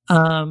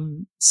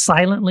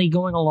silently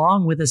going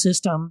along with a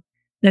system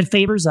that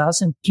favors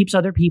us and keeps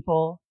other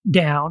people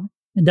down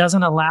and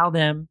doesn't allow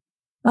them.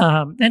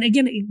 And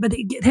again, but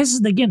this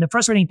is again the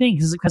frustrating thing,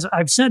 because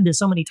I've said this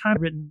so many times,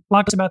 I've written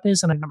blogs about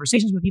this and I've had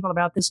conversations with people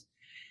about this,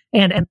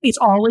 and it's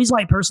always a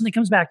white person that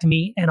comes back to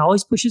me and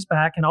always pushes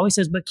back and always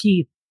says, "But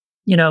Keith,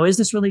 is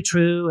this really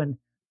true? And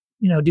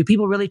do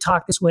people really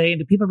talk this way? And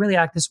do people really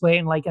act this way?"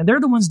 And they're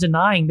the ones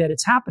denying that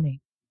it's happening.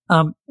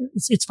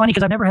 It's funny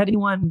because I've never had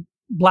anyone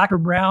black or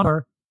brown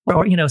or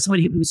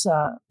somebody who's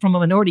from a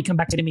minority come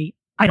back to me,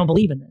 I don't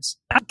believe in this.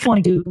 I'm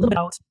going to a little bit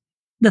about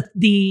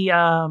the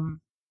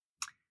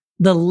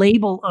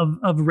label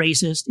of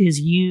racist is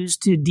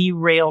used to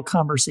derail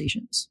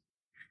conversations.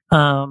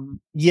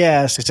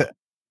 Yes.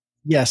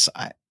 Yes.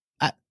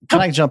 Can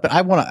I jump in?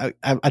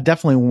 I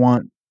definitely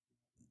want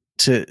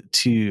to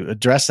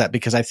address that,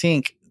 because I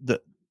think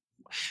the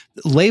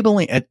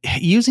labeling,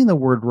 using the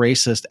word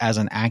racist as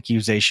an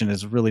accusation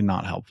is really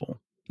not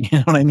helpful. You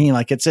know what I mean?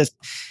 Like it's just,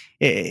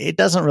 it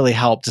doesn't really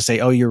help to say,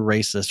 "Oh, you're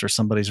racist" or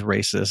somebody's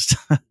racist.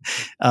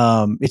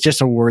 It's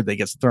just a word that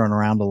gets thrown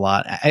around a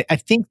lot. I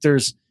think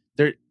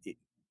I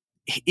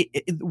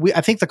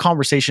think the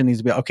conversation needs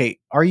to be, okay,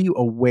 are you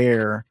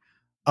aware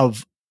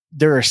of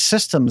there are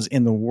systems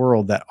in the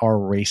world that are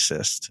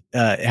racist,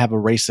 have a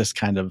racist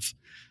kind of,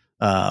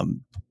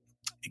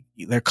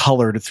 they're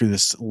colored through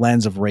this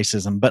lens of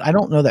racism, but I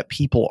don't know that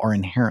people are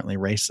inherently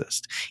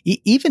racist.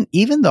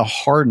 Even the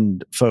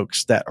hardened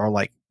folks that are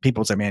like,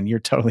 people say, man, you're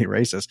totally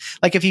racist.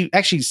 Like if you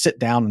actually sit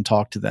down and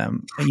talk to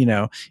them,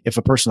 if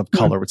a person of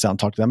color would sit down and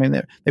talk to them, I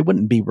mean, they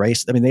wouldn't be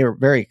racist. I mean, they were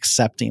very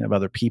accepting of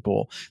other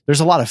people. There's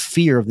a lot of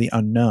fear of the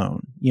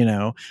unknown,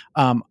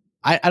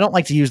 I don't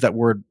like to use that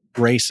word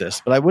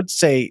racist, but I would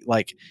say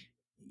like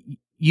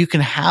you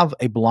can have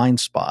a blind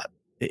spot.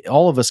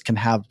 All of us can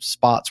have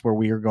spots where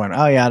we are going,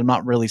 oh yeah, I'm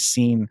not really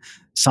seeing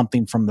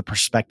something from the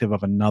perspective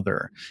of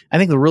another. I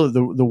think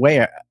the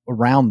way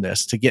around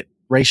this to get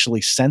racially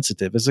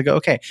sensitive is to go,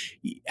 okay,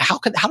 how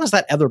does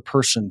that other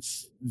person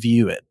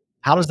view it?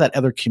 How does that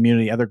other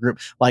community, other group,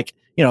 like,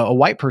 a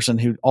white person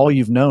who all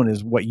you've known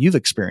is what you've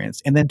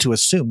experienced, and then to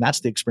assume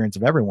that's the experience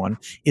of everyone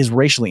is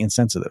racially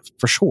insensitive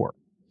for sure.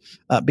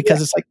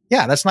 Because it's like,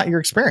 yeah, that's not your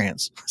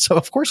experience. So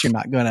of course you're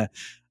not going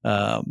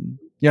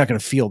to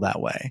feel that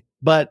way.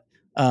 But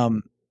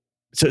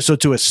so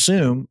to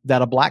assume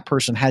that a black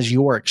person has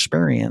your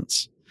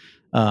experience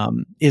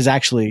is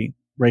actually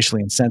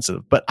racially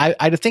insensitive. But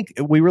I think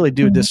we really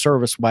do a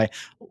disservice by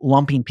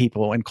lumping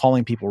people and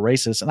calling people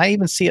racist. And I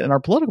even see it in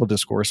our political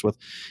discourse with,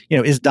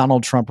 is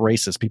Donald Trump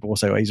racist? People will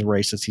say, oh, he's a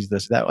racist. He's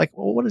this, that. Like,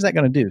 well, what is that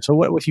going to do? So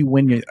what if you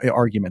win your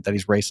argument that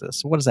he's racist?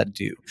 So what does that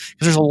do?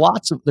 Because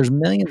there's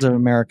millions of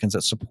Americans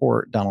that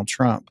support Donald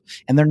Trump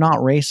and they're not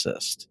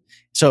racist.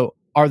 So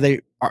are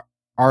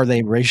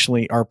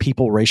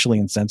people racially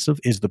insensitive?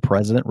 Is the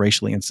president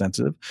racially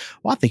insensitive?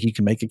 Well, I think you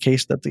can make a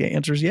case that the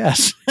answer is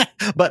yes,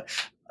 but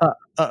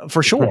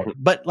for sure.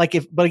 But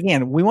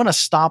again, we want to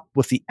stop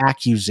with the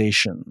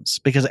accusations,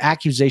 because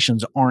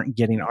accusations aren't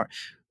getting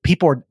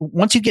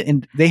once you get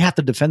in, they have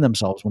to defend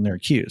themselves when they're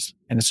accused.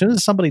 And as soon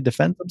as somebody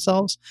defends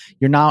themselves,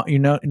 you're no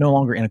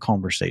longer in a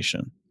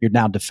conversation. You're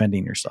now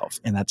defending yourself,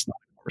 and that's not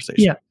a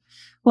conversation. Yeah.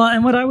 Well,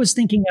 and what I was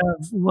thinking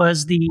of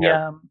was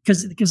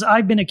because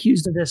I've been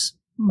accused of this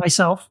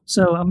myself,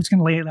 so I'm just going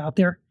to lay it out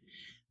there.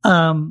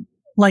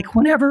 Like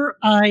whenever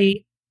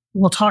I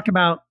will talk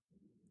about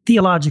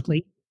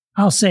theologically,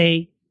 I'll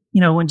say,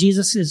 when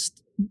Jesus is,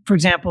 for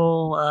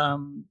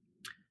example,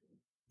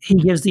 he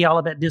gives the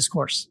Olivet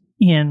Discourse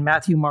in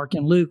Matthew, Mark,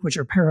 and Luke, which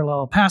are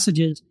parallel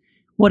passages.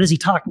 What is he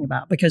talking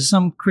about? Because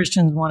some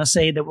Christians want to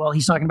say that, well,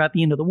 he's talking about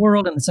the end of the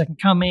world and the second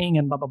coming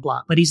and blah, blah,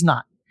 blah, but he's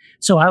not.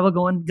 So I will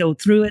go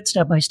through it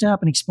step by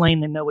step and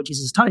explain and know what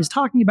Jesus is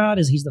talking about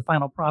is he's the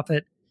final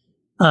prophet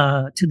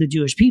to the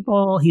Jewish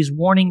people. He's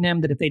warning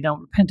them that if they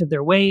don't repent of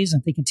their ways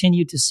and if they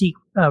continue to seek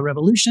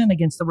revolution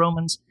against the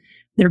Romans,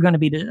 they're going to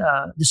be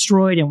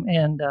destroyed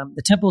and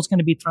the temple is going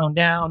to be thrown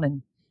down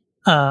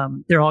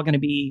and they're all going to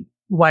be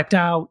wiped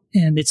out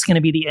and it's going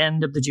to be the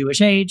end of the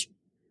Jewish age.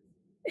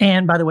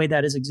 And by the way,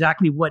 that is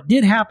exactly what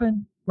did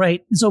happen,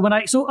 right? And so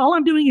all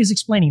I'm doing is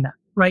explaining that,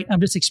 right? I'm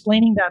just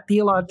explaining that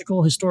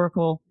theological,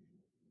 historical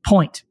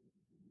point.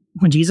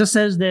 When Jesus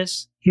says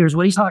this, here's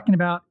what he's talking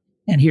about.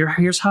 And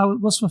here's how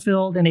it was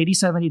fulfilled in AD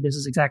 70. This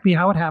is exactly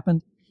how it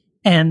happened.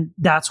 And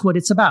that's what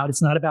it's about.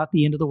 It's not about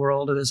the end of the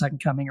world or the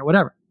second coming or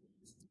whatever.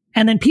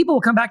 And then people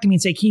will come back to me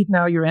and say, Keith,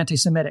 now you're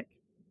anti-Semitic.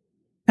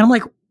 And I'm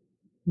like,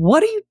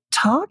 what are you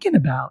talking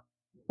about?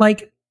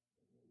 Like,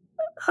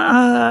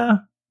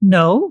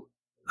 no.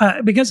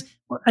 Because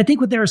I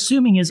think what they're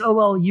assuming is, oh,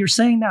 well, you're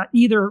saying that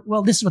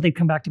this is what they've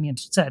come back to me and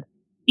said.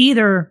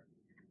 Either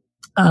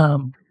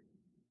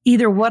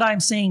what I'm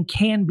saying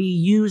can be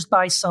used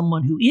by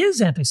someone who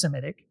is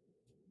anti-Semitic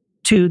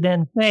to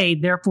then say,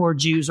 therefore,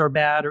 Jews are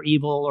bad or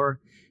evil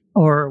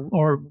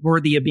or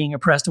worthy of being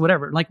oppressed or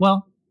whatever. Like,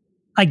 well,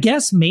 I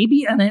guess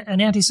maybe an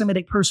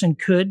anti-Semitic person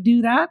could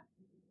do that,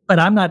 but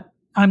I'm not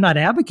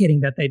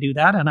advocating that they do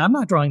that, and I'm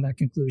not drawing that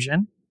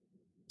conclusion.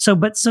 Should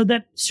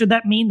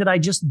that mean that I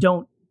just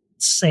don't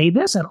say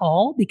this at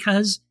all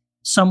because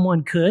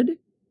someone could? You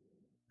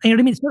know what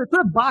I mean? It sort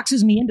of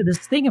boxes me into this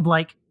thing of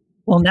like,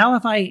 well, now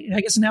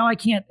I guess now I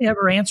can't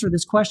ever answer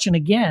this question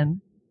again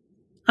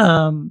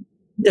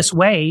this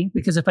way,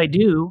 because if I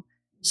do,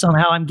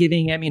 somehow I'm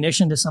giving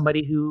ammunition to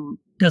somebody who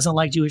doesn't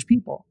like Jewish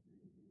people.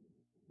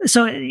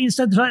 So that's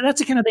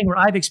the kind of thing where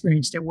I've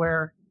experienced it,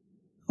 where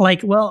like,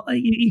 well,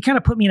 you kind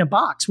of put me in a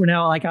box where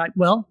now like, I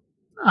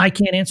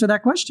can't answer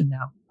that question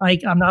now.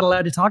 I'm not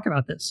allowed to talk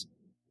about this,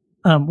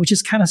 which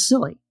is kind of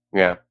silly.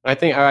 Yeah, I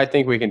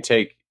think we can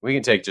take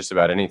just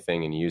about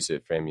anything and use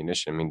it for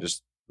ammunition. I mean,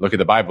 just look at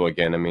the Bible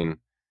again. I mean,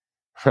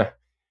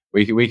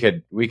 we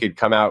could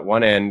come out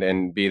one end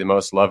and be the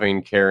most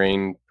loving,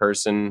 caring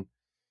person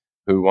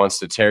who wants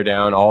to tear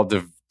down all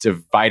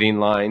dividing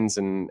lines,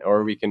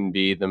 or we can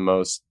be the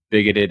most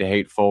bigoted,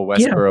 hateful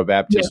Westboro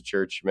Baptist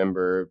Church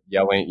member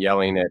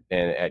yelling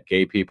at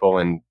gay people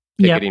and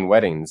picketing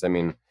weddings. I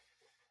mean,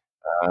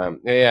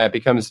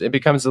 it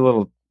becomes a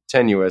little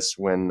tenuous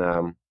when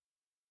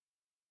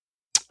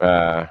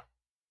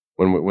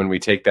we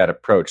take that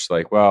approach.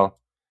 Like, well,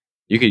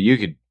 you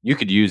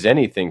could use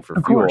anything for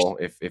Of fuel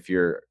if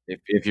you're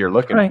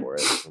looking Right. for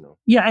it. You know?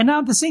 Yeah, and now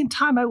at the same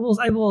time, I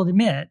will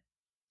admit,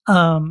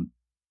 so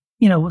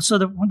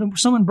when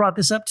someone brought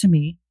this up to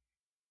me,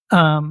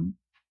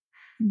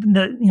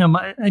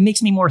 it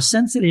makes me more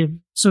sensitive.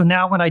 So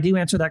now when I do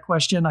answer that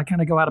question, I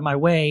kind of go out of my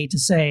way to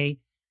say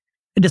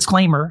a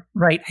disclaimer,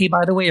 right? Hey,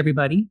 by the way,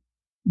 everybody,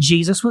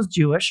 Jesus was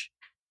Jewish.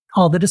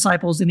 All the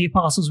disciples and the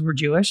apostles were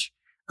Jewish.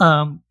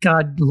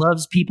 God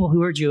loves people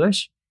who are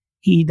Jewish.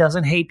 He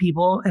doesn't hate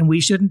people, and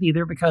we shouldn't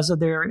either because of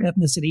their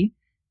ethnicity,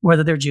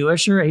 whether they're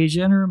Jewish or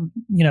Asian or,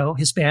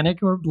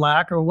 Hispanic or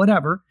Black or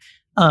whatever.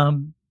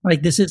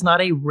 Like, this is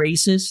not a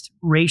racist,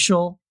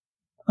 racially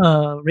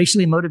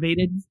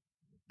motivated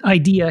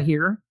idea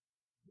here.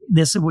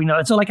 This,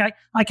 and so like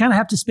I kind of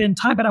have to spend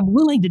time, but I'm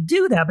willing to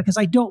do that because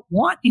I don't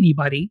want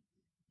anybody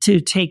to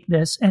take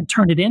this and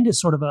turn it into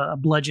sort of a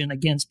bludgeon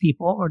against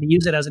people or to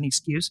use it as an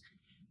excuse.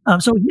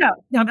 So yeah,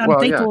 I'm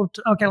thankful.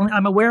 Okay,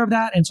 I'm aware of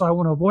that, and so I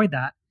want to avoid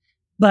that.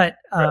 But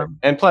right.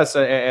 And plus,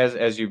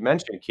 as you've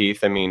mentioned,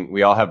 Keith, I mean,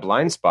 we all have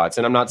blind spots,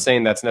 and I'm not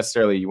saying that's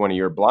necessarily one of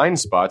your blind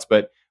spots,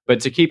 but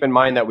to keep in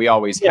mind that we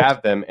always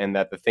have them, and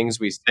that the things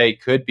we say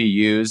could be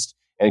used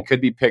and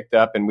could be picked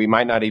up, and we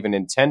might not even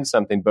intend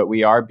something, but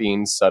we are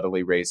being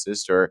subtly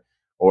racist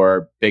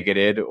or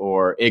bigoted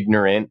or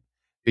ignorant,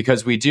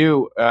 because we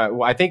do.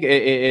 I think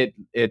it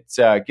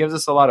gives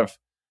us a lot of,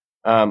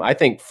 I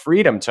think,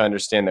 freedom to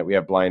understand that we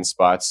have blind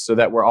spots, so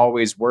that we're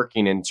always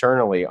working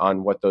internally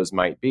on what those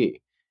might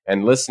be,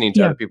 and listening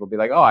to other people be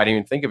like, "Oh, I didn't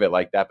even think of it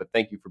like that, but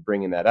thank you for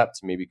bringing that up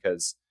to me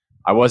because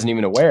I wasn't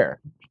even aware."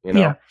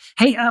 Yeah.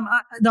 Hey,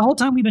 the whole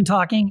time we've been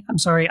talking, I'm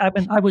sorry,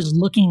 I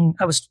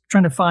was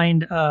trying to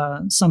find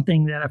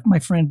something that my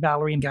friend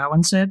Valerie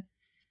McGowan said.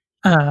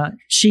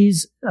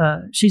 She's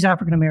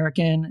African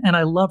American, and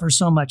I love her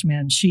so much,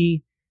 man.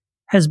 She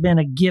has been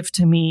a gift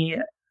to me,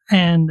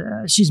 and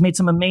she's made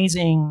some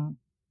amazing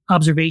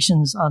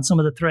observations on some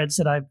of the threads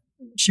that I've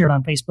shared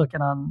on Facebook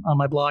and on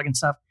my blog and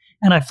stuff.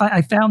 And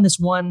I found this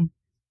one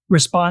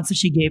response that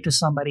she gave to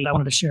somebody I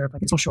wanted to share if I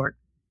could. So short.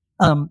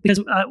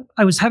 Because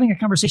I was having a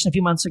conversation a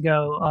few months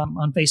ago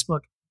on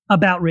Facebook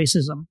about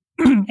racism,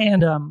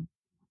 and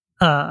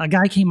a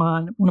guy came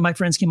on, one of my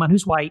friends came on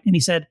who's white, and he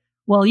said,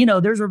 well,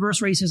 there's reverse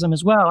racism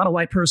as well. I'm a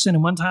white person,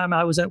 and one time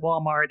I was at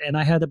Walmart, and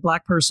I had a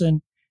black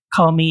person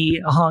call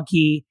me a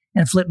honky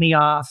and flip me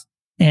off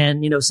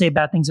and, say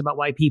bad things about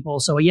white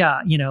people. So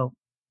yeah,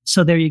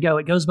 so there you go.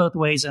 It goes both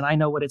ways, and I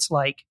know what it's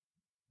like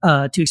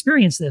to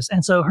experience this.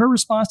 And so her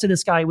response to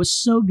this guy was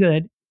so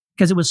good,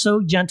 because it was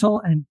so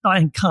gentle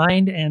and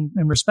kind and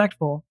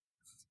respectful.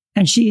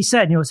 And she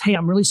said, hey,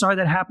 I'm really sorry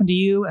that happened to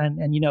you.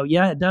 And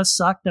yeah, it does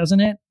suck, doesn't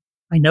it?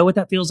 I know what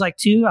that feels like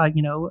too.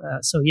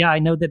 So yeah, I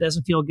know that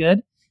doesn't feel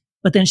good.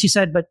 But then she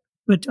said, but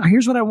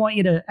here's what I want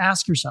you to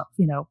ask yourself,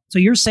 so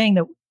you're saying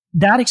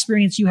that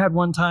experience you had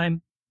one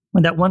time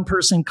when that one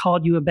person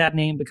called you a bad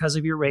name because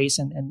of your race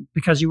and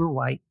because you were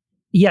white.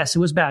 Yes, it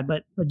was bad,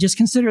 but just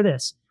consider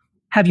this.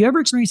 Have you ever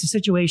experienced a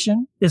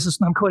situation?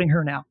 I'm quoting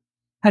her now.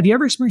 Have you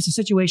ever experienced a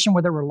situation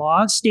where there were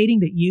laws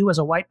stating that you as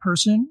a white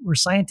person were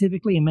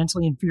scientifically and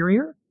mentally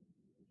inferior?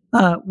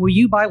 Were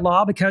you by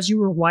law, because you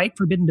were white,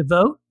 forbidden to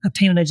vote,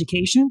 obtain an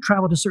education,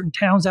 travel to certain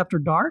towns after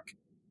dark,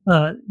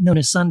 known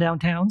as sundown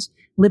towns,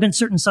 live in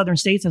certain southern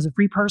states as a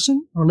free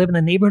person, or live in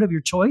the neighborhood of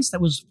your choice that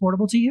was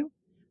affordable to you?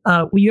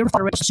 Were you ever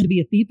thought to be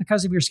a thief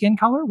because of your skin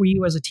color? Were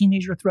you as a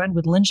teenager threatened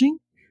with lynching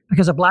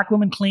because a black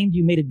woman claimed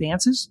you made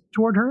advances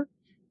toward her?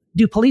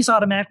 Do police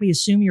automatically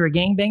assume you're a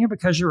gangbanger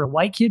because you're a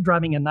white kid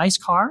driving a nice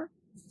car?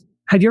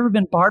 Have you ever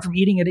been barred from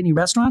eating at any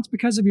restaurants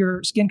because of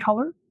your skin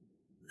color?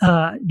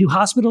 Do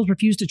hospitals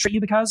refuse to treat you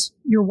because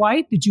you're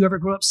white? Did you ever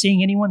grow up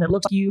seeing anyone that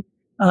looks like you,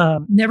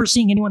 never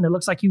seeing anyone that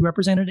looks like you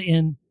represented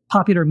in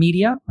popular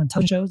media, on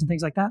television shows and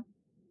things like that?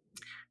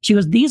 She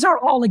goes, these are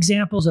all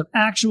examples of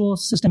actual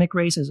systemic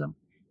racism.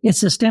 It's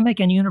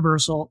systemic and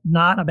universal,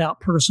 not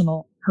about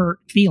personal hurt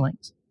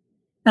feelings.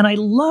 And I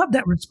love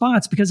that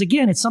response because,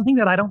 again, it's something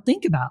that I don't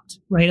think about,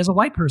 right? As a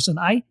white person,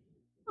 I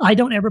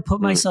don't ever put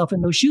myself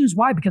in those shoes.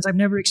 Why? Because I've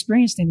never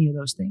experienced any of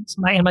those things.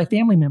 My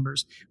family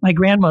members, my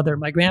grandmother,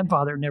 my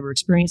grandfather never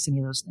experienced any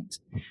of those things.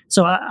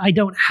 So I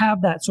don't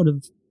have that sort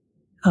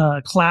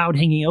of cloud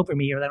hanging over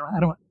me, or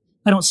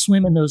I don't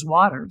swim in those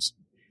waters.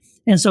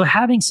 And so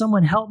having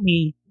someone help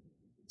me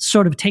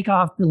sort of take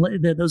off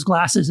those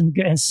glasses and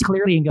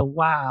clearly and go,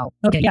 wow,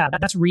 okay, yeah,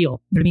 that's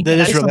real. You know what I mean? That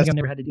is something I've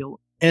never had to deal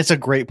with. And it's a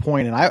great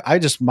point. And I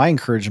just, my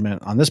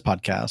encouragement on this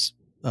podcast,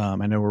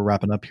 I know we're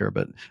wrapping up here,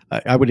 but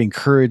I would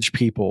encourage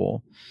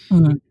people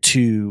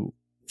to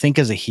think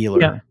as a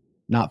healer,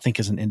 not think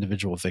as an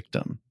individual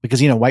victim,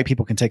 because, white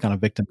people can take on a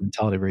victim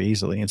mentality very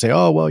easily and say,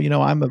 oh, well,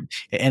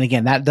 and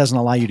again, that doesn't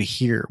allow you to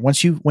hear.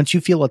 Once you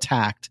feel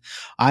attacked,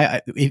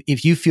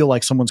 if you feel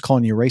like someone's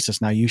calling you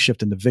racist, now you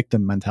shift into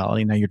victim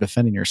mentality. Now you're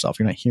defending yourself.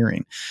 You're not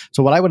hearing.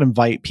 So what I would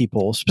invite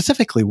people,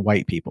 specifically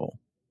white people,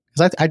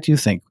 because I do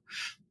think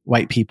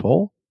white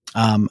people,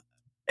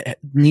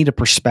 need a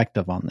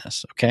perspective on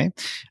this. Okay.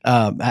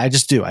 I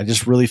just do. I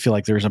just really feel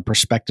like there's a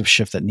perspective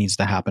shift that needs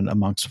to happen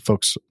amongst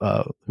folks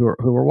who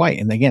are white.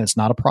 And again, it's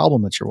not a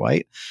problem that you're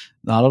white.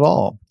 Not at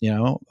all.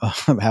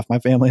 Half my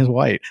family is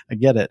white. I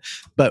get it.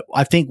 But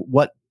I think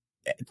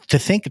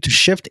to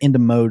shift into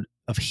mode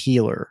of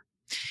healer.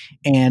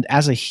 And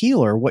as a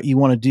healer, what you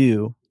want to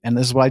do, and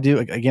this is what I do,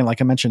 again,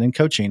 like I mentioned in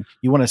coaching,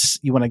 you want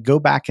to go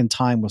back in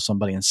time with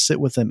somebody and sit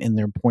with them in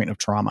their point of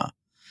trauma.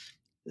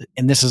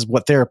 And this is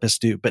what therapists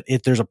do, but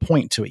if there's a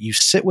point to it, you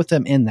sit with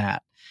them in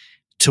that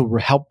to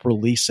help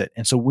release it.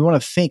 And so we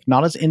want to think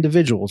not as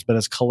individuals, but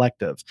as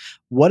collective.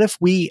 What if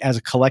we as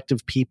a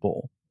collective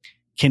people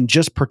can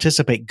just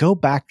participate, go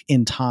back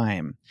in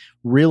time,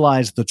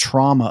 realize the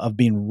trauma of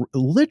being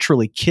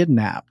literally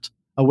kidnapped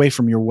away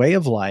from your way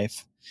of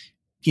life,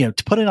 to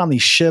put it on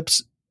these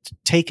ships,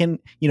 taken,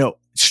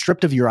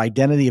 stripped of your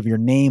identity, of your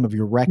name, of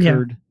your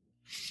record,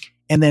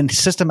 and then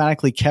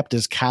systematically kept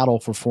as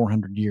cattle for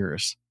 400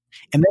 years.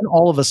 And then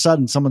all of a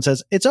sudden someone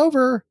says, it's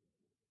over.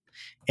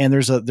 And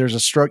there's a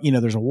stroke,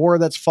 there's a war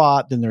that's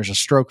fought. Then there's a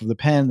stroke of the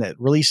pen that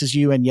releases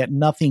you. And yet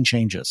nothing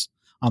changes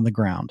on the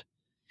ground.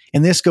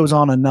 And this goes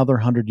on another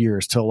 100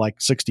 years till like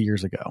 60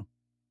 years ago.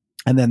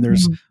 And then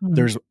there's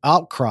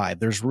outcry.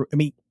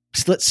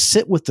 Let's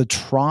sit with the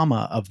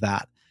trauma of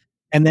that.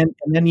 And then,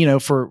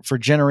 for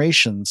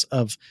generations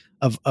of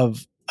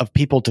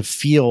people to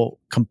feel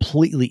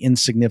completely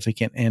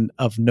insignificant and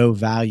of no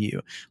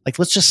value. Like,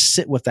 let's just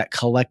sit with that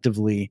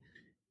collectively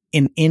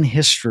in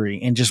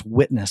history and just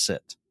witness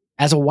it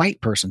as a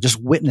white person,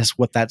 just witness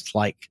what that's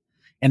like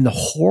and the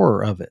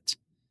horror of it.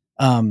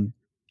 And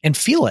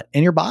feel it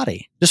in your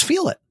body. Just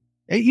feel it.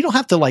 You don't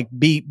have to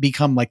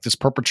become like this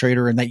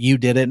perpetrator and that you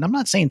did it. And I'm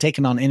not saying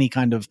taking on any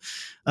kind of,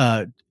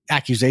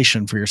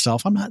 accusation for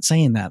yourself. I'm not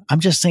saying that. I'm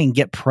just saying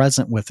get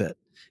present with it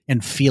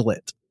and feel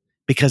it,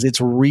 because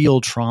it's real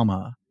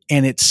trauma.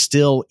 And it's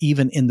still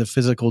even in the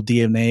physical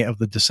DNA of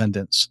the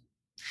descendants.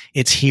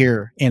 It's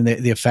here, and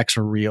the effects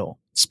are real.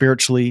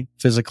 Spiritually,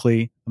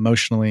 physically,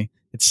 emotionally,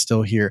 it's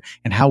still here.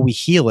 And how we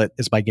heal it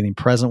is by getting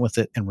present with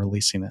it and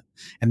releasing it.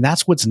 And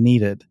that's what's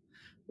needed.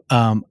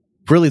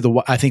 Really,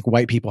 I think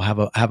white people have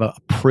a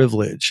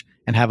privilege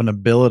and have an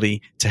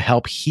ability to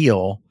help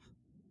heal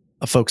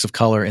folks of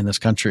color in this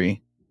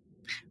country,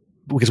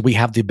 because we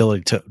have the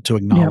ability to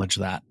acknowledge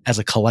that as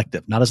a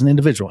collective, not as an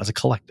individual, as a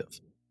collective.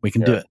 We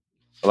can do it.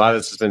 A lot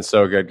of this has been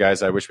so good,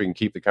 guys. I wish we can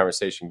keep the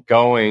conversation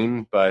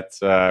going, but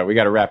we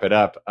got to wrap it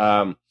up.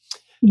 So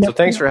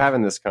thanks for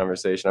having this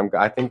conversation.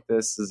 I think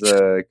this is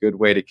a good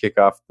way to kick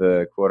off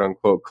the quote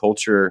unquote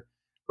culture.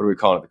 What do we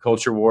call it? The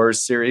Culture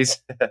Wars series.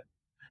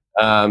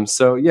 But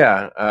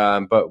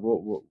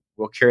we'll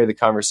carry the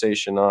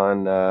conversation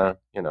on, on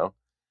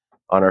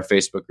our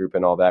Facebook group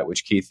and all that,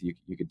 which Keith,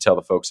 you could tell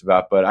the folks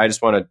about. But I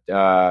just want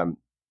to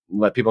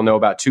let people know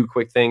about two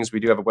quick things. We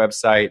do have a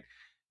website,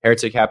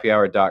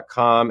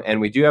 heretichappyhour.com, and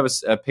we do have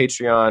a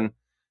Patreon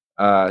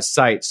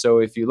site. So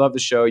if you love the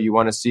show, you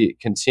want to see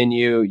it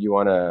continue, you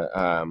want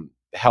to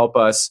help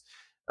us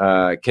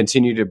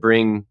continue to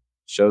bring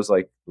shows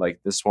like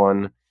this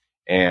one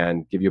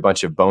and give you a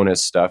bunch of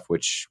bonus stuff,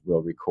 which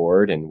we'll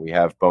record. And we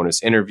have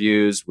bonus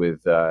interviews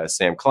with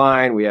Sam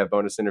Kline. We have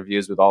bonus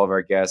interviews with all of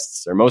our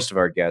guests, or most of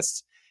our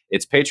guests.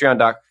 It's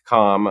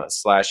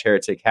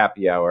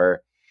patreon.com/heretichappyhour.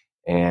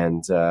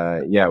 And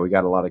we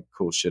got a lot of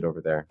cool shit over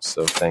there.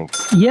 So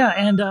thanks. Yeah.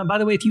 And by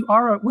the way, if you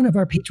are one of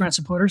our Patreon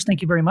supporters,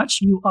 thank you very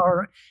much. You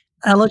are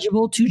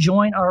eligible to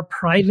join our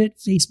private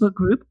Facebook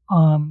group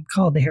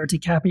called the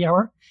Heretic Happy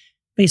Hour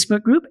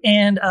Facebook group.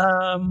 And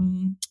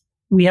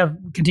we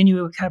continue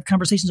to have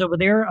conversations over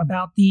there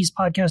about these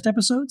podcast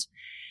episodes.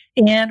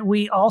 And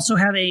we also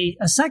have a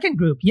second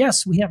group.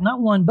 Yes, we have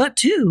not one, but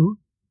two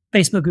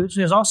Facebook groups.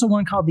 There's also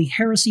one called the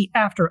Heresy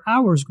After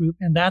Hours group.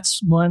 And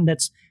that's one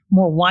that's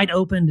more wide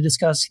open to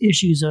discuss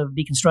issues of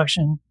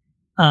deconstruction.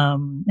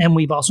 And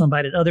we've also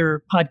invited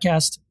other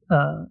podcast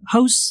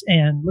hosts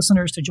and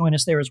listeners to join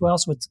us there as well.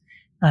 So it's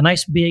a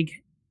nice big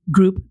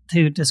group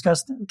to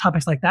discuss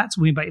topics like that.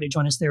 So we invite you to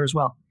join us there as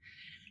well.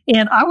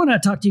 And I want to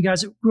talk to you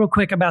guys real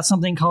quick about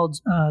something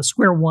called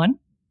Square One.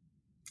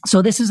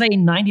 So this is a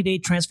 90-day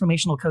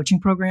transformational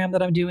coaching program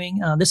that I'm doing.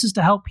 This is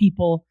to help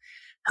people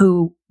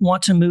who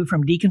want to move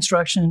from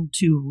deconstruction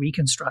to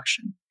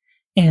reconstruction.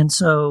 And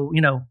so,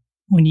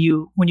 when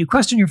you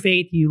question your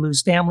faith, you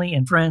lose family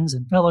and friends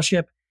and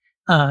fellowship.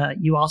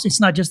 It's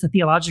not just the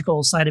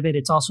theological side of it.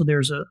 It's also,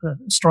 there's a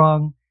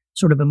strong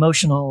sort of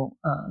emotional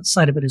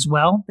side of it as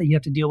well that you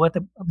have to deal with,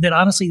 that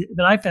honestly,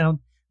 that I found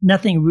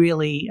nothing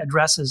really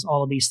addresses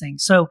all of these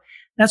things. So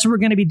that's what we're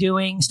going to be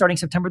doing starting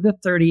September the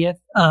 30th.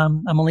 I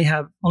only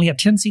have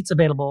 10 seats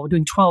available. We're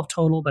doing 12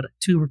 total, but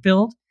 2 were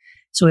filled.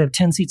 So we have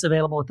 10 seats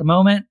available at the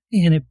moment.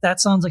 And if that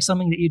sounds like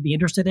something that you'd be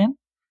interested in,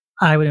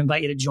 I would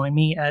invite you to join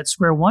me at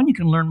Square One. You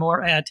can learn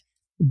more at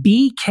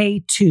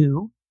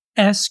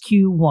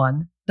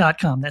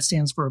bk2sq1.com. That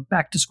stands for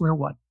Back to Square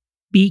One.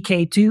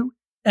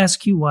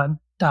 bk2sq1.com.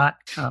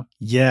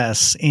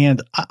 Yes,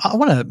 and I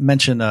want to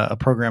mention a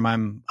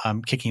program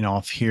I'm kicking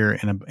off here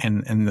in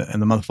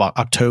the month of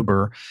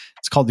October.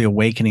 It's called the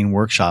Awakening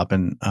Workshop.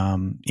 And,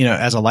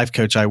 as a life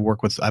coach, I've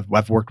worked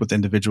with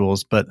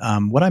individuals, but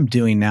what I'm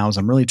doing now is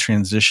I'm really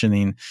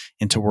transitioning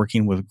into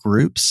working with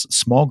groups,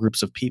 small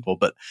groups of people.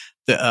 But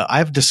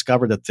I've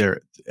discovered that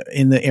they're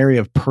in the area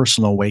of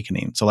personal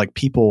awakening. So like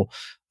people,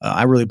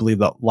 I really believe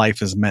that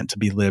life is meant to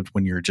be lived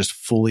when you're just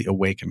fully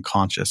awake and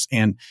conscious.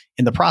 And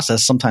in the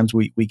process, sometimes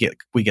we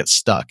get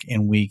stuck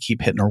and we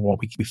keep hitting our wall.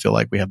 We feel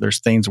like there's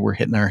things where we're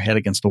hitting our head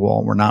against the wall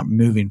and we're not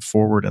moving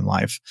forward in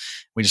life.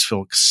 We just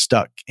feel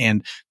stuck.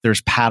 And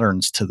there's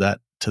patterns to that,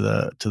 to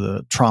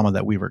the trauma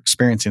that we were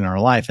experiencing in our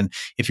life. And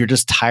if you're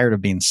just tired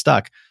of being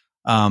stuck,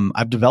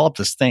 I've developed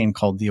this thing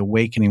called the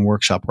Awakening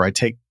Workshop, where I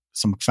take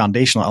some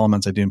foundational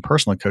elements I do in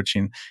personal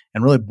coaching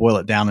and really boil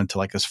it down into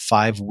like this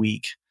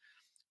 5-week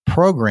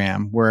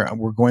program where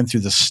we're going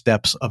through the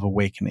steps of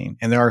awakening.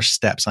 And there are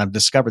steps. I've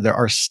discovered there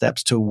are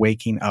steps to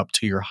waking up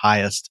to your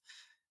highest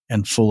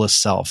and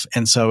fullest self.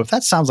 And so if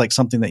that sounds like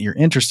something that you're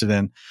interested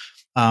in,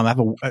 I have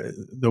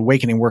the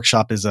Awakening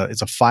Workshop it's a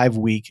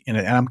 5-week, and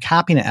I'm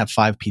capping it at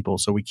 5 people.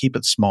 So we keep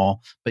it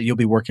small, but you'll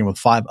be working with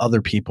 5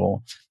 other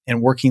people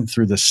and working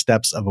through the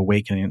steps of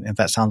awakening. If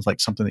that sounds like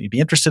something that you'd be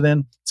interested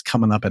in, it's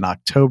coming up in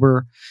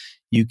October.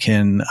 You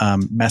can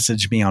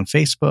message me on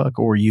Facebook,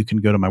 or you can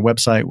go to my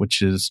website,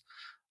 which is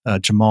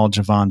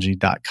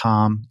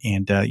JamalJavanji.com,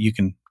 and you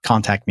can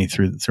contact me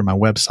through my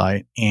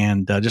website,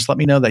 and just let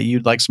me know that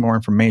you'd like some more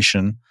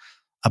information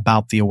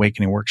about the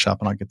Awakening Workshop,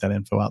 and I'll get that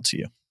info out to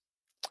you.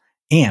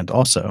 And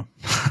also,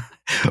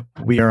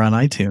 we are on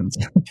iTunes,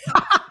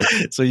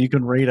 so you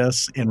can rate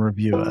us and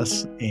review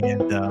us,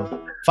 and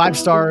 5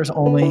 stars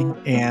only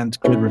and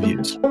good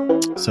reviews.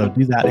 So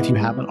do that if you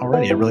haven't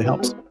already. It really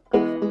helps.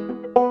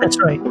 That's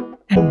right.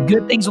 And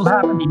good things will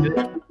happen to you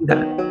if you do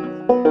that.